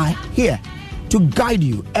partners are here to guide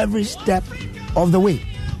you every step of the way,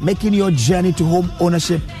 making your journey to home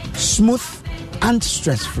ownership smooth and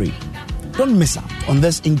stress-free. Don't miss out on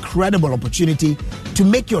this incredible opportunity to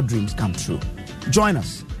make your dreams come true. Join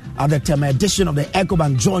us at the Tema edition of the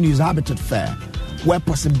EcoBank Joy News Habitat Fair, where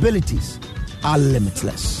possibilities are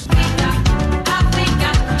limitless.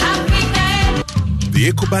 The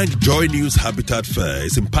EcoBank Joy News Habitat Fair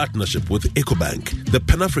is in partnership with EcoBank, the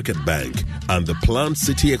Pan-African Bank, and the Plant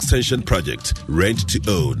City Extension Project, Rent to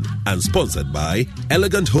Own, and sponsored by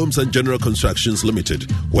Elegant Homes and General Constructions Limited,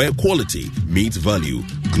 where quality meets value.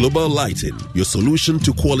 Global Lighting, your solution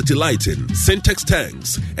to quality lighting. Syntex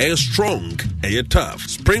Tanks, Air Strong, Air Tough.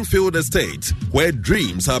 Springfield Estate, where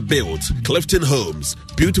dreams are built. Clifton Homes,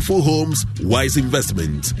 beautiful homes, wise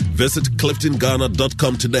investment. Visit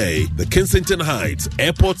cliftonghana.com today. The Kensington Heights,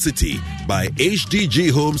 Airport City by HDG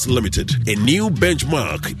Homes Limited, a new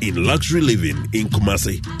benchmark in luxury living in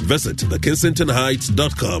Kumasi. Visit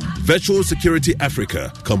thekensingtonheights.com. Virtual Security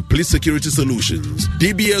Africa, complete security solutions.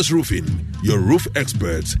 DBS Roofing, your roof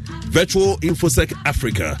experts. Virtual InfoSec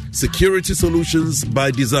Africa, security solutions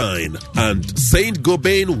by design. And Saint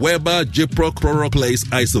Gobain Weber Jiproc Chloroplace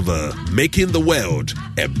Isover, making the world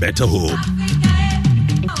a better home.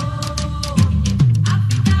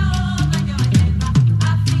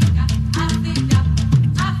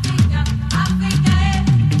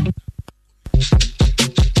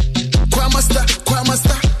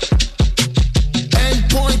 Kwamasta,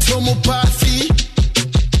 endpoint homeopathy.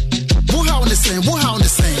 Wuha on the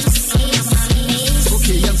same.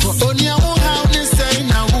 Okay, yeah, Onia wuha on the same.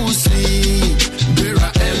 Now who see? Bera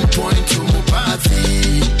endpoint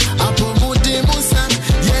homeopathy. Apo mude musa,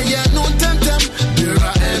 yeah, no temtem.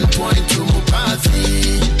 Bera endpoint homeopathy.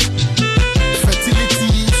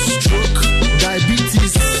 Fertility, stroke,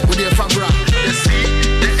 diabetes, with the fabra.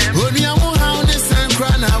 Onia wuha on the same.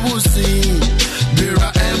 Crown I will see. Bera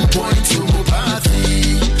endpoint homeopathy.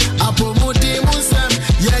 Apo mude musa,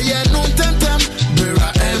 yeah, no temtem. Bera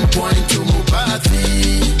endpoint homeopathy.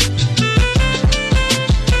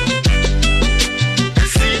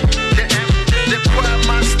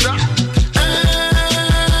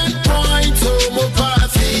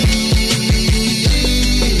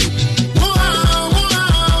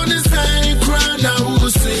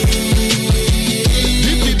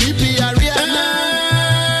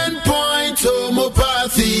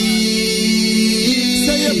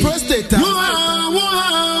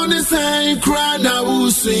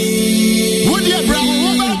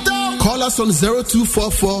 Call us on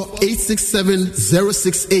 0244 867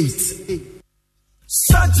 068.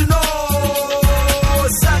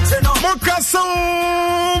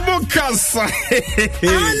 Mokasa.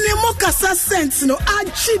 Ane Mokasa sense no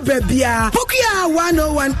achi bebia. Pokia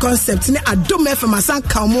 101 concept ne adom FM asan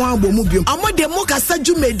kamo ambo mu biom. Amo de Mokasa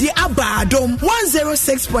jumedi aba adom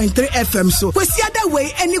 106.3 FM so. Kwesi ada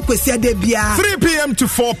way any kwesi ada bia. 3 p.m. to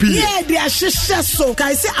 4 p.m. Yeah, they are shisha so.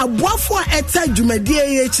 Kai se aboafo eta jumedi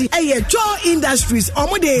echi. Eye Joy Industries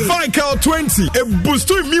omo de Vical 20 a boost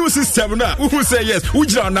to immune system na. Who say yes?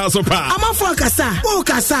 Ujira na so pa. Amafo kasa. O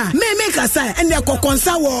kasa. Me kasa. And they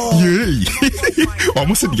kokonsa wo. Yeah.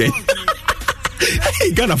 Almost again.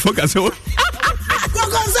 Hey, Ghana focus.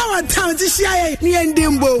 Because our town to share me and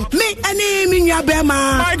Dimbo. Me and him in your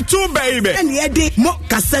bema. Mike too, baby. And the day mo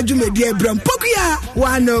kasaju me dear bram. Pokia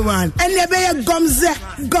 101. And the bear gumze.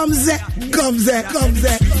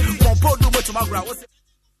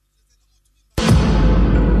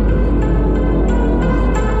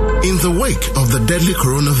 In the wake of the deadly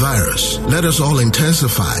coronavirus, let us all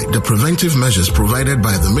intensify the preventive measures provided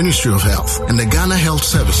by the Ministry of Health and the Ghana Health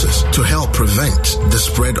Services to help prevent the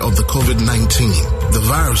spread of the COVID-19. The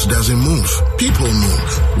virus doesn't move. People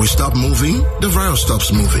move. We stop moving, the virus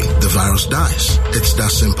stops moving. The virus dies. It's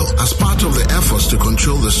that simple. As part of the efforts to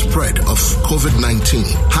control the spread of COVID-19,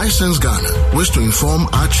 Hisense Ghana wish to inform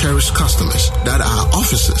our cherished customers that our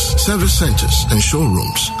offices, service centers, and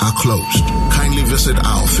showrooms are closed. Kindly visit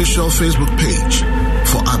our official Facebook page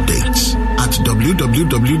for updates at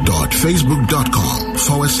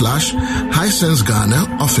www.facebook.com/Hisense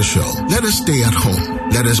Ghana official. Let us stay at home.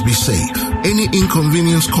 Let us be safe. Any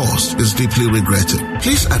inconvenience caused is deeply regretted.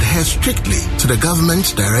 Please adhere strictly to the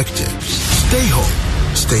government's directives. Stay home.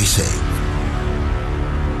 Stay safe.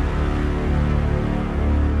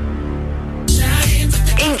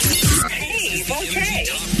 Okay.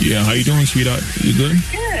 Yeah, how you doing, sweetheart? You good?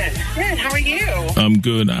 Good. How are you? I'm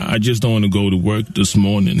good. I just don't want to go to work this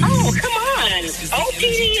morning. Oh, come on.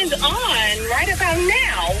 OPD is on right about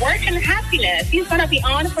now. Work and Happiness. He's going to be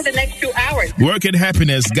on for the next 2 hours. Work and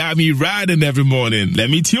Happiness got me riding every morning. Let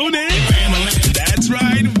me tune in. That's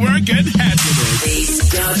right. Work and Happiness.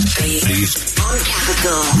 Based on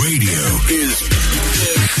Capital. Radio is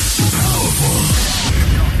powerful.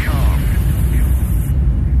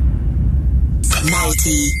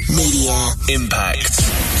 90 Media Impact.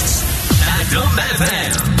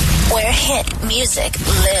 Where hit music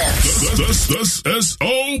lives. The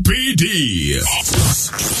SOPD.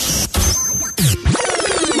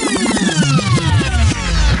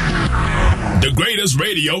 The greatest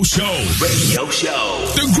radio show.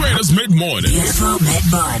 The greatest mid-morning. Beautiful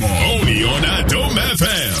mid-morning. Only on Adom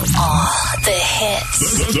FM. The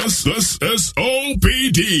hits. The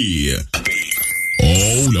SOPD.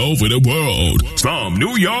 All over the world, from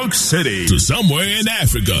New York City to somewhere in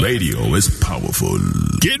Africa, radio is powerful.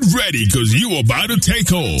 Get ready, because you are about to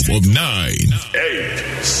take off of 9, 8,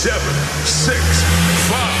 7, 6,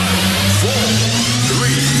 5, 4, 3,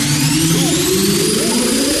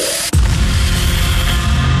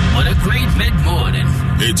 2. What a great mid-morning.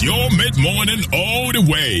 It's your mid-morning all the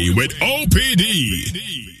way with OPD.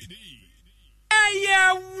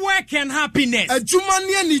 Yeah, work and happiness. A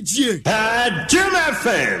Jumania Nijie. A Jim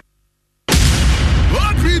FM.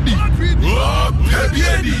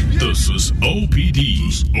 This is OPD.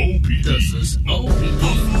 This is OPD.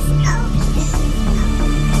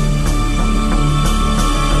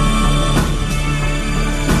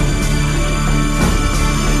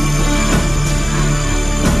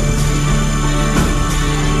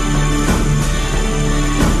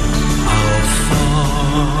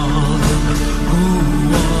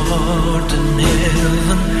 In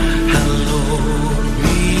heaven, hallowed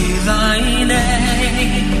be thy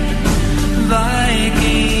name. Thy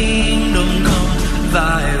kingdom come,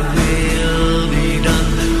 thy will be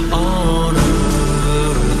done on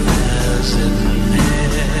earth as in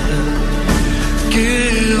heaven.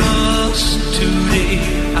 Give us today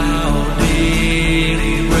our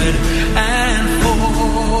daily bread, and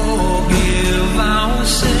forgive our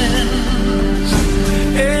sins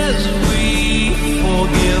as we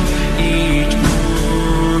forgive each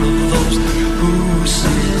one of those who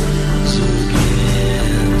sins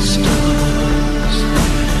against us.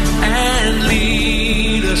 And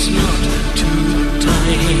lead us not to the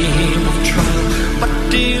time of trial, but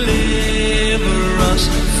deliver us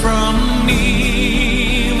from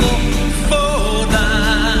evil. For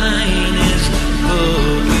thine is the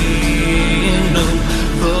kingdom,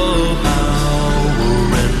 the power,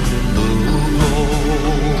 and the glory.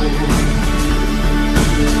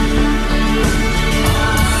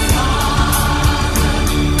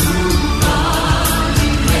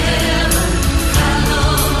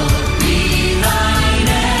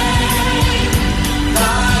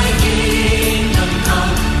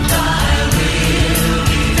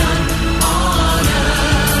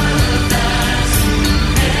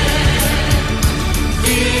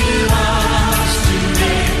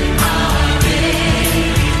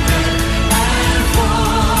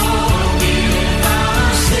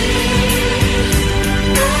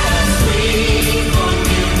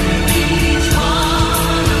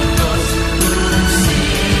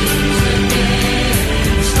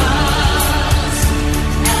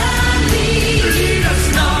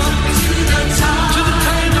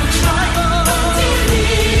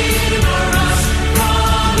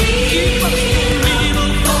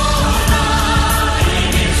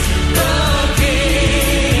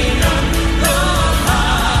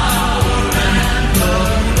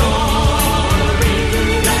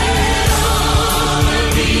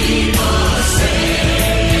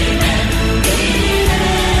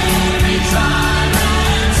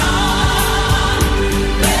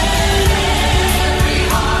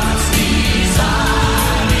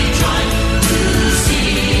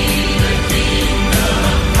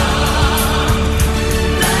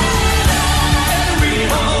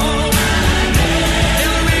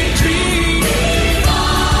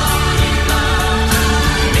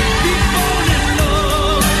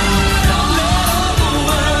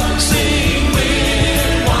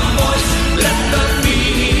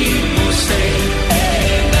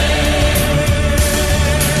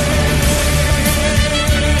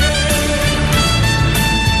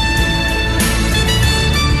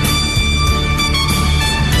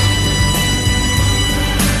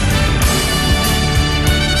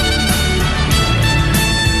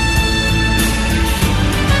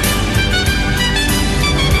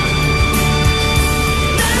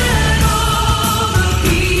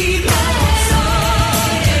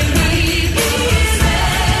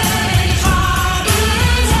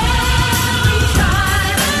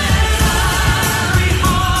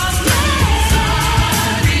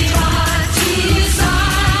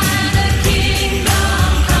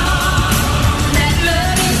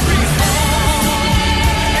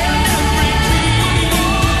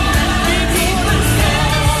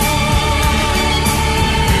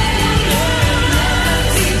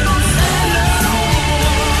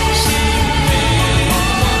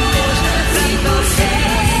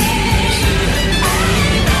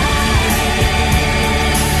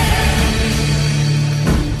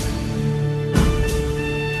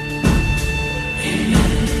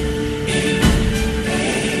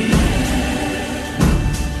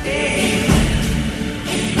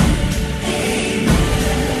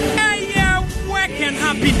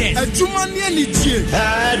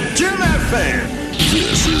 Jim FM.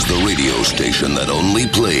 This is the radio station that only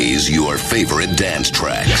plays your favorite dance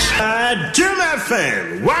tracks. Jim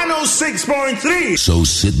FM 106.3. So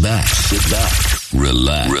sit back,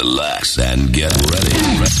 relax, and get ready.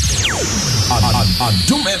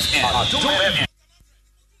 Jim FM.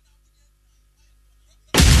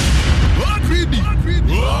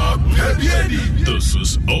 This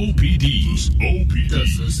is OPD.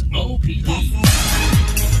 This is OPD.